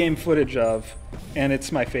 in-game footage of, and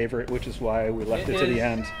it's my favorite, which is why we left it to the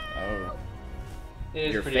end. Oh, It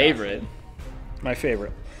is your pretty favorite. My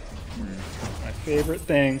favorite. My favorite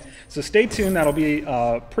thing. So stay tuned. That'll be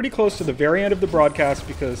pretty close to the very end of the broadcast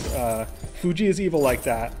because Fuji is evil like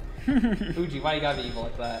that. Awesome. Fuji, why you gotta be evil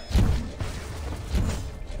like that?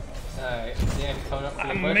 Alright, Dan, coming up for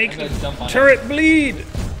your push. Make I'm the gonna jump on turret him. bleed.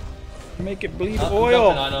 Make it bleed I'm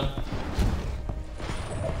oil. jumping on him.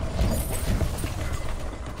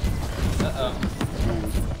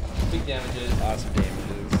 Uh-oh. Big damages. Lots of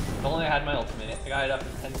damages. If only I had my ultimate. I got it up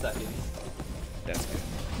in 10 seconds. That's good.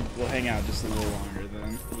 We'll hang out just a little longer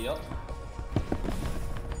then. Yep.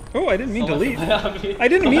 Oh, I didn't mean to leave. I I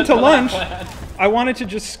didn't mean to lunge. I wanted to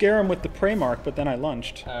just scare him with the prey mark, but then I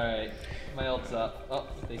lunged. Alright, my ult's up. Oh,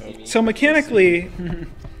 they see me. So mechanically,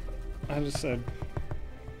 I just said,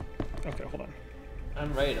 okay, hold on.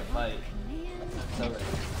 I'm ready to fight. I'm so ready.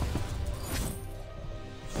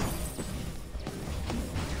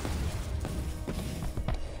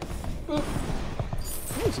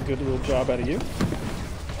 That was a good little job out of you.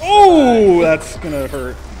 Oh, that's gonna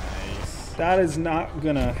hurt. That is not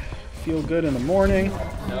gonna feel good in the morning.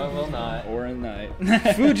 No, it will not. Or in night.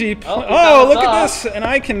 Fuji, Oh, oh, look at bounce this, and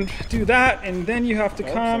I can do that, and then you have to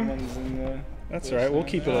Oh, come. someone's in the... That's all right, we'll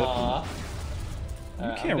keep it open. Aww.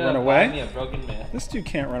 You can't run away. Me a broken myth. This dude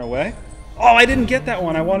can't run away. Oh, I didn't get that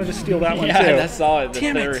one. I wanted to steal that one Yeah, too. I saw it. The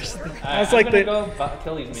Damn it. thirst. I was like I'm gonna the- go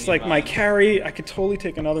kill these It's minion like my mines. carry. I could totally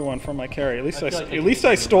take another one from my carry. At least I I, feel like at least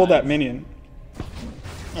I taking stole that minion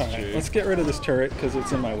minion. All right, let's get rid of this turret because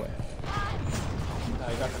it's in my way.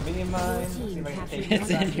 I got the minion mine. Let's see if I can take It's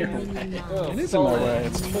in your way. It is in my way.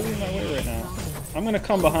 It's totally in my way right now. I'm gonna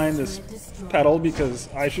come behind this pedal because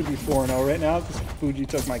I should be 4-0 right now because Fuji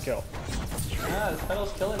took my kill. Ah, this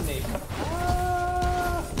pedal's killing me.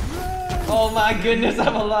 Ah, oh my goodness,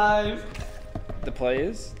 I'm alive. The play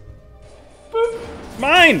is?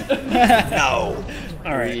 Mine. No.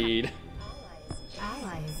 All right. Reed.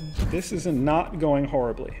 Allies. This is not going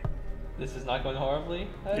horribly. This is not going horribly.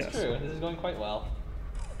 That's Yes. true. This is going quite well.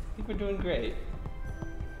 I think we're doing great.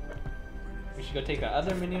 We should go take our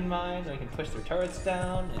other minion mines and we can push their turrets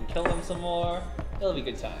down and kill them some more. It'll be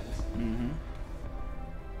good times. Mm-hmm.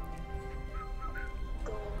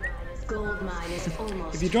 Gold mine is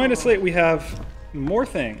almost If you joined us full. late, we have more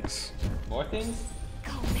things, More things?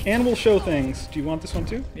 and we'll show things. Do you want this one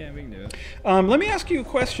too? Yeah, we can do it. Let me ask you a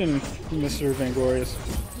question, Mr. Vangorius.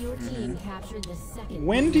 Your team captured the second.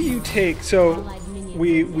 When do you take? So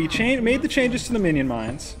we made the changes to the minion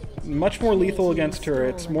mines. much more lethal against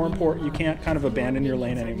turrets. More important, you can't kind of abandon your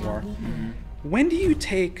lane anymore. When do you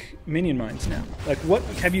take minion mines now? Like, what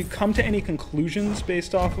have you come to any conclusions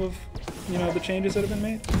based off of, the changes that have been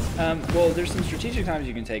made? Well, there's some strategic times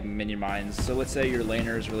you can take minion mines. So let's say your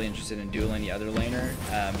laner is really interested in dueling the other laner.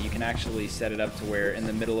 You can actually set it up to where in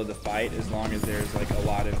the middle of the fight, as long as there's like a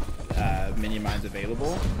lot of minion mines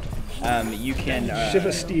available, you can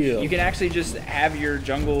Shiva Steel. You can actually just have your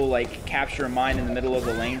jungle like capture a mine in the middle of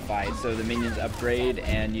the lane fight, so the minions upgrade,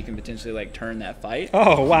 and you can potentially like turn that fight.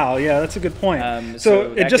 Oh wow, yeah, that's a good point.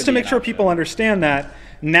 So that just could to be make an sure option. people understand that,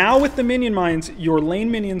 now with the minion mines, your lane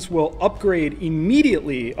minions will upgrade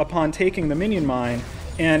immediately upon taking the minion mine.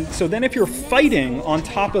 And so then if you're fighting on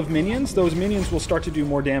top of minions, those minions will start to do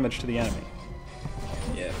more damage to the enemy.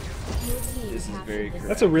 Yeah, this is very correct.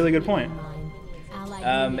 That's a really good point.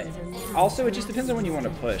 Also, it just depends on when you want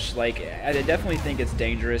to push. Like, I definitely think it's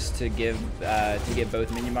dangerous to get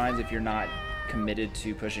both minion mines if you're not committed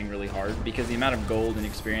to pushing really hard, because the amount of gold and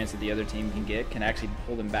experience that the other team can get can actually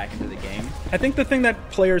pull them back into the game. I think the thing that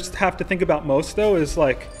players have to think about most, though, is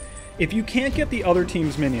like, if you can't get the other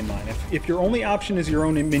team's minion mine, if your only option is your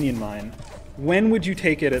own minion mine, when would you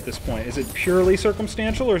take it at this point? Is it purely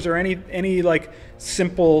circumstantial, or is there any like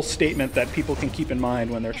simple statement that people can keep in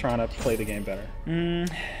mind when they're trying to play the game better?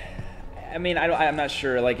 I mean, I'm not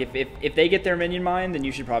sure. Like, if they get their minion mine, then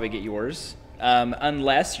you should probably get yours.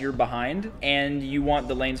 Unless you're behind and you want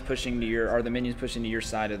the lanes pushing to or the minions pushing to your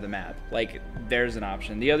side of the map. Like, there's an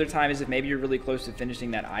option. The other time is if maybe you're really close to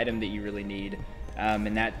finishing that item that you really need,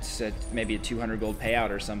 and that's maybe a 200 gold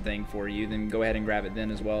payout or something for you, then go ahead and grab it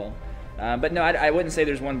then as well. But no, I wouldn't say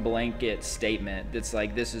there's one blanket statement that's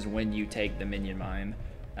like, this is when you take the minion mine.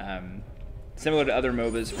 Similar to other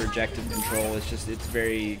MOBAs for objective control, it's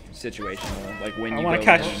very situational. Like when I you want go to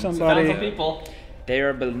catch in. somebody. Found some people. They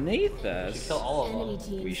are beneath We us. should kill all of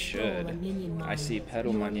them. We should. I see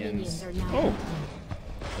pedal minions. Oh.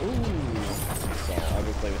 Ooh. So I'll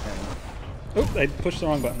go play with him. Oh, I pushed the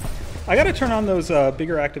wrong button. I got to turn on those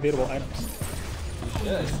bigger activatable items.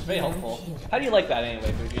 Yeah, it's very helpful. How do you like that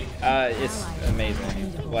anyway, Fuji? It's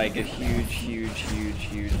amazing. Like a huge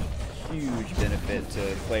benefit to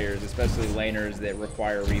players, especially laners that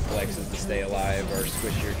require reflexes to stay alive or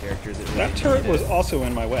squishier characters. That turret was also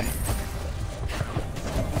in my way.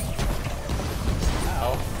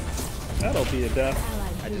 Ow. That'll be a death.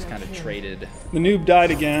 I just kind of traded. The noob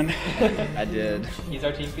died again. I did. He's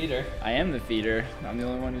our team feeder. I am the feeder. I'm the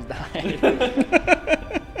only one who's died.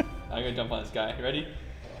 I'm gonna jump on this guy. You ready?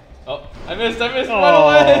 Oh, I missed, run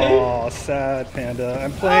away! Oh, sad panda.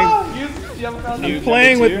 I'm playing. I'm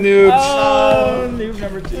playing with noobs. Oh, noob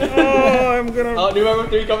number 2. Oh, I'm gonna. Oh, new number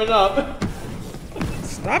 3 coming up.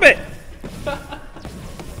 Stop it!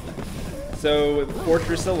 So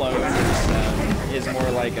Fortress alone is more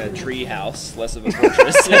like a tree house, less of a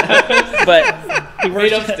fortress. But he Made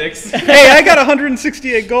works up sticks. Hey, I got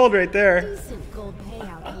 168 gold right there. Decent gold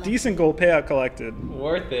payout. Decent gold payout collected.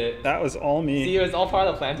 Worth it. That was all See, me. it was all part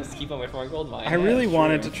of the plan just to keep away from our gold mine. I really Yeah,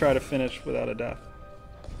 wanted sure. to try to finish without a death.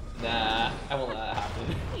 Nah, I won't let that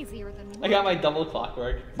happen. Easier than I got my double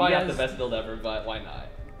clockwork. Probably not the guys- best build ever, but why not?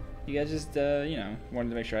 You guys just, wanted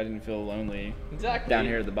to make sure I didn't feel lonely Exactly. down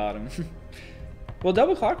here at the bottom. Well,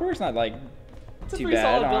 double clockwork's not like It's a too pretty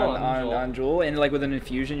bad solid build on Jewel. Jewel, and like with an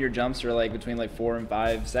infusion, your jumps are like between like 4 and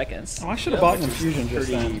 5 seconds. Oh, I should have bought an infusion just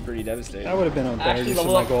then. Pretty devastating. That would have been a better Actually, use of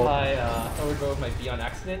level my up gold. my overgrowth might be on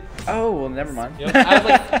accident. Oh well, never mind. Yep. I was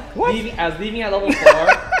like, I was leaving at level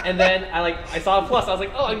 4, and then I saw a plus. I was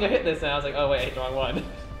like, oh, I'm gonna hit this, and I was like, oh wait, I hit the wrong one.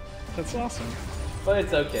 That's awesome. But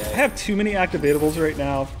it's okay. I have too many activatables right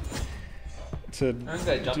now to I'm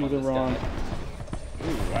gonna jump do on the this wrong. guy.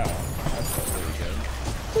 Ooh, wow, that felt really good.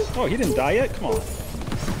 Oh, he didn't die yet? Come on.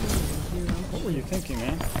 What were you thinking,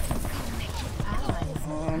 man?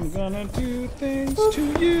 I'm gonna do things to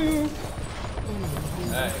you.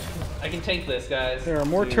 Alright, I can tank this, guys. There are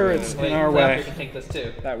more turrets Wait, in our Raptor way. can tank this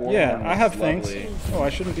too. That war Yeah, horn I was have lovely. things. Oh, I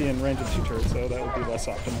shouldn't be in range of 2 turrets, though. That would be less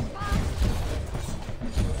optimal.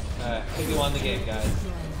 Alright, I think we won the game, guys.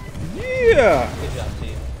 Yeah! Good job,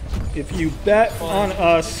 team. If you bet on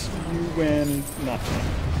us, you win nothing.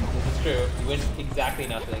 This is true. You win exactly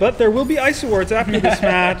nothing. But there will be ice awards after this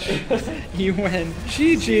match. You win.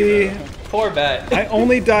 GG. Poor bet. I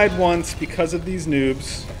only died once because of these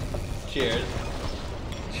noobs. Cheers.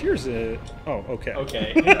 Cheers it. Oh, okay.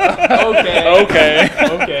 Okay. Okay.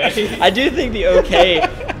 Okay. I do think the okay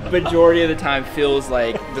majority of the time feels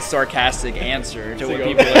like the sarcastic answer to what like,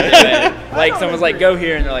 people are saying. Like someone's like, go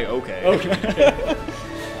here, and they're like, okay. Okay.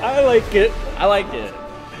 I like it. I liked it.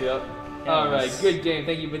 Yep. Alright, good game.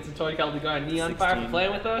 Thank you, Vincent Toy Cal, and Neon Fire for 16.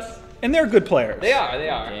 playing with us. And they're good players. They are. They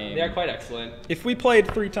are. Game. They are quite excellent. If we played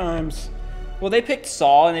 3 times, Well, they picked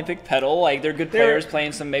Saw and they picked Petal. Like, they're good They're- players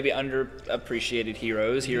playing some maybe underappreciated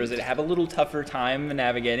heroes that have a little tougher time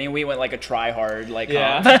navigating. We went like a try-hard, like,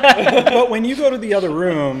 but when you go to the other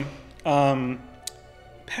room,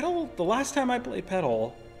 Petal, the last time I played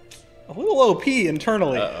Petal, a little OP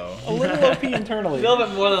internally. Uh-oh. A little OP internally. A little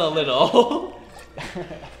bit more than a little.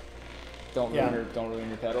 don't Yeah. ruin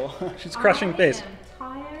your Petal. She's crushing face.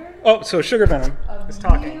 I am tired Oh, so Sugar Venom is of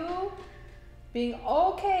talking. you being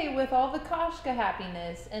okay with all the Koshka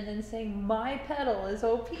happiness and then saying my Petal is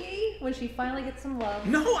OP when she finally gets some love.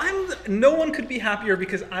 No, no one could be happier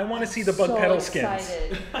because I want to see the Bug So Petal skins.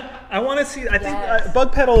 excited. I want to see. I think Yes.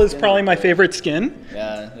 Bug Petal is probably my favorite skin.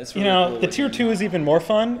 Yeah, it's You really know, cool the tier looking. 2 is even more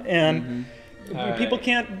fun, and All people right.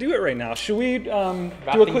 can't do it right now. Should we do a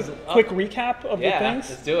things quick up. recap of the Yeah, things?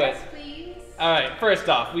 let's do it. Yes, please. All right. First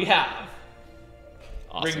off, we have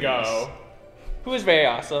Ringo, who is very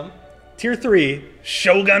awesome, Tier 3,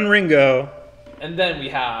 Shogun Ringo. and then we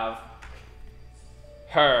have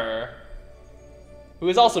her, who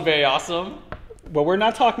is also very awesome. But we're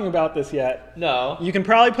not talking about this yet. No. You can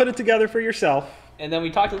probably put it together for yourself. And then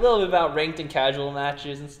we talked a little bit about ranked and casual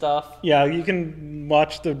matches and stuff. Yeah, you can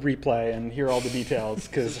watch the replay and hear all the details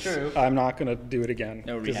because This is true. I'm not going to do it again.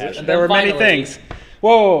 No 'Cause rehash. And There then were many finally- things.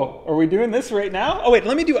 Whoa, are we doing this right now? Oh wait,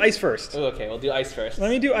 let me do ice first. Ooh, okay, we'll do ice first. Let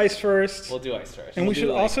me do ice first. We'll do ice first. And we We'll should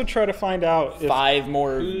do, like, also try to find out if... Five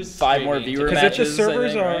more Who's viewer streaming? Because if the matches. I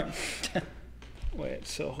servers think, are... right? Wait,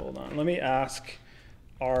 so hold on. Let me ask,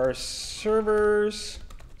 are servers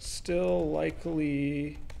still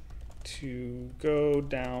likely to go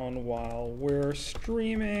down while we're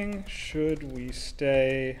streaming? Should we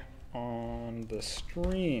stay on the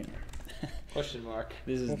stream? Question mark.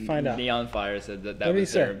 This is We'll find out. Neon Fire said that What did he was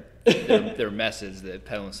say? their message that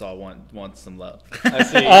Petal and Saw want some love. I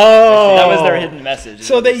see. Oh! That was their hidden message. is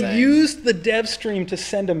So what they're they saying. used the dev stream to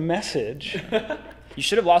send a message, You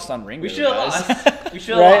should have lost on Ringo. We should have guys. lost. We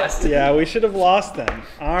should have right? lost. Yeah, we should have lost them.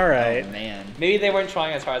 All right. Oh, man. Maybe they weren't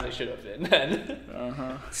trying as hard as they should have been then.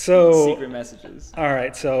 So, Secret messages. all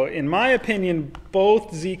right. So, in my opinion,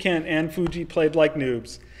 both Zekent and Fuji played like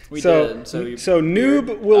noobs. We so, did. So you- so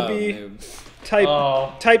noob will Oh, be noob.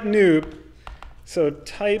 type noob. So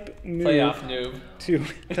type noob Playoff noob. to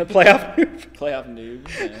playoff noob. Playoff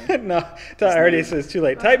noob. Yeah. No, I already said it's too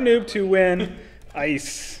late. Type noob to win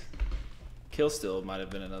ice. Kill Still might have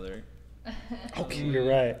been another. Okay, you're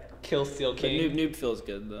right. Kill Steel But King. noob feels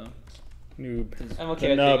good though. Noob. I'm okay The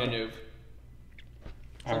with nub. being a noob.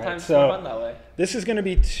 All right, Sometimes it's more fun so that way. this is going to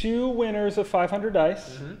be 2 winners of 500 dice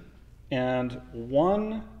Mm-hmm. and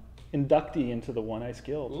 1 inductee into the One Ice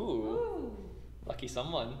Guild. Ooh. Lucky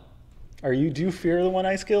someone. Do you fear the One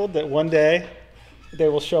Ice Guild that one day they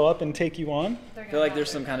will show up and take you on? I feel like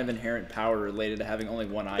there's some kind of inherent power related to having only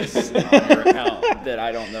one ice on your account that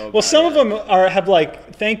I don't know about. Well, some of yet. them have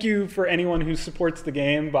like, thank you for anyone who supports the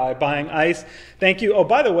game by buying ice. Thank you. Oh,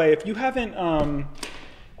 by the way, if you haven't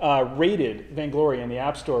rated Vainglory in the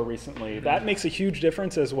App Store recently, that makes a huge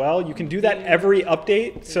difference as well. You can do that every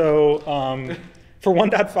update. So for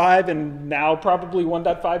 1.5 and now probably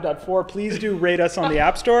 1.5.4, please do rate us on the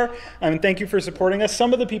App Store. And thank you for supporting us.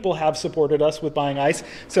 Some of the people have supported us with buying ice.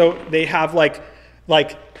 So they have like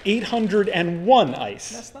 801 ice.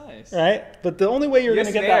 That's nice. Right? But the only way you're going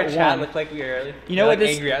to get that chat one... looked like we were You know what?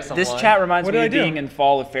 angry at This someone. chat reminds What me did of I do? being in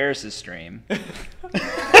Fall of Ferris's stream.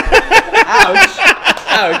 Ouch.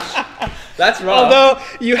 Ouch. That's wrong. Although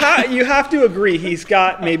you have to agree, he's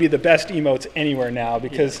got maybe the best emotes anywhere now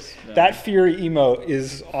because Yes, yeah. that Fury emote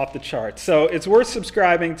is off the charts. So it's worth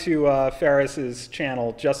subscribing to Ferris's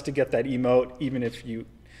channel just to get that emote, even if you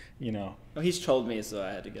know. Well, he's trolled me, so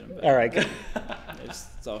I had to get him back. All right, good.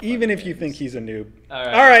 It's all Even fun if you games. think he's a noob. All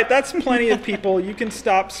right. All right, that's plenty of people. You can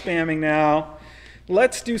stop spamming now.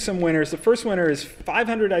 Let's do some winners. The first winner is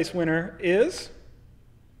 500 ice winner is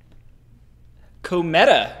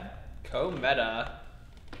Cometa. Co-meta.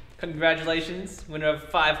 Congratulations, winner of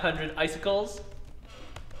 500 icicles.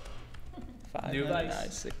 New 500 ice.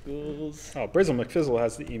 icicles. oh Brizzle McFizzle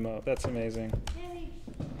has the emote. That's amazing.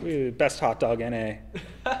 Ooh, best hot dog NA.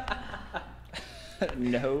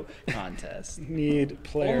 No contest. Need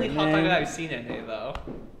player Only hot dog name. that I've seen in it though.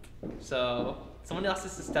 So someone else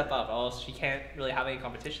has to step up, or else she can't really have any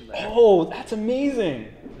competition there. Oh, that's amazing.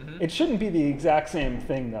 Mm-hmm. It shouldn't be the exact same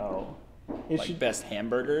thing though. It Like should. best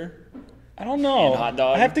hamburger. I don't know. and hot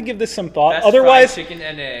dog. I have to give this some thought. Best Otherwise, fried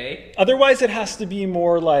chicken NA. otherwise it has to be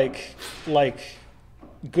more like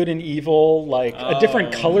good and evil, like a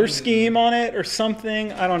different color scheme on it or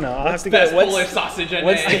something. I don't know. I'll have to Best get. Polish sausage NA.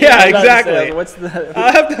 What's the, Yeah, I was about to say, exactly. What's the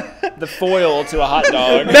I'll have to, the foil to a hot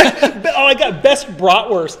dog. Oh, I got best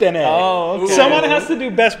bratwurst NA. Oh, okay. Someone has to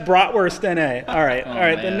do best bratwurst NA. All right, all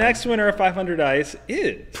right. The man. next winner of 500 ice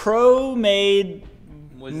is Pro-made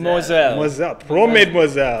Moselle. Moselle. Pro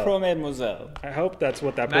Mademoiselle. Pro-made Moselle. I hope that's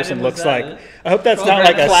what that person looks like. Mademoiselle. I hope that's Pro not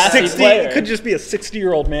like a classy 60. player. It could just be a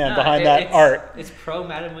 60-year-old man Nah, behind it- that it's- art. It's pro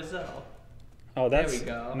Mademoiselle. Oh, that's we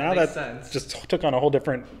go. now Makes that sense. just took on a whole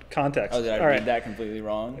different context. Oh, did I All read right. that completely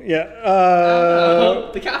wrong? Yeah.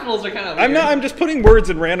 The capitals are kind of weird. I'm not. I'm just putting words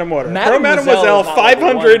in random order. Pro Mademoiselle Mademoiselle, is not like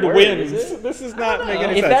 500 one word, wins. is it? This is not making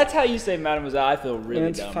any If sense. that's how you say Mademoiselle, I feel really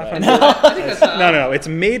It's dumb 500. right now. I think that's No, it's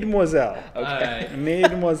Mademoiselle. Alright.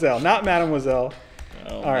 Mademoiselle, not Mademoiselle.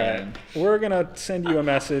 Oh, All right. man. We're gonna send you a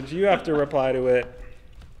message. You have to reply to it.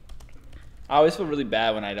 I always feel really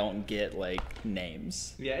bad when I don't get like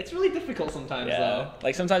names. Yeah, it's really difficult sometimes Yeah. though.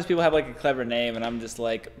 Like sometimes people have like a clever name and I'm just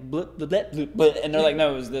like, bleh, bleh, bleh, bleh, bleh, and they're like,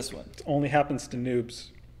 no, it was this one. Only happens to noobs.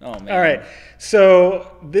 Oh man. All right.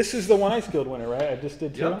 So this is the One Ice Guild winner, right? I just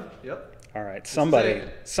did two. Yep. All right, is somebody.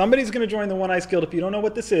 it. Somebody's going to join the One Ice Guild. If you don't know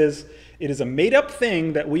what this is, it is a made-up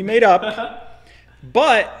thing that we made up.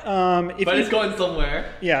 But if But you, it's going somewhere.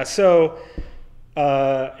 yeah, so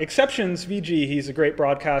Exceptions VG, he's a great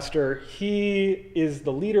broadcaster. He is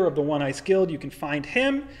the leader of the One Ice Guild. You can find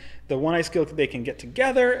him. The One Ice Guild, they can get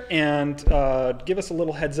together and give us a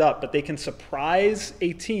little heads up, but they can surprise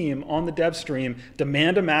a team on the dev stream,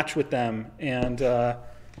 demand a match with them, and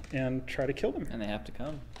try to kill them. And they have to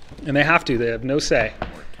come. And they have to. They have no say.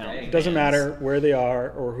 Count Dang. It doesn't fans. matter where they are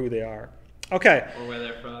or who they are. Okay. Or where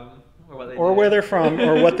they're from. Or what they Or do. where they're from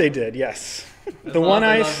or what they did. Yes. The long One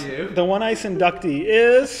as Ice, they love you. the One Ice inductee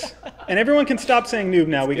is, and everyone can stop saying noob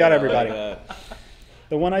now. We got Yeah, I everybody. like that.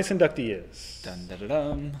 The One Ice inductee is. Dun, dun, dun,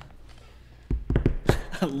 dun.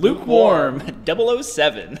 Lukewarm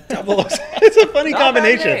 007. It's a funny Not a bad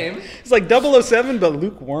combination. name. It's like 007, but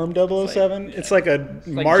lukewarm 007. It's like a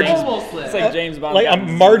like margin, Almost there. It's like James Bond. like a gotten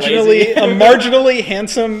marginally lazy.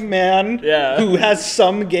 handsome man Yeah. who has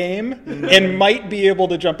some game and might be able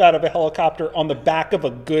to jump out of a helicopter on the back of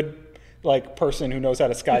a good person who knows how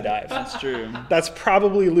to skydive. That's true. That's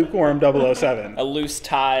probably lukewarm 007. A loose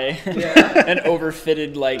tie, an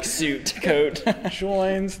overfitted suit coat.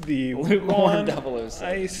 Joins the Lukewarm One 007.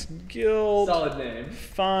 Ice Guild. Solid name.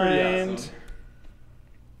 Find awesome.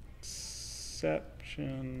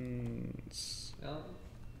 exceptions. Well,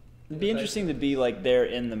 It'd be interesting to be there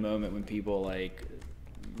in the moment when people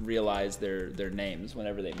realize their names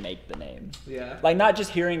whenever they make the name. yeah. Not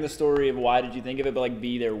just hearing the story of why did you think of it, but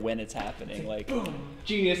be there when it's happening.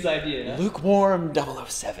 Genius idea. Lukewarm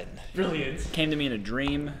 007 Brilliant. came to me in a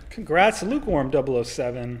dream. Congrats, lukewarm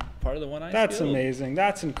 007. Part of the One Ice That's Guild. amazing.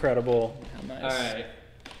 That's incredible. How nice. All right.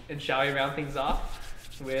 And shall we round things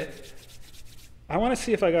off with? I want to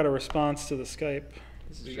see if I got a response to the Skype.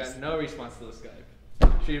 We got no response to the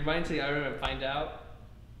Skype. Should we run to the other room and find out?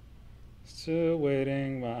 Still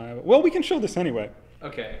waiting. Well, we can show this anyway.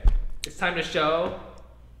 Okay. It's time to show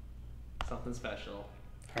something special.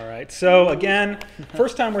 All right. So again,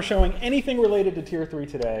 first time we're showing anything related to Tier 3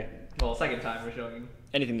 today. Well, second time we're showing.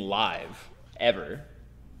 Anything live ever?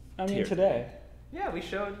 I mean Tier today. Yeah, we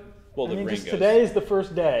showed. Well, I the mean, ring just goes. today is the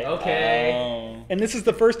first day. Okay. Oh, And this is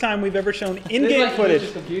the first time we've ever shown This in-game is footage.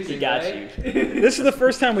 just confusing, he got right? you. This is the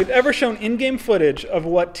first time we've ever shown in-game footage of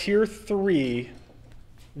what Tier 3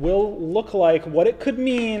 will look like, what it could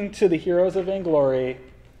mean to the Heroes of Vainglory.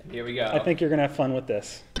 Here we go. I think you're going to have fun with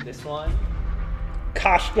this. this one.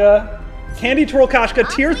 Kashka, Candy Twirl Kashka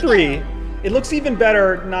Tier 3. It looks even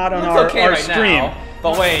better not on It's our, okay our right stream. now.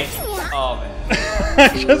 But wait. Oh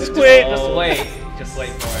man. Just wait. Just wait. Just wait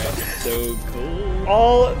for it. So cool.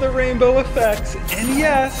 All the rainbow effects. And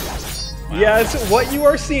yes, yes, what you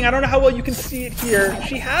are seeing, I don't know how well you can see it here.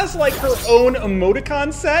 She has her own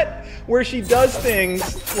emoticon set where she does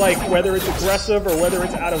things whether it's aggressive or whether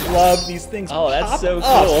it's out of love, these things Oh, that's pop so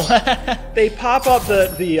up. cool. They pop up.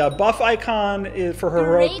 The buff icon for her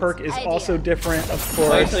heroic Great perk is idea. also different, of Wait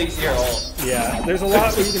course. till you see her ult. Yeah, there's a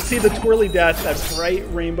lot where you can see the twirly death, that bright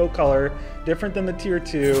rainbow color, different than the Tier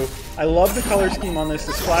 2. I love the color scheme on this.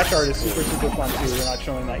 The splash art is super, super fun too. We're not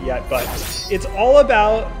showing that yet, but it's all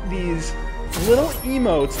about these little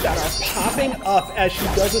emotes that are popping up as she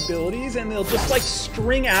does abilities, and they'll just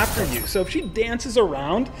string after you. So if she dances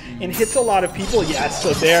around and hits a lot of people, yes, so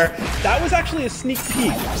that was actually a sneak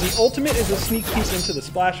peek. The ultimate is a sneak peek into the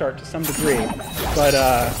splash art to some degree, but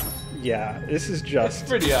yeah, this is just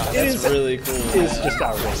Pretty awesome. it That's is really cool. is just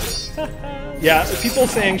outrageous. Yeah, people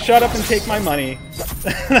saying, shut up and take my money.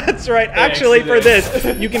 That's right. Actually, for this,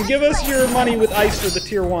 you can give us your money with ice for the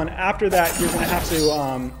Tier 1. After that, you're going to have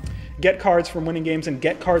to get cards from winning games and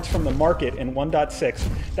get cards from the market in 1.6.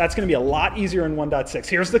 That's going to be a lot easier in 1.6.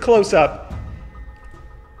 Here's the close-up.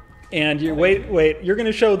 And you wait, you're going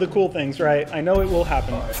to show the cool things, right? I know it will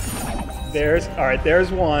happen.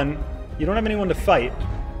 There's one. You don't have anyone to fight,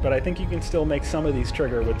 but I think you can still make some of these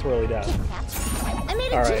trigger with Twirly Dash.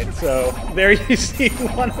 All right, so there you see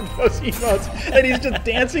one of those emotes, and he's just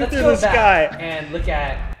dancing through the sky. And look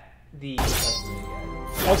at the...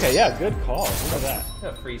 Okay, yeah, good call. Look at that.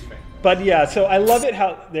 Oh, freeze frame. But yeah, so I love it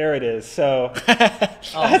how... There it is. So Oh,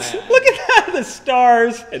 man. look at that, the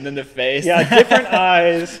stars. And then the face. Yeah, different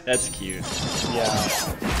eyes. That's cute.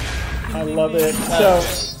 Yeah, I love it. So,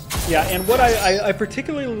 yeah, and what I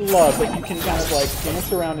particularly love that you can kind of like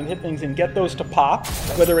dance around and hit things and get those to pop,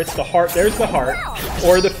 whether it's the heart, there's the heart,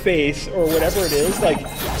 or the face, or whatever it is, like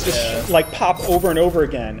just like pop over and over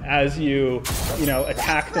again as you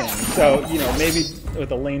attack things. So, maybe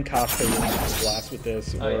with a lane Kafka, you have to blast with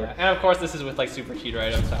this. Oh, yeah. And of course, this is with like super cheater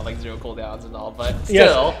items, not like 0 cooldowns and all, but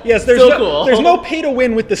yes, there's no pay to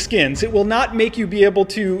win with the skins. It will not make you be able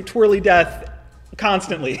to twirly death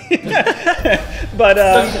constantly. but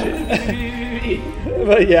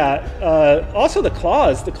yeah, also the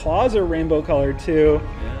claws are rainbow colored too.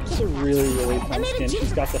 It's a really fun skin.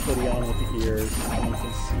 She's got the hoodie on with the ears, and you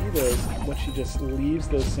can see what she just leaves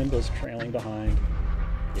those symbols trailing behind.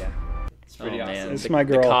 Yeah, It's pretty awesome. Man. It's the, my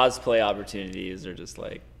girl. The cosplay opportunities are just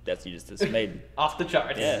like it's made Off the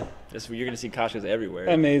charts. Yeah, you're gonna see Kashkas everywhere.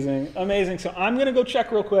 Amazing. So I'm gonna go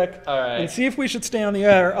check real quick and see if we should stay on the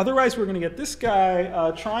air. Otherwise, we're gonna get this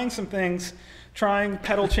guy trying some things, trying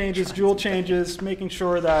pedal changes, jewel changes, making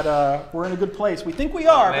sure that we're in a good place. We think we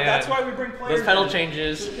are, but that's why we bring players. Those pedal in.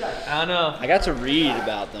 changes. I don't know. I got to read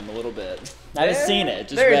about them a little bit. I haven't seen it.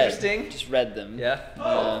 Just They're read. interesting. Just read them. Yeah.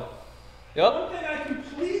 One thing I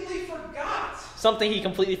completely forgot. Something he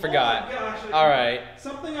completely forgot. Oh my gosh, All right.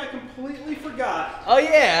 Something I completely forgot. Oh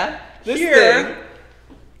yeah. This Here thing.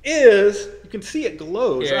 is, you can see it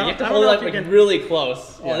glows. Here, I you have to I don't hold it know up if you like can- really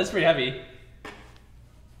close. Yeah. Oh, this is pretty heavy.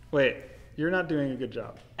 Wait, you're not doing a good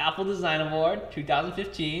job. Apple Design Award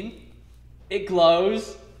 2015. It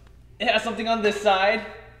glows. It has something on this side.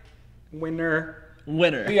 Winner.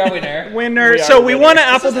 Winner. We are winner. Winner. We are So we winner. won an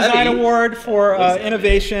This Apple is Design heavy. Award for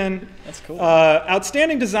innovation. That's cool.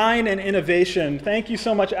 Outstanding design and innovation. Thank you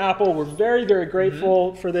so much, Apple. We're very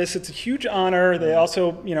grateful for this. It's a huge honor. They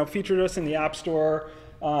also, featured us in the App Store.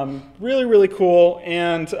 Really cool.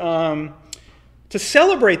 And to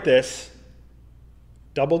celebrate this,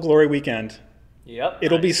 Double Glory Weekend. Yep.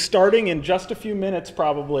 It'll be starting in just a few minutes,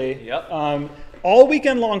 probably. Yep. All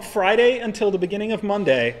weekend long, Friday until the beginning of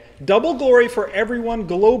Monday. Double Glory for everyone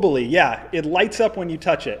globally. Yeah, it lights up when you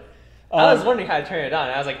touch it. I was wondering how to turn it on.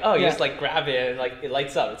 I was like, oh, you Yeah. just like grab it and like it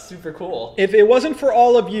lights up. It's super cool. If it wasn't for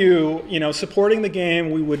all of you, supporting the game,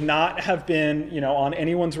 we would not have been, on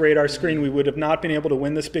anyone's radar screen. We would have not been able to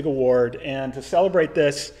win this big award. And to celebrate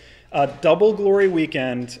this, Double Glory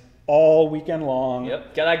Weekend, all weekend long.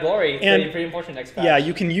 Yep. Get that glory. It's And- pretty important next patch. Yeah,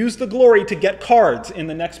 you can use the glory to get cards in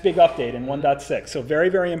the next big update in 1.6. So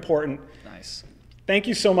very important. Nice. Thank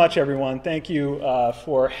you so much, everyone. Thank you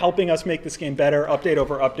for helping us make this game better, update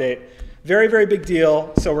over update. Very big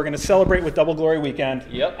deal. So we're going to celebrate with Double Glory Weekend.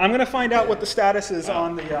 Yep. I'm going to find out what the status is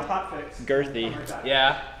on the hotfix. Girthy.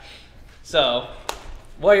 Yeah. So,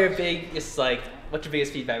 what's your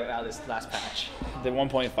biggest feedback about this last patch? The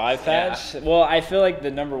 1.5 patch? Well, I feel like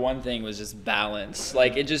the number one thing was just balance.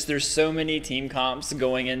 Like, there's so many team comps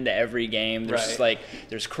going into every game. There's just like,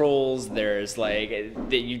 there's Krolls, there's like,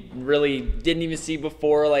 that you really didn't even see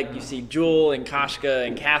before. Like, you see Jewel and Kashka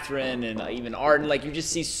and Catherine and even Arden. Like, you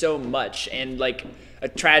just see so much. And like, a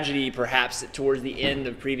tragedy perhaps towards the end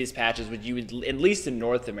of previous patches would at least in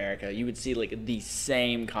North America, you would see like the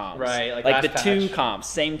same comps. Right, like the last two patch. comps,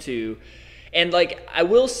 same two. And like, I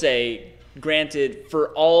will say, granted, for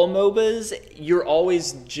all MOBAs, you're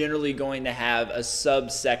always generally going to have a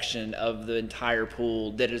subsection of the entire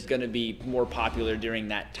pool that is going to be more popular during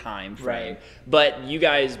that time frame. Right. But you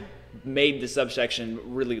guys made the subsection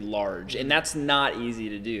really large, and that's not easy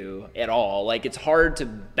to do at all. Like, it's hard to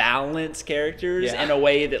balance characters in a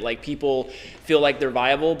way that like people feel like they're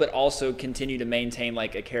viable, but also continue to maintain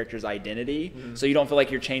like a character's identity. So you don't feel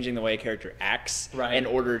like you're changing the way a character acts in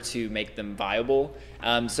order to make them viable.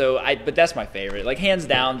 But that's my favorite. Like, hands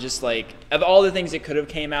down, just like of all the things that could have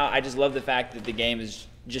came out, I just love the fact that the game is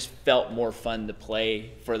just felt more fun to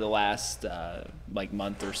play for the last like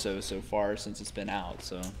month or so far since it's been out.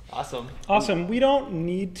 So Awesome. We don't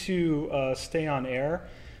need to stay on air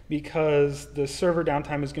because the server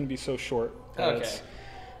downtime is going to be so short. It's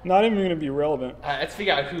not even going to be relevant. Let's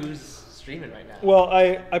figure out who's streaming right now. Well,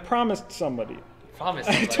 I promised somebody. Promise.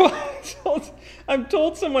 I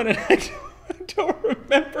told someone and I don't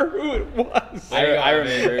remember who it was. I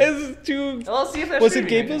remember. It's too. Well, let's see if they're Was it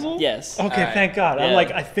streaming Gabe right now. Bizzle? Yes. Okay, Alright. thank God. I'm Yeah.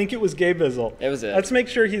 like, I think it was Gabe Bizzle. It was it. Let's make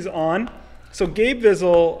sure he's on. So Gabe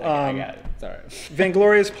Bizzle, I got it. It's all right.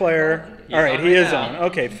 Vainglorious player. He's All right, on he right is now. on.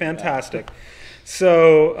 Okay, fantastic.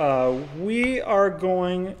 So we are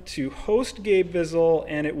going to host Gabe Bizzle,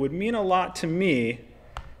 and it would mean a lot to me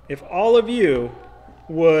if all of you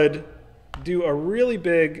would do a really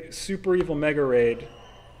big Super Evil Mega Raid.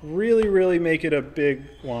 Really make it a big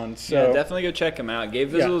one. So Yeah, definitely go check him out.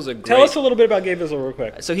 Gabe Bizzle is a great. Tell us a little bit about Gabe Bizzle real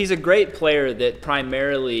quick. So he's a great player that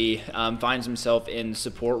primarily finds himself in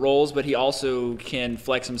support roles, but he also can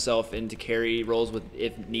flex himself into carry roles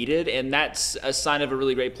if needed, and that's a sign of a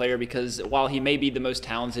really great player because while he may be the most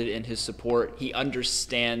talented in his support, he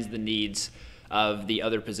understands the needs of the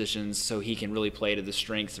other positions, so he can really play to the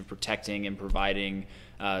strengths of protecting and providing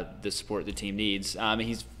the support the team needs.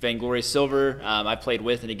 He's Vainglorious Silver. I played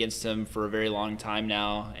with and against him for a very long time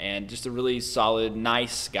now, and just a really solid,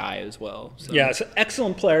 nice guy as well. So. Yeah, it's an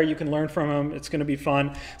excellent player. You can learn from him. It's going to be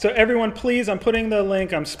fun. So everyone, please, I'm putting the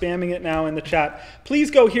link. I'm spamming it now in the chat.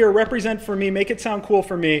 Please go here, represent for me, make it sound cool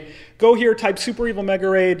for me. Go here, type Super Evil Mega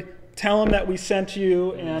Raid. Tell him that we sent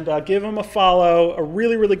you, and give him a follow. A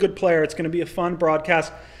really good player. It's going to be a fun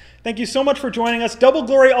broadcast. Thank you so much for joining us. Double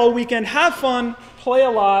Glory all weekend. Have fun. Play a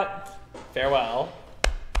lot. Farewell.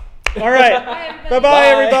 All right. Bye-bye,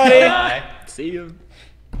 everybody. Bye. See you.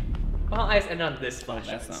 Well, I just end on this fun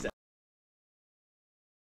That's not instead.